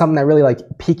 Was there something that really like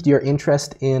piqued your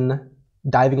interest in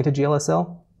diving into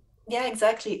GLSL? Yeah,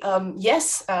 exactly.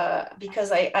 Yes,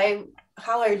 because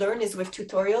how I learn is with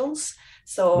tutorials.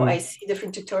 So I see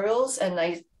different tutorials, and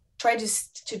I try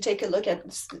to take a look at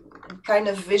kind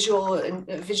of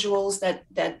visuals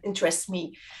that interest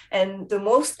me, and the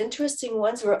most interesting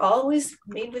ones were always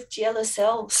made with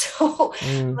GLSL. So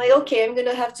like, okay, I'm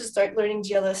gonna have to start learning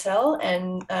GLSL,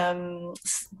 and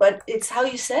but it's how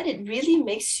you said, it really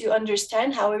makes you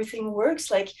understand how everything works,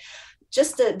 like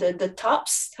just the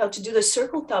tops, how to do the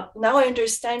circle top. Now I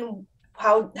understand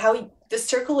how the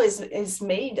circle is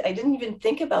made. I didn't even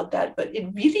think about that, but it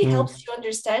really helps you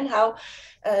understand how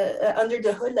under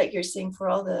the hood, like you're saying, for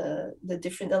all the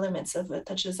different elements of a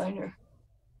touch designer.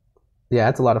 Yeah,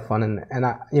 it's a lot of fun, and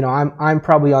I, you know, I'm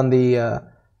probably on the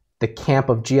camp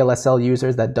of GLSL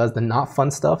users that does the not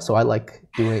fun stuff. So I like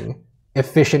doing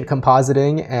efficient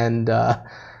compositing and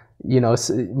you know,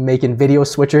 making video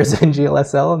switchers in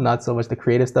GLSL, not so much the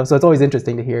creative stuff. So it's always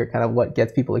interesting to hear kind of what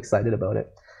gets people excited about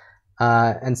it.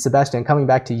 And Sebastian, coming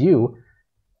back to you,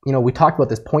 you know, we talked about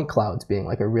this point clouds being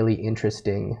like a really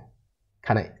interesting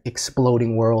kind of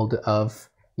exploding world of,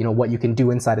 you know, what you can do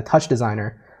inside a touch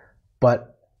designer.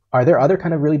 But are there other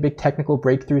kind of really big technical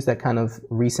breakthroughs that kind of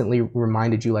recently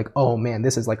reminded you like, oh man,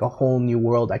 this is like a whole new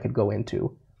world I could go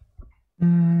into?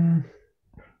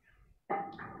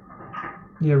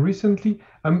 Yeah, recently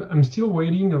I'm still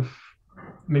waiting of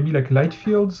maybe like light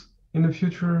fields in the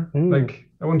future. Like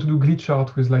I want to do glitch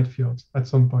art with light fields at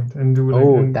some point and do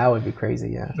like, that would be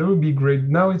crazy. Yeah, that would be great.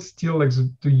 Now it's still like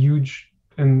the huge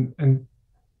and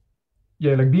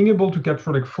yeah, like being able to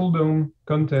capture like full dome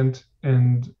content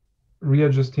and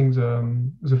readjusting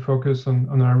the focus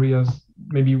on areas.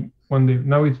 Maybe one day.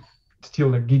 Now it's still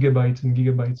like gigabytes and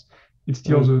gigabytes. It's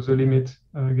still the limit,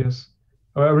 I guess.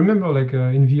 I remember like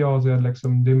in VR they had like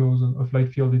some demos of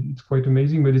light field. It's quite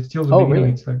amazing, but it's still the beginning.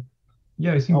 Really? It's like,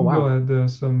 yeah, I think Google had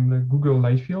some like Google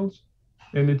light fields,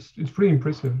 and it's pretty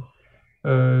impressive.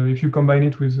 If you combine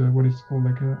it with what is called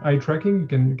like eye tracking,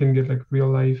 you can get like real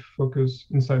life focus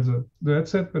inside the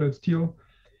headset, but it's still,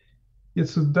 yeah.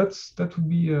 So that would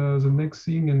be the next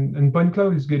thing. And point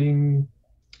cloud is getting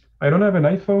I don't have an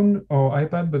iPhone or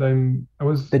iPad, but I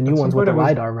was The new at some ones with point the I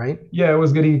was, LiDAR, right? yeah, I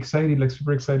was getting excited, like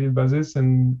super excited about this,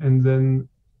 and then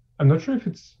I'm not sure if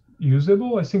it's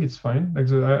usable. I think it's fine. Like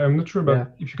I'm not sure about Yeah.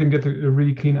 if you can get a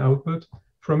really clean output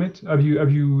from it. Have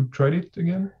you tried it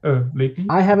again lately?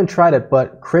 I haven't tried it,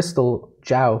 but Crystal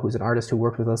Zhao, who's an artist who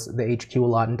worked with us at the HQ a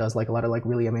lot and does like a lot of like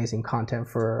really amazing content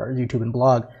for YouTube and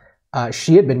blog,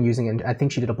 she had been using it. I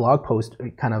think she did a blog post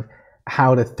kind of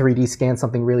how to 3D scan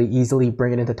something really easily,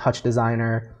 bring it into Touch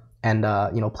Designer, and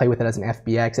play with it as an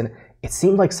FBX. And it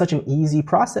seemed like such an easy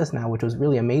process now, which was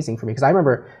really amazing for me because I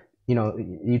remember,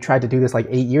 you tried to do this like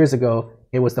 8 years ago.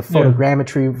 It was the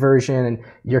photogrammetry version, and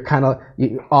you're kind of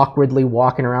awkwardly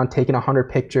walking around taking 100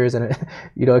 pictures, and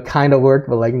it kind of worked,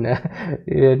 but like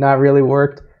it not really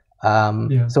worked.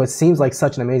 So it seems like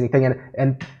such an amazing thing.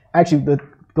 And actually,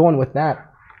 going with that,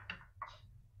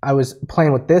 I was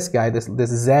playing with this guy, this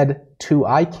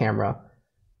Z2i camera,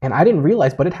 and I didn't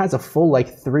realize, but it has a full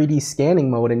like 3D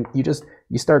scanning mode, and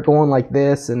you start going like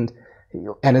this, and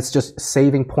it's just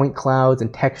saving point clouds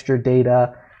and texture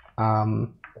data.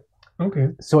 Okay.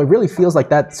 So it really feels like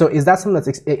that. So is that something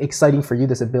that's exciting for you?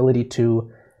 This ability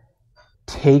to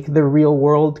take the real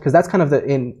world, because that's kind of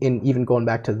in even going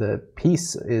back to the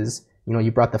piece is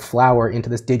you brought the flower into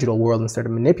this digital world and started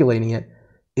manipulating it.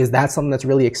 Is that something that's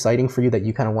really exciting for you that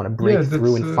you kind of want to break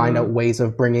through and find out ways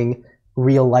of bringing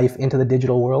real life into the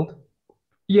digital world?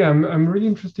 Yeah, I'm really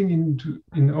interested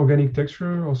in organic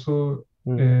texture also,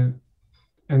 and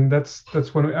that's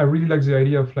when I really like the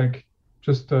idea of like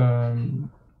just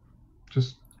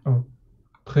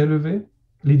prélever,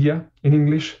 Lydia in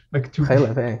English, like to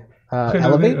prélever,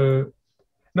 elevate.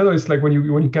 No, it's like when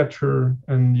you capture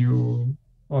and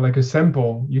or like a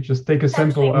sample, you just take a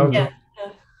sample out. Yeah.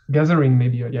 Gathering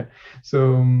maybe, yeah.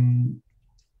 So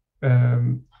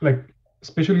like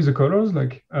especially the colors,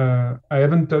 like I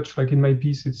haven't touched, like in my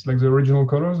piece it's like the original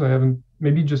colors. I haven't,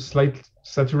 maybe just slight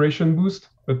saturation boost,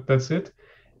 but that's it.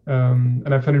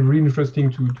 And I find it really interesting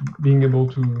to being able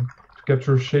to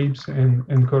capture shapes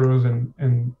and colors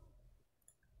and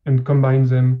combine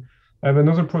them. I have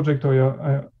another project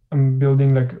where I'm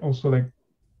building like also like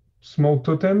small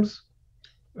totems.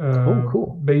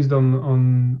 Cool. Based on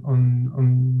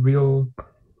real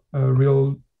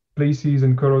places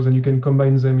and colors, and you can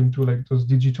combine them into like those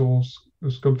digital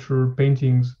sculpture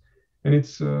paintings, and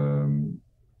it's a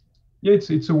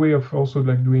way of also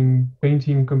like doing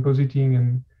painting, compositing,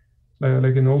 and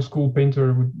like an old school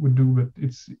painter would do, but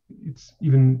it's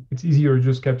easier to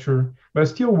just capture. But I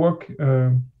still work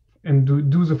and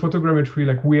do the photogrammetry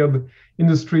like weird in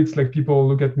the streets, like people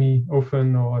look at me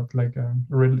often or at like a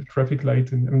red traffic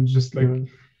light, and I'm just like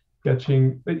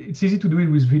catching. It's easy to do it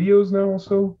with videos now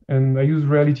also, and I use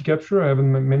reality capture. I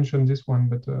haven't mentioned this one,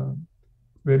 but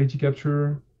reality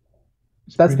capture.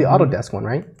 That's the Autodesk one,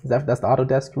 right? That's the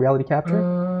Autodesk reality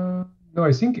capture? No,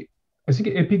 I think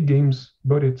Epic Games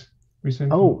bought it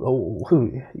recently.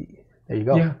 There you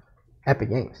go. Yeah. Epic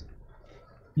Games.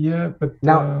 Yeah, but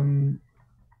now.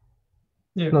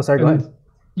 Yeah. No, sorry. Go ahead.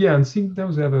 Yeah, and think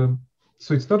now they have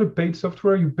so it's not a paid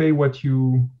software. You pay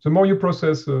the more you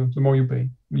process, the more you pay.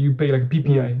 You pay like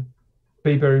PPI,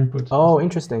 pay per input. Oh,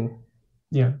 interesting.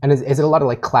 Yeah. And is it a lot of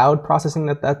like cloud processing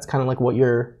that's kind of like what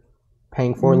you're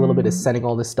paying for a little bit, is setting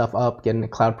all this stuff up, getting the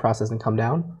cloud processed and come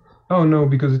down? Oh no,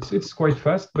 because it's quite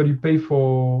fast, but you pay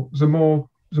for the more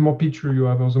picture you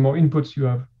have or the more inputs you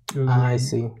have. I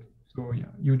see. So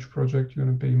yeah, huge project, you're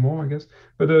gonna pay more, I guess.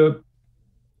 But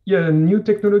yeah, new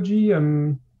technology.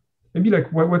 Maybe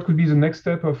like what could be the next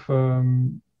step of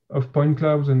point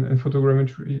clouds and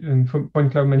photogrammetry and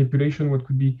point cloud manipulation? What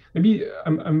could be? Maybe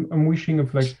I'm wishing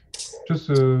of like just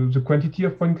the quantity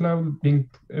of point cloud being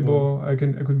able. I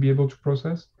could be able to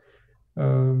process.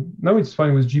 Now it's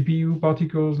fine with GPU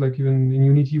particles, like even in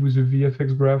Unity with the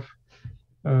VFX graph,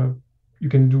 you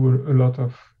can do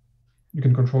you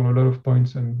can control a lot of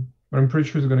points, but I'm pretty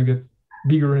sure it's gonna get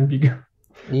bigger and bigger.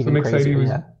 Even so I'm excited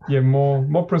with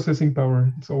more processing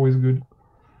power. It's always good.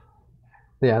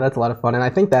 Yeah, that's a lot of fun, and I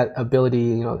think that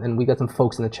ability, and we got some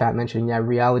folks in the chat mentioning,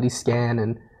 reality scan,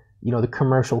 and the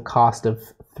commercial cost of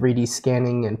 3D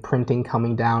scanning and printing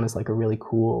coming down is like a really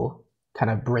cool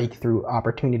kind of breakthrough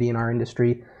opportunity in our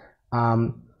industry.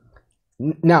 Now,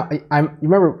 you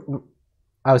remember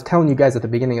I was telling you guys at the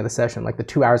beginning of the session, like the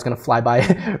 2 hours is going to fly by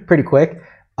pretty quick.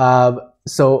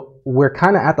 So we're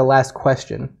kind of at the last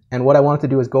question, and what I wanted to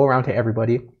do is go around to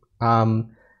everybody, and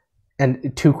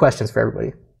 2 questions for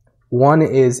everybody. One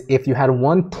is, if you had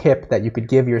one tip that you could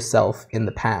give yourself in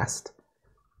the past,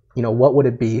 what would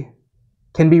it be?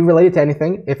 Can be related to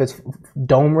anything. If it's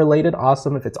dome related,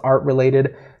 awesome. If it's art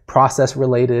related, process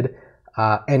related,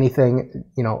 anything,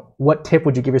 what tip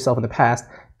would you give yourself in the past?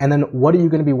 And then what are you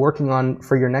going to be working on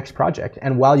for your next project?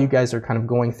 And while you guys are kind of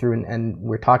going through and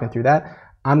we're talking through that,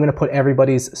 I'm going to put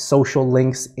everybody's social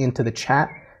links into the chat.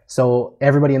 So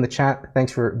everybody in the chat,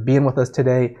 thanks for being with us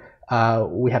today.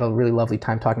 We had a really lovely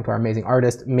time talking to our amazing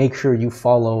artist. Make sure you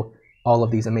follow all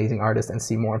of these amazing artists and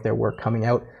see more of their work coming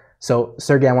out. So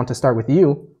Sergey, I want to start with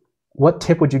you. What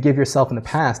tip would you give yourself in the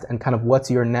past, and kind of what's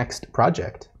your next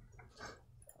project?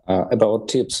 About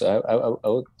tips, I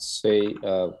would say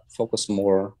focus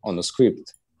more on the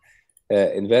script.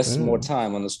 Invest more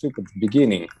time on the script at the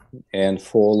beginning and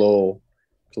follow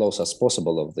close as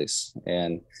possible of this.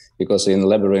 And because in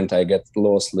Labyrinth, I get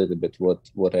lost a little bit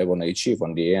what I want to achieve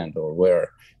on the end, or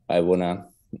where I want to.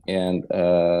 And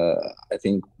I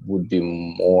think would be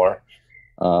more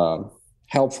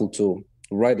helpful to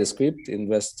write a script,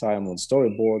 invest time on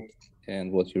storyboard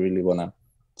and what you really want to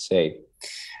say.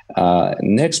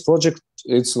 Next project,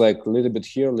 it's like a little bit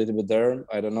here, a little bit there.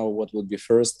 I don't know what would be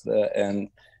first. And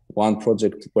one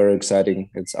project very exciting,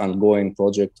 it's ongoing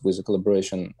project with a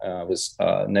collaboration with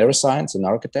neuroscience and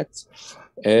architects.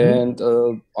 And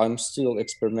I'm still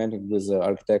experimenting with the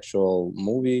architectural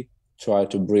movie, try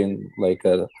to bring like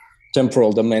a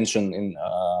temporal dimension in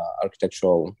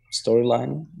architectural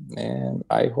storyline. And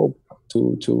I hope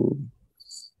to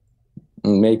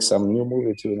make some new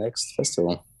movie to the next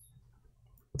festival.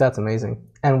 That's amazing.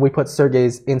 And we put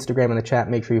Sergey's Instagram in the chat.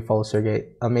 Make sure you follow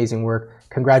Sergey. Amazing work.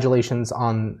 Congratulations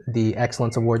on the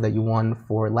Excellence Award that you won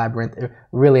for Labyrinth.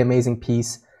 Really amazing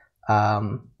piece. A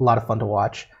lot of fun to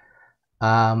watch.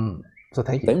 So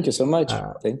thank you. Thank you so much.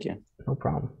 Thank you. No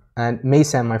problem. And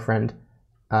Meysem, my friend,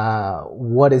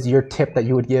 what is your tip that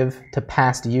you would give to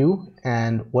past you?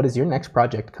 And what is your next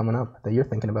project coming up that you're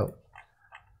thinking about?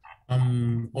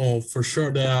 For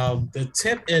sure. The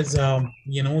tip is,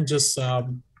 just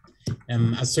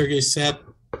as Sergey said,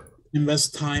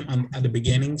 invest time at the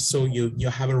beginning, so you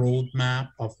have a roadmap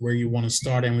of where you want to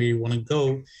start and where you want to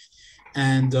go,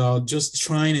 and just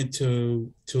trying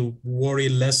to worry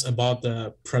less about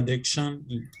the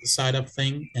prediction side of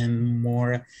thing and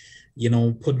more,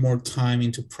 put more time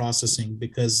into processing,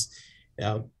 because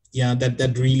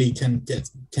that really can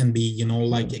be,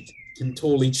 like it can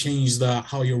totally change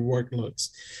how your work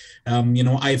looks.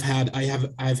 I've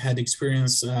had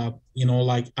experience,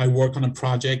 like I work on a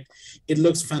project, it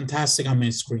looks fantastic on my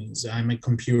screens, I'm a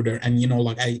computer, and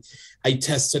I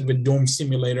tested with Dome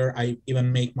Simulator. I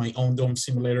even make my own Dome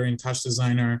Simulator in Touch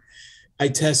Designer. I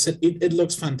tested it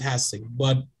looks fantastic,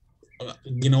 but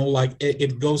like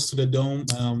it goes to the dome,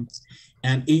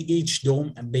 and each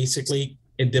dome basically,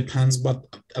 it depends, but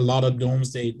a lot of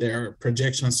domes, their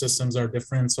projection systems are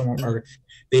different. Some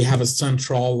they have a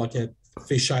central, like a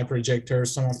fisheye projector.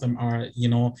 Some of them are,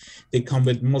 they come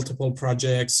with multiple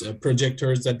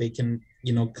projectors that they can,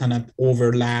 kind of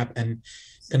overlap and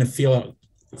kind of fill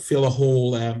a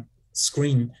whole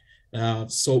screen.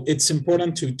 So it's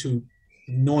important to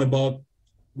know about,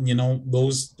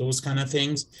 those kind of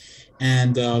things,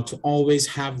 and to always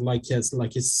have like a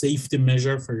safety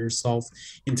measure for yourself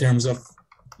in terms of,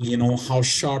 how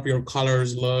sharp your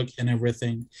colors look and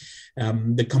everything,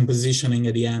 the compositioning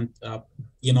at the end,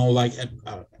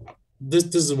 this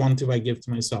is one tip I give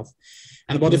to myself.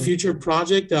 And about the future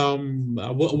project,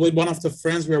 with one of the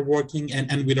friends we are working,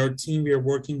 and with our team, we are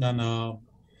working on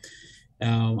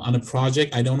a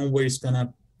project. I don't know where it's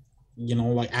gonna,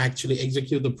 actually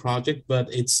execute the project, but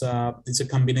it's a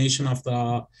combination of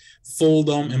the full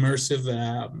dome immersive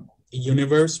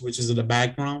universe, which is in the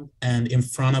background, and in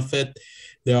front of it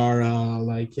there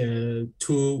are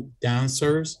two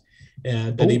dancers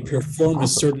that they perform a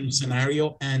certain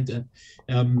scenario, and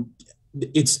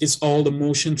it's all the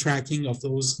motion tracking of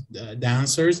those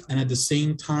dancers, and at the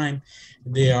same time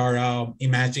they are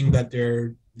imagining that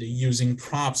they're using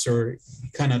props or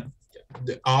kind of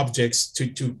the objects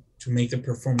to make the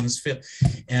performance fit,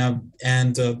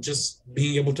 and just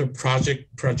being able to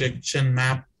projection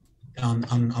map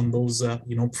on those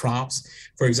props.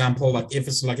 For example, like if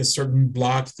it's like a certain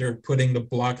block, they're putting the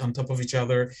block on top of each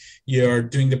other, you're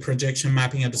doing the projection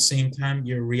mapping at the same time,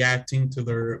 you're reacting to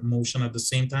their motion at the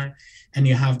same time, and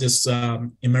you have this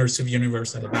immersive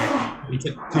universe at the back. It's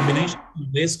a combination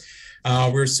of this.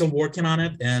 We're still working on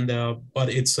it, and but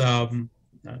it's I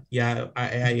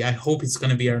hope it's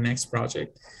going to be our next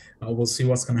project. We'll see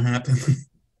what's going to happen.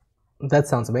 That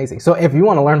sounds amazing. So if you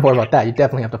want to learn more about that, you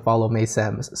definitely have to follow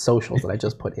Meysem's socials that I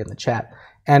just put in the chat.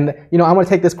 And, I want to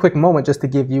take this quick moment just to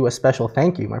give you a special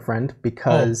thank you, my friend,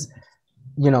 because,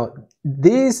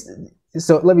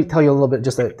 so let me tell you a little bit,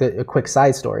 just a quick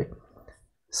side story.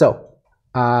 So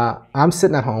I'm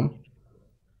sitting at home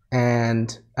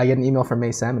and I get an email from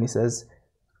May Sam, and he says,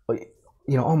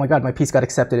 you know, oh my God, my piece got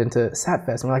accepted into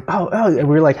SatFest. And we're like, oh, and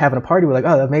we were like having a party. We're like,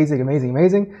 oh, amazing.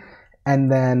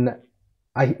 And then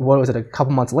what was it? A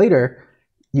couple months later,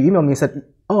 you emailed me and said,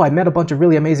 oh, I met a bunch of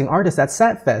really amazing artists at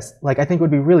SatFest. Like, I think it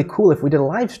would be really cool if we did a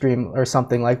live stream or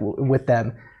something like with them.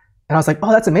 And I was like,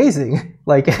 oh, that's amazing.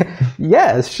 Like,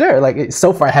 yeah, sure. Like,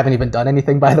 so far I haven't even done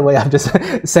anything, by the way. I'm just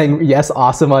saying yes,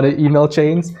 awesome on email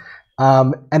chains.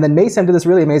 And then May Sam did this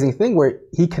really amazing thing where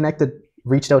he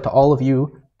reached out to all of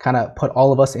you, kind of put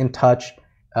all of us in touch,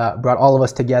 brought all of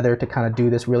us together to kind of do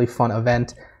this really fun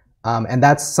event. And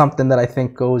that's something that I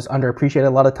think goes underappreciated a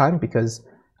lot of time, because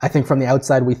I think from the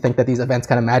outside we think that these events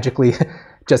kind of magically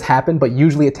just happen, but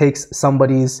usually it takes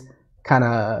somebody's kind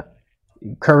of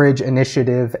courage,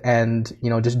 initiative, and, you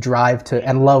know, just drive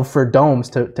and love for domes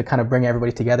to kind of bring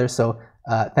everybody together. So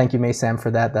thank you, May Sam,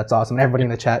 for that. That's awesome. And everybody in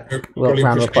the chat, a little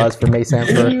round of applause for May Sam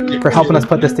for helping us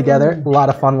put this together. A lot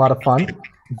of fun.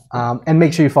 And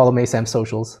make sure you follow May Sam's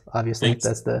socials, obviously.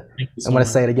 Thanks. I'm going to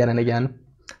say it again and again.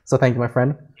 So thank you, my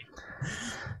friend.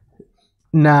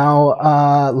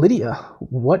 Now, Lydia,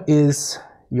 what is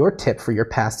your tip for your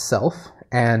past self,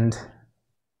 and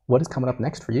what is coming up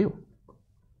next for you?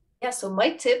 Yeah, so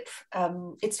my tip,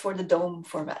 it's for the dome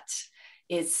format.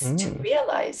 It's to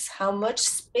realize how much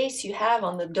space you have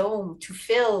on the dome to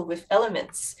fill with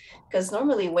elements. Because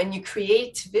normally when you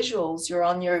create visuals, you're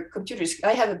on your computer screen.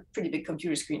 I have a pretty big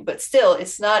computer screen, but still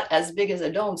it's not as big as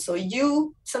a dome. So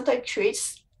you sometimes create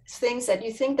things that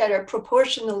you think that are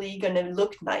proportionally going to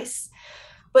look nice,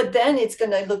 but then it's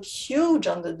going to look huge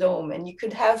on the dome, and you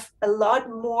could have a lot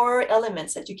more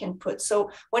elements that you can put. So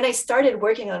when I started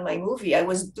working on my movie, I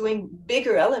was doing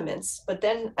bigger elements, but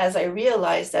then as I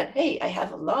realized that, hey, I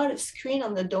have a lot of screen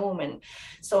on the dome, and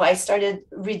so I started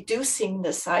reducing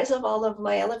the size of all of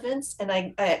my elements, and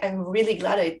I'm really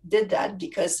glad I did that,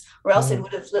 because or else it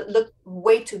would have looked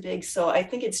way too big. So I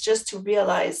think it's just to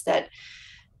realize that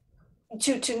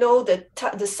to know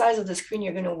the size of the screen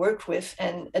you're going to work with,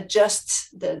 and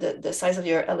adjust the size of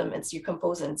your elements, your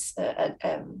components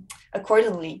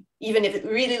accordingly, even if it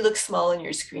really looks small on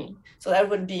your screen. So that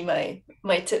would be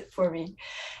my tip for me.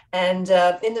 And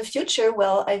in the future,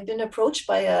 well, I've been approached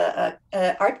by a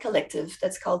art collective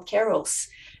that's called Carols,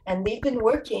 and they've been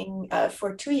working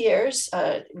for 2 years,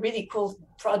 really cool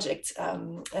project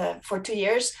for 2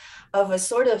 years, of a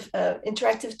sort of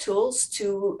interactive tools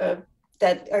to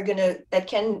that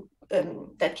can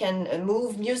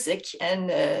move music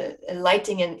and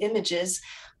lighting and images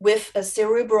with a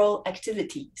cerebral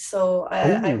activity. So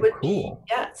I would be,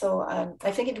 yeah. So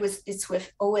I think it's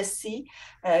with OSC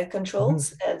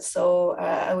controls. So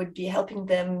I would be helping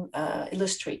them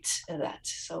illustrate that.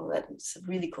 So that's a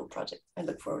really cool project. I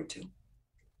look forward to.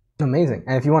 Amazing.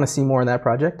 And if you want to see more of that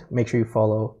project, make sure you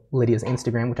follow Lydia's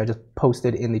Instagram, which I just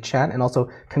posted in the chat. And also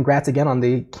congrats again on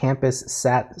the Campus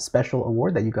Sat Special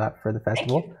Award that you got for the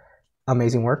festival.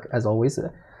 Amazing work, as always.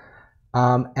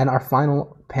 And our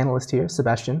final panelist here,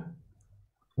 Sebastian,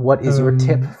 what is your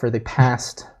tip for the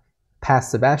past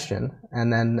Sebastian?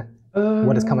 And then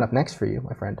what is coming up next for you,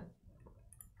 my friend?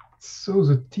 So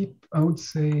the tip, I would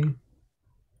say,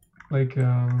 like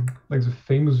the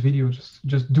famous video,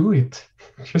 just do it.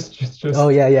 just oh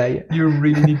yeah. You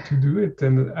really need to do it.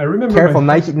 And I remember, careful,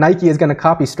 Nike is going to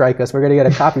copy strike us. We're going to get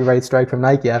a copyright strike from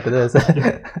Nike after this.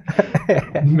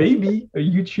 Maybe a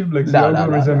YouTube, like the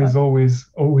algorithm is always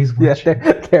watching.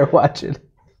 Yeah, they're watching.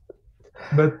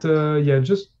 But yeah,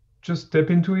 just step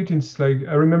into it. It's like,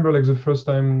 I remember like the first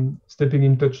time stepping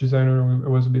in Touch Designer, I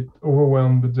was a bit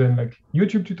overwhelmed, but then like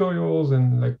YouTube tutorials,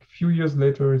 and like a few years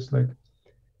later, it's like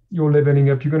you're leveling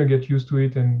up, you're gonna get used to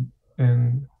it, and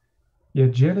yeah,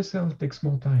 GLSL takes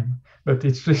more time, but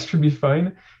it should be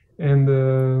fine. And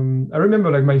I remember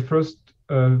like my first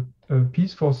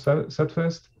piece for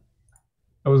SatFest,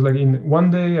 I was like, in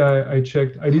one day I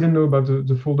checked, I didn't know about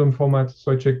the full dome format,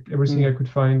 so I checked everything I could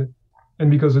find, and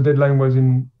because the deadline was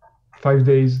in 5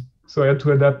 days, so I had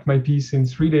to adapt my piece in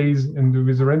 3 days, and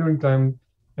with the rendering time.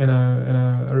 And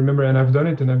I remember, and I've done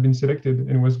it, and I've been selected,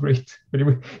 and it was great. But it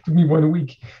took me 1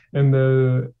 week, and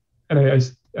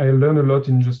I learned a lot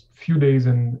in just a few days.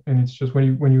 And it's just when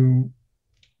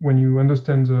you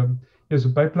understand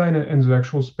the pipeline and the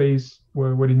actual space,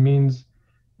 what it means,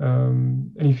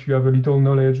 and if you have a little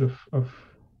knowledge of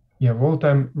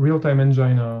real-time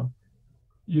engine,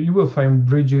 you will find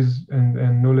bridges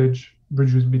and knowledge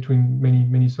bridges between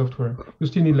many software. You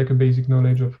still need like a basic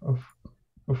knowledge of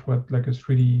what like a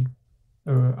 3D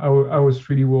our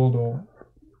 3D world or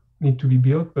need to be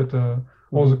built, but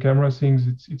all the camera things,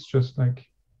 it's just like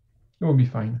it will be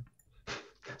fine.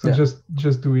 So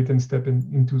just do it and step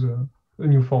into the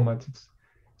new format. It's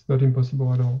not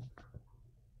impossible at all.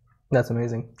 That's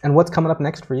amazing. And what's coming up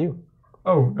next for you?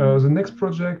 Oh, the next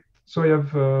project. So I have.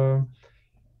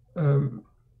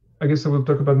 I guess I will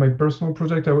talk about my personal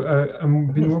project.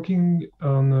 I've been working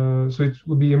on. So it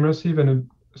will be immersive and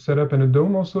a setup and a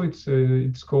dome. Also,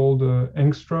 it's called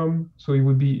Angstrom. So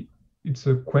it's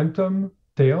a quantum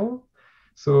tale.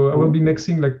 So I will be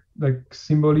mixing like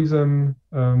symbolism,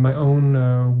 my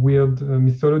own weird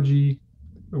mythology.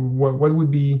 What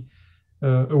would be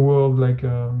a world like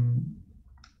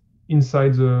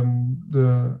inside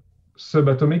the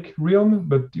subatomic realm,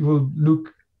 but it will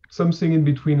look something in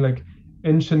between like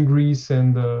ancient Greece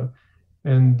and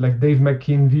like Dave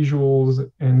McKean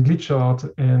visuals and glitch art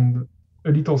and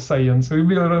a little science. So it'll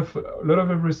be a lot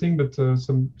of everything, but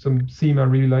some theme I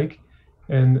really like,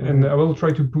 and I will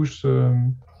try to push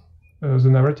the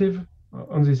narrative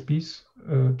on this piece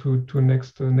to a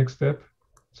next step,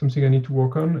 something I need to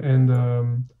work on,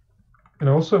 and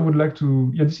also I would like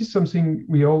to, this is something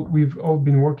we've all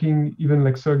been working, even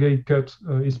like Sergey cut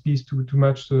his piece to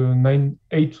match the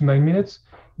 8 to 9 minutes.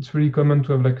 It's really common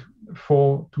to have like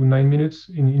 4 to 9 minutes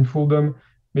in full dome,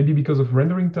 maybe because of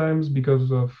rendering times,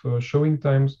 because of showing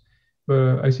times.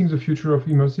 But I think the future of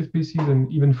immersive pieces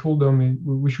and even full dome,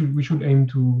 we should aim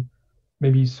to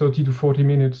maybe 30 to 40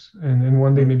 minutes, and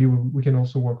one day maybe we can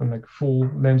also work on like full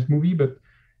length movie. But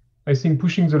I think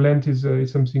pushing the length is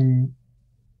something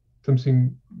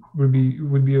would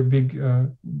be a big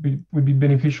would be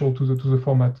beneficial to the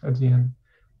format at the end,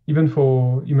 even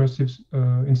for immersive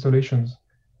installations.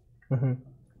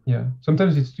 Yeah,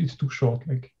 sometimes it's too short.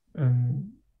 Like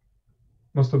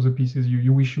most of the pieces,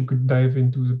 you wish you could dive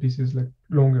into the pieces like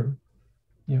longer.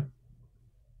 Yeah.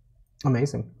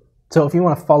 Amazing. So if you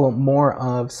want to follow more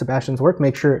of Sebastian's work,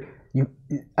 make sure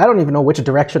I don't even know which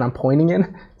direction I'm pointing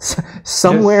in.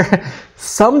 Somewhere, yes.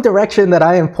 Some direction that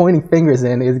I am pointing fingers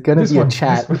in is going to be a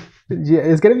chat. Yeah,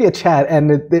 it's going to be a chat,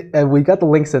 and we got the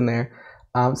links in there.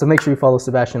 So make sure you follow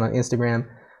Sebastian on Instagram.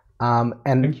 And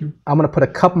thank you. I'm going to put a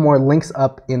couple more links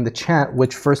up in the chat,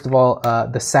 which first of all,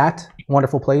 the SAT,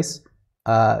 wonderful place.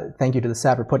 Thank you to the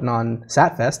SAT for putting on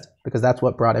SATFest, because that's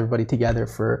what brought everybody together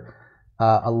for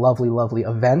a lovely, lovely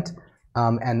event.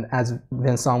 And as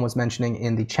Vincent was mentioning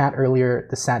in the chat earlier,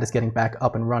 the SAT is getting back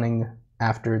up and running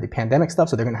after the pandemic stuff.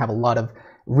 So they're going to have a lot of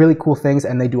really cool things,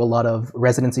 and they do a lot of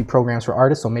residency programs for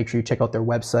artists. So make sure you check out their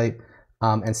website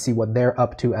and see what they're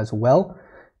up to as well.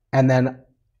 And then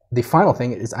the final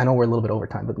thing is, I know we're a little bit over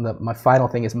time, but my final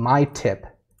thing is, my tip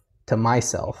to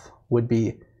myself would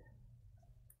be,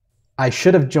 I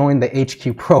should have joined the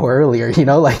HQ Pro earlier, you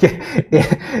know, like,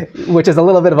 which is a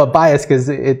little bit of a bias because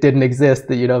it didn't exist,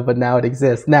 you know, but now it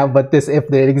exists. Now, but if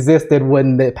it existed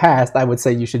when it passed, I would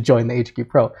say you should join the HQ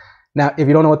Pro. Now, if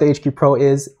you don't know what the HQ Pro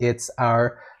is, it's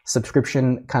our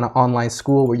subscription kind of online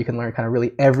school where you can learn kind of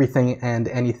really everything and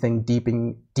anything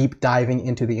deep diving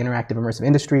into the interactive immersive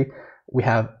industry. We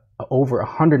have over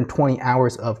 120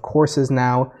 hours of courses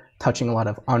now, touching a lot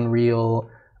of Unreal,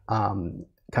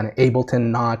 kind of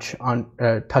Ableton, Notch,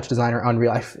 Touch Designer,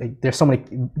 Unreal. There's so many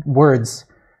words.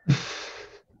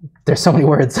 There's so many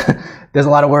words. There's a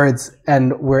lot of words,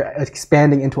 and we're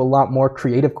expanding into a lot more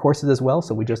creative courses as well.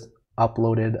 So we just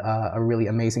uploaded a really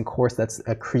amazing course that's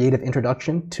a creative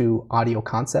introduction to audio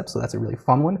concepts. So that's a really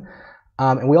fun one.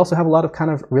 And we also have a lot of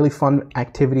kind of really fun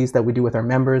activities that we do with our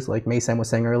members. Like Mason was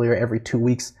saying earlier, every 2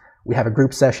 weeks we have a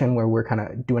group session where we're kind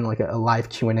of doing like a live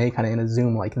Q&A kind of in a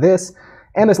Zoom like this.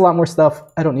 And there's a lot more stuff.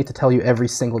 I don't need to tell you every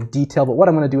single detail, but what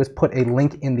I'm going to do is put a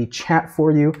link in the chat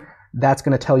for you. That's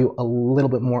going to tell you a little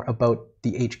bit more about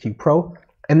the HQ Pro.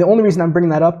 And the only reason I'm bringing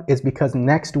that up is because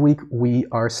next week we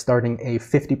are starting a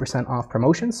 50% off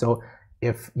promotion. So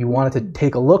if you wanted to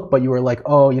take a look, but you were like,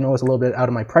 oh, you know, it was a little bit out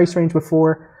of my price range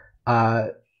before,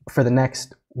 for the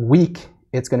next week,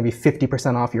 it's going to be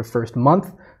 50% off your first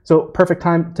month. So perfect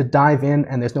time to dive in,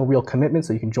 and there's no real commitment.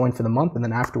 So you can join for the month and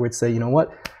then afterwards say, you know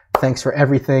what? Thanks for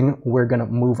everything. We're going to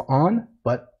move on,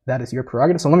 but that is your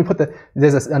prerogative. So let me put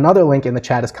there's another link in the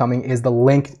chat is coming, is the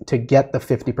link to get the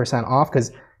 50% off,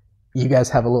 because you guys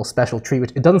have a little special treat,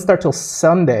 which it doesn't start till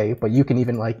Sunday, but you can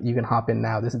even you can hop in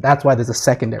now. That's why there's a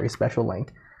secondary special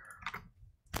link.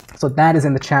 So that is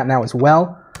in the chat now as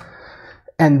well.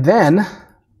 And then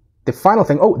the final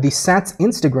thing, the SAT's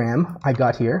Instagram I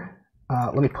got here.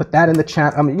 Let me put that in the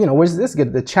chat. I mean, you know, where's this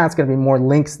good? The chat's going to be more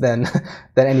links than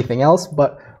anything else,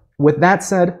 but with that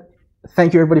said,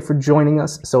 thank you everybody for joining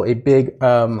us. So a big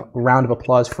round of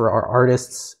applause for our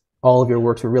artists. All of your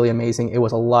works were really amazing. It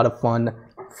was a lot of fun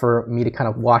for me to kind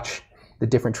of watch the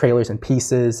different trailers and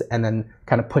pieces and then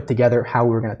kind of put together how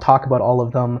we were going to talk about all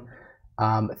of them.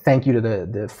 Thank you to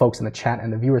the folks in the chat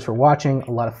and the viewers for watching.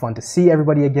 A lot of fun to see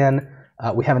everybody again.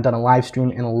 We haven't done a live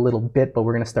stream in a little bit, but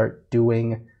we're going to start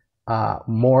doing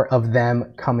more of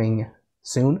them coming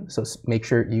soon. So make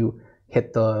sure you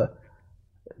hit the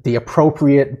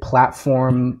appropriate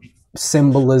platform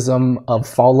symbolism of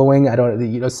following. I don't,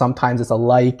 you know, sometimes it's a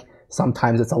like,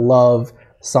 sometimes it's a love,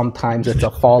 sometimes it's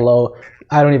a follow.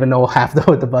 I don't even know half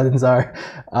what the buttons are,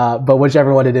 but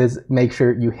whichever one it is, make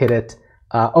sure you hit it.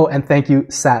 Oh, and thank you,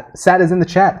 Sat. Sat is in the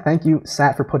chat. Thank you,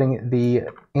 Sat, for putting the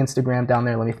Instagram down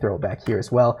there. Let me throw it back here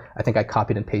as well. I think I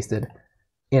copied and pasted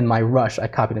in my rush. I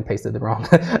copied and pasted the wrong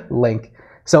link.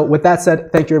 So with that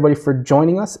said, thank you everybody for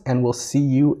joining us, and we'll see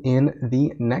you in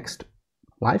the next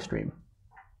live stream.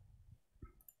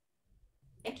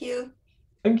 Thank you.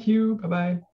 Thank you. Bye-bye.